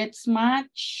 let's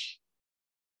match.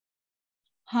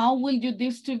 How will you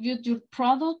distribute your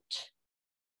product?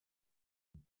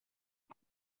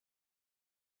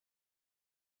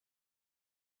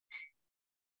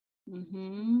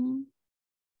 In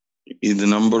the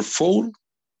number 4,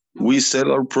 we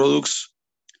sell our products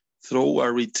through a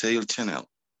retail channel.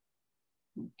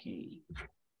 Okay.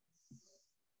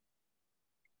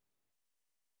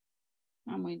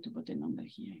 I'm going to put the number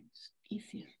here. It's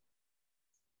easier.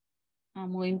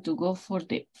 I'm going to go for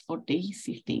the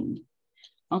easy thing.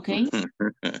 Okay.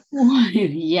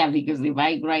 Yeah, because if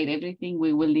I write everything,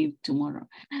 we will leave tomorrow.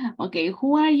 Okay,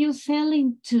 who are you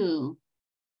selling to?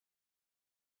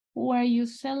 Who are you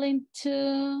selling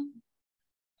to?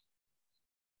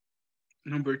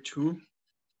 Number 2.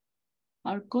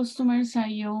 Our customers are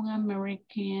young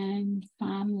American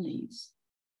families.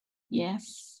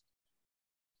 Yes.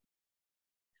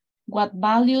 What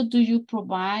value do you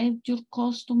provide your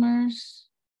customers?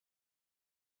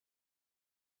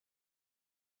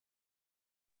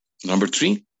 Number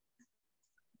 3,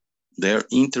 they're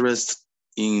interested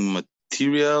in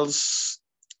materials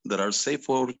that are safe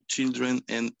for children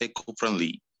and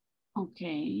eco-friendly.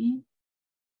 Okay.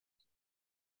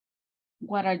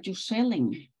 What are you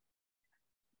selling?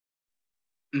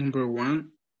 Number 1.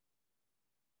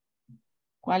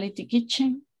 Quality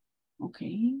kitchen.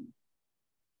 Okay.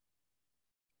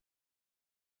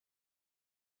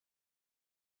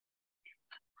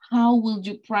 How will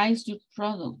you price your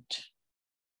product?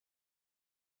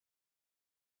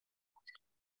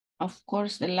 Of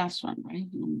course, the last one, right?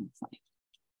 Number 5.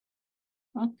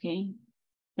 Okay,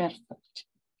 perfect.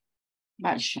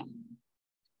 Version.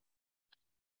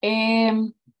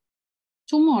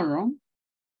 Tomorrow,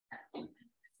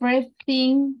 first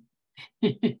thing,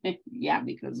 yeah,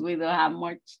 because we don't have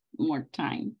more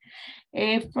time.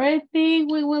 First thing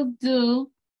we will do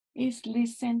is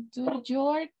listen to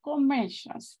your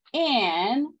commercials.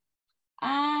 And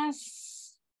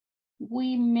as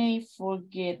we may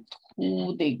forget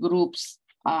who the groups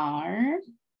are,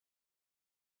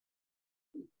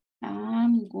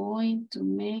 I'm going to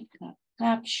make a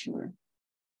capture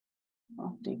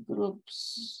of the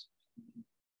groups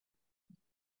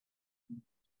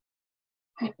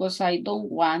because I don't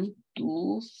want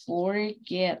to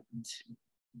forget.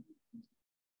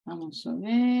 Vamos a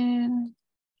ver.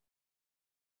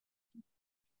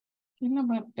 ¿Quién lo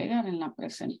va a pegar en la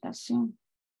presentación?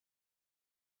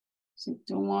 Si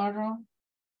tomorrow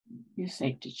You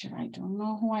say, teacher, I don't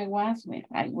know who I was with.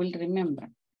 I will remember.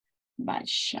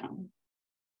 Basha.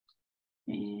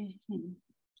 Okay.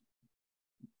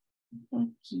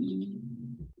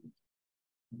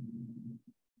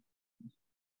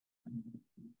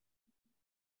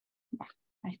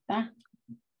 Ahí está.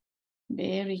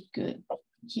 Very good.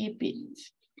 Keep it.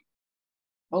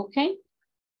 Okay.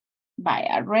 Bye.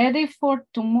 Are ready for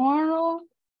tomorrow?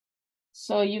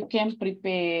 So you can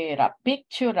prepare a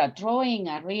picture, a drawing,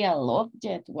 a real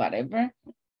object, whatever,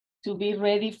 to be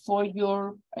ready for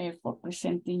your for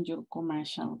presenting your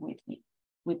commercial with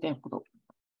the group.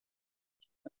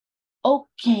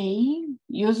 Okay,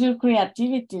 use your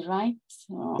creativity, right?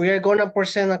 So, We are gonna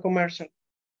present a commercial,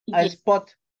 a yes,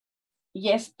 spot.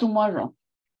 yes, tomorrow.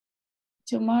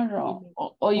 Tomorrow,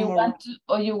 or you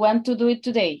want to do it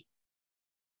today?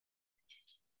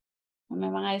 No me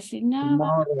van a decir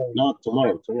nada. No,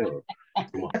 tomorrow.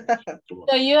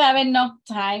 So you have enough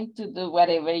time to do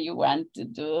whatever you want to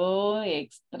do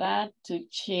extra to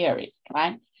share it,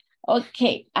 right?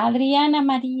 Okay, Adriana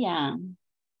Maria.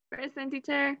 Present,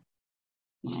 teacher.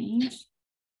 Nice.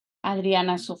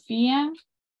 Adriana Sofía.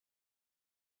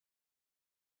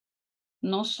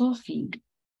 No, Sophie.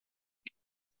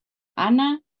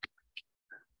 Ana.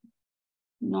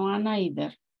 No, Ana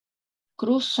either.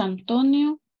 Cruz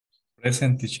Antonio.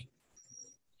 Present, teacher.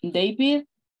 David.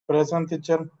 Present,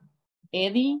 teacher.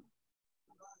 Eddie.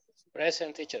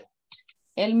 Present, teacher.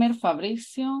 Elmer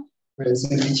Fabricio.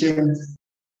 Present, teacher.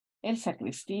 Elsa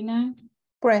Cristina.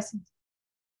 Present.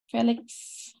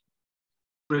 Felix.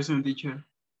 Present, teacher.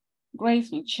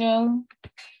 Grace Michelle.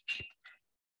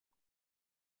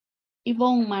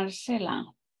 Yvonne Marcela.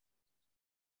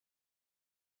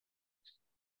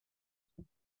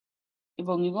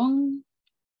 Yvonne.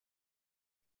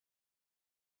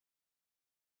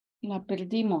 La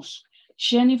perdimos.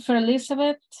 Jennifer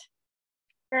Elizabeth.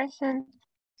 Present.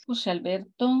 José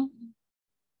Alberto.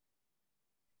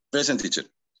 Present, teacher.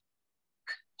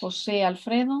 José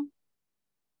Alfredo.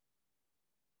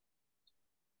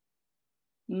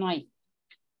 No hay.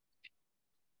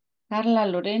 Carla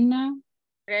Lorena.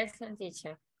 Present,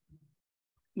 teacher.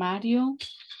 Mario.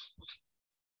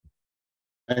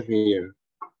 I'm here.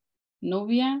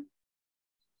 Nubia.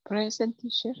 Present,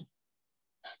 teacher.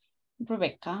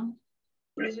 Rebecca.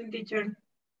 Present, teacher.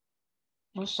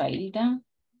 Rosailda.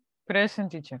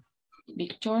 Present, teacher.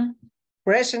 Victor.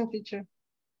 Present, teacher.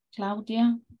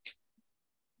 Claudia.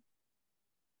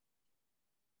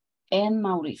 And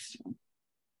Mauricio.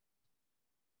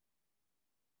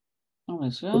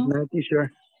 Mauricio. Good night,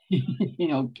 teacher.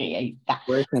 Ok, ahí está.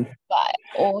 Present.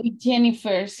 Hoy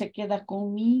Jennifer se queda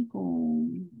conmigo.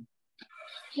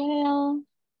 Well.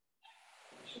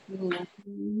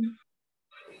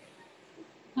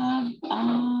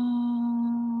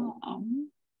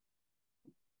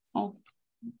 Oh.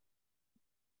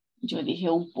 Yo dije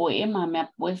un poema, me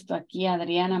ha puesto aquí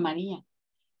Adriana María.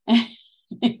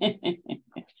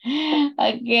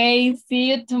 Okay, see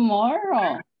you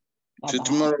tomorrow. See you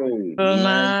tomorrow. Good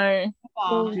night.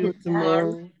 Bye. See you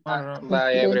tomorrow.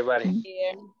 Bye, everybody.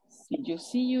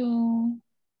 See you.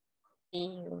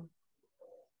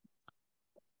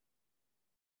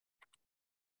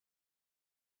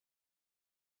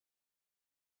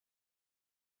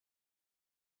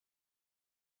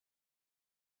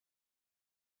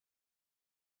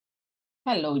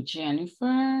 Hello,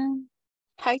 Jennifer.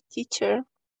 Hi, teacher.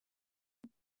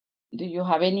 Do you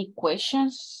have any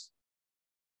questions?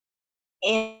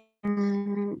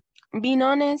 Being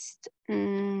honest,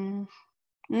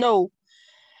 no.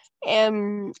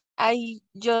 I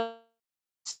just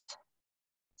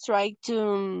try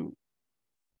to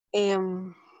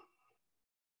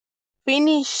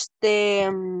finish the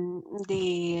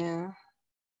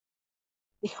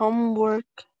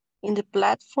homework in the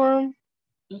platform.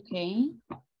 Okay.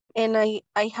 And I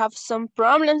have some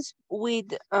problems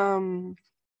with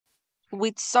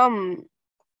some.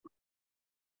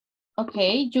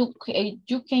 Okay, you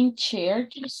can share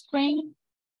your screen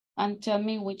and tell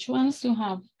me which ones you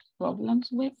have problems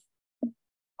with.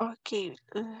 Okay.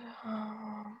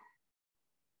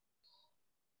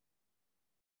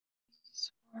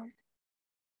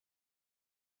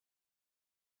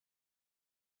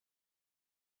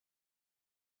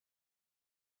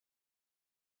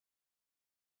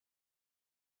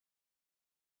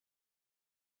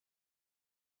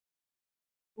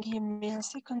 Give me a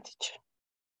second, teacher.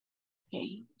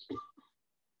 Okay.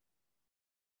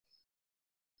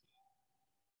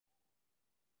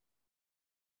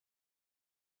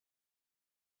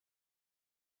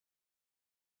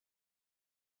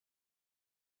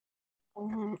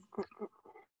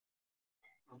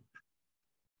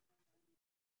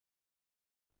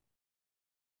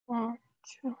 8.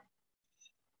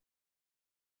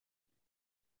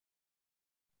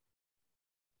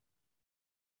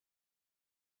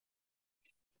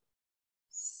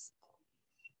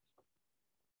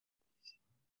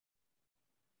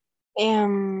 A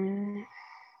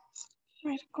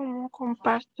ver cómo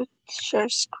comparto share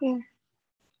screen.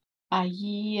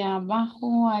 Allí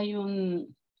abajo hay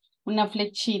una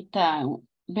flechita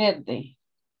verde.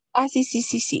 Ah, sí, sí,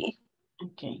 sí, sí.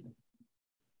 Ok.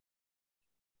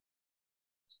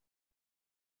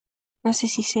 No sé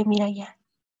si se mira ya.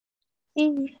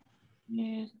 Sí.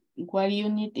 What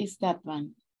unit is that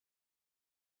one?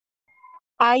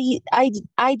 I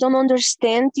don't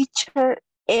understand, teacher.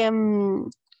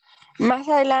 Más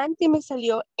adelante me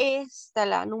salió esta,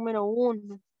 la número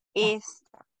 1.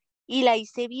 Esta. Y la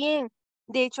hice bien.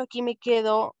 De hecho, aquí me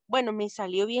quedó, bueno, me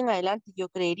salió bien adelante, yo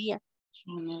creería.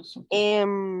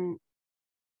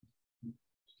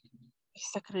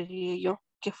 Esta creería yo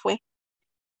que fue.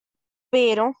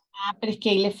 Pero pero es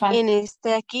que ahí le falta. en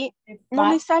este aquí no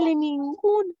me sale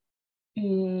ninguno.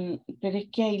 Pero es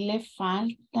que ahí le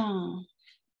falta.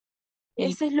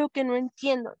 Eso es lo que no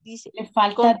entiendo. Dice, le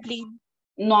falta, complete.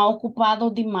 no ha ocupado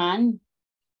demand.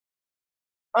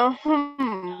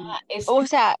 Ajá. O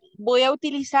sea, ¿voy a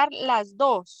utilizar las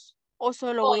dos? ¿O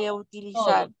solo voy a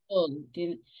utilizar? Todo.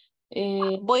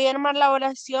 Voy a armar la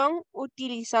oración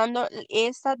utilizando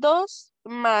estas dos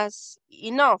más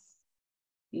enough.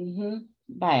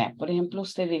 Vaya, por ejemplo,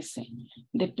 usted dice,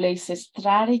 the place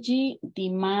strategy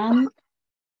demand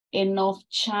enough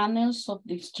channels of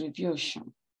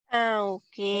distribution. Ah,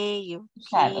 ok.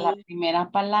 Usar la primera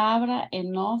palabra,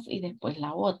 enough, y después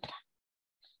la otra.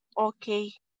 Ok.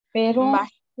 Pero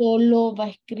solo va a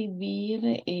escribir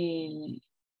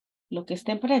lo que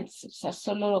está en paréntesis, o sea,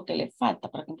 solo lo que le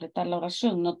falta para completar la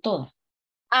oración, no toda.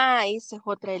 Ah, esa es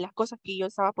otra de las cosas que yo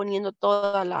estaba poniendo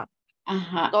toda la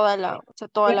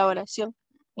oración.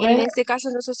 En este caso,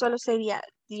 entonces solo sería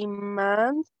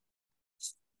demand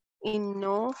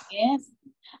enough. Yes.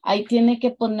 Ahí tiene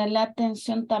que ponerle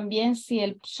atención también si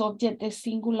el subject es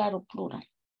singular o plural.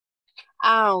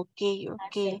 Ah, ok.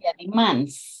 Sería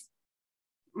demands.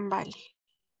 Vale.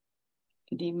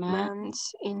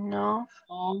 Demands enough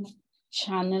of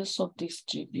channels of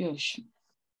distribution.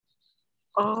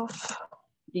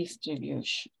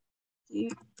 Distribution.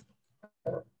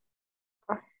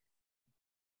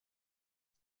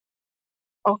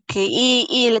 Ok,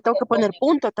 y le tengo que poner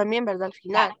punto también, ¿verdad? Al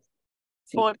final.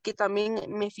 Sí. Porque también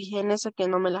me fijé en eso que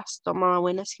no me las tomaba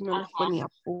buenas y no les ponía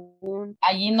punto.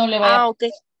 Allí no le vaya,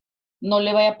 no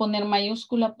le vaya a poner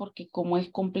mayúscula porque como es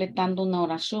completando una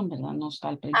oración, ¿verdad? No está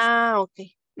al principio. Ah, ok.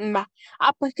 Va.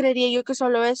 Ah, pues creería yo que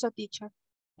solo eso, teacher.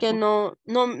 Que no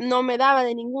me daba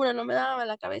de ninguna, no me daba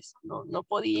la cabeza. No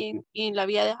podía y la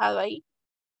había dejado ahí.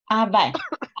 Ah, vale.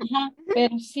 Ajá,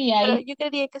 pero sí, ahí. Pero yo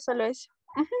creería que solo eso.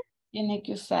 Tiene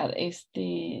que usar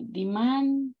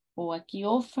demand o aquí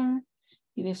offer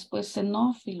y después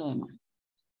enough y lo demás.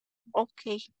 Ok.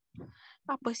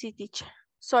 Ah, pues sí, teacher.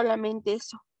 Solamente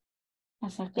eso.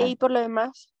 Y por lo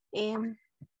demás,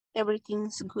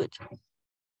 everything's good.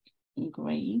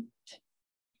 Great.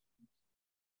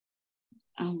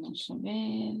 Vamos a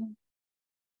ver.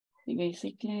 Y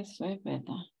basically eso es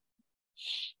verdad.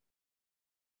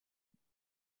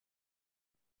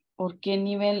 ¿Por qué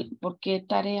nivel, por qué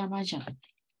tarea vaya?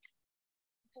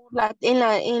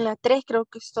 En la 3 creo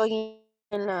que estoy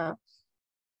en la...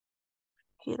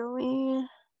 Quiero ver...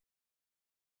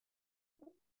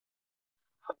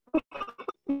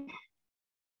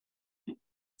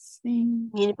 Sí.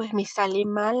 Mire, pues me sale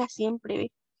mala siempre,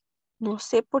 ¿ve? No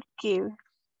sé por qué.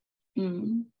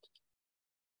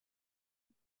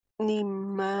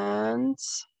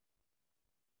 Demands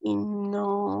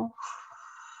enough.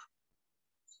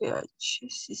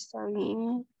 Sí está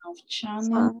bien.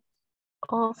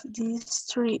 Of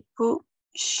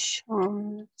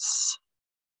distributions.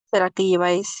 ¿Será que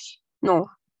lleva ese? No.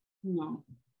 No.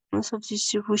 Of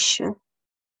distribution.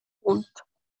 Punto.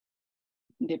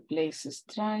 The place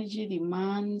strategy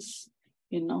demands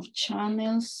enough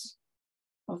channels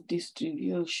of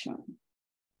distribution.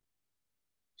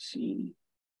 Sí.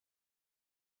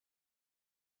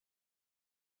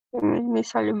 Me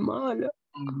sale mala.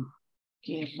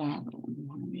 Qué raro.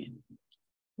 Muy bien.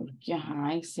 Porque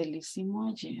ajá, ese lo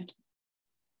hicimos ayer.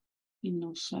 Y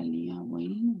no salía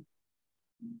bueno.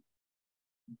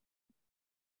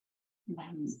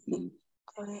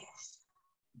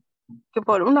 Que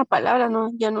por una palabra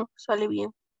ya no sale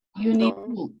bien. You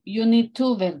need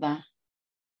to, ¿verdad?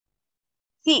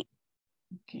 Sí.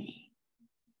 Okay.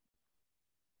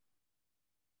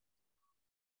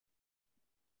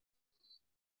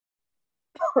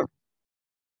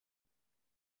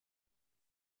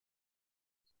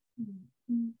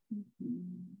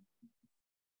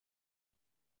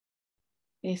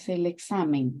 Es el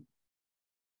examen.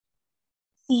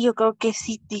 Sí, yo creo que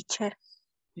sí, teacher.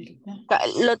 ¿Verdad?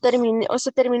 Lo terminé, o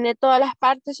sea, terminé todas las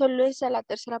partes, solo esa la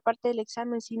tercera parte del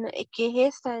examen, sino que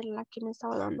es esta es la que me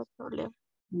estaba dando problemas.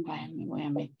 Vaya, me voy a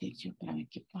meter yo para ver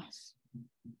qué pasa.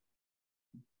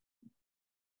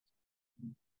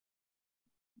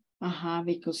 Ajá,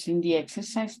 because in the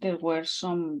exercise there were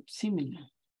some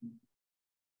similar.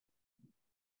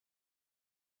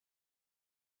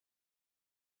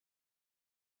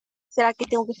 ¿Será que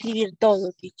tengo que escribir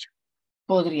todo, teacher?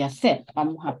 Podría ser,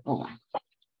 vamos a probar.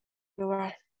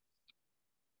 Probar.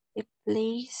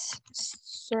 Place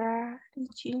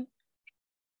strategy.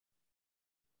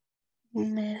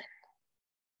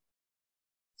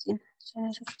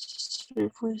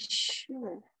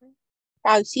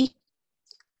 Ah, sí.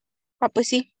 Ah, pues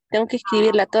sí, tengo que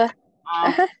escribirla toda.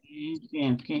 Ajá.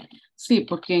 Okay. Sí,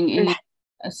 porque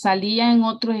salía en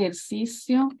otro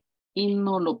ejercicio y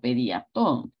no lo pedía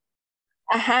todo.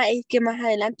 Ajá, es que más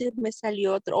adelante me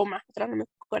salió otro, o más atrás, no me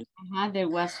acuerdo. Ajá, there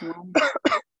was one.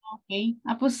 Okay.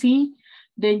 Ah, pues sí.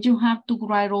 Then you have to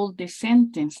write all the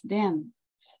sentence then.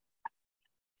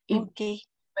 Okay.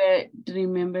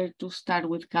 Remember to start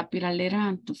with capital letter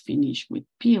and to finish with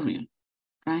period,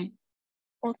 right?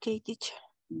 Okay, teacher.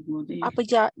 Ah, pues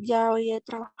ya voy a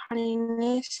trabajar en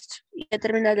esto y a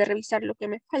terminar de revisar lo que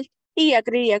me falta. Y ya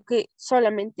creía que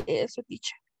solamente eso,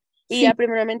 teacher. Y Sí. ya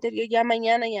primeramente yo ya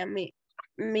mañana ya me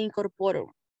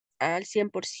incorporo al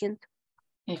 100%.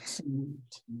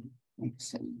 Excelente.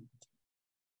 Excelente.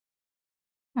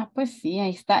 Ah, pues sí,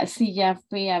 ahí está. Sí, ya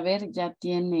fui a ver, ya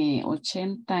tiene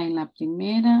 80 en la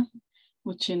primera,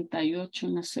 88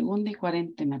 en la segunda y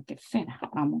 40 en la tercera.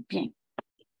 Vamos bien.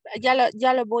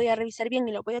 Ya lo voy a revisar bien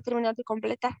y lo voy a terminar de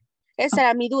completar. Esa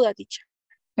era mi duda, teacher.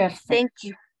 Perfect. Thank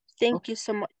you. Thank you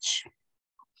so much.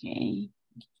 Okay.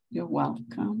 You're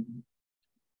welcome.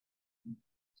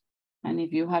 And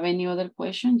if you have any other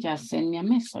question, just send me a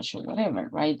message or whatever,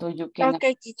 right? Or you can.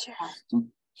 Okay, teacher.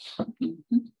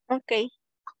 Okay.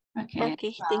 Okay.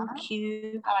 Okay, thank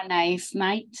you. Have a nice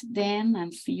night then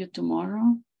and see you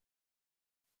tomorrow.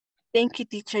 Thank you,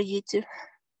 teacher. You too.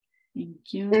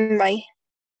 Thank you. Bye.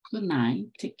 Good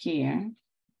night. Take care.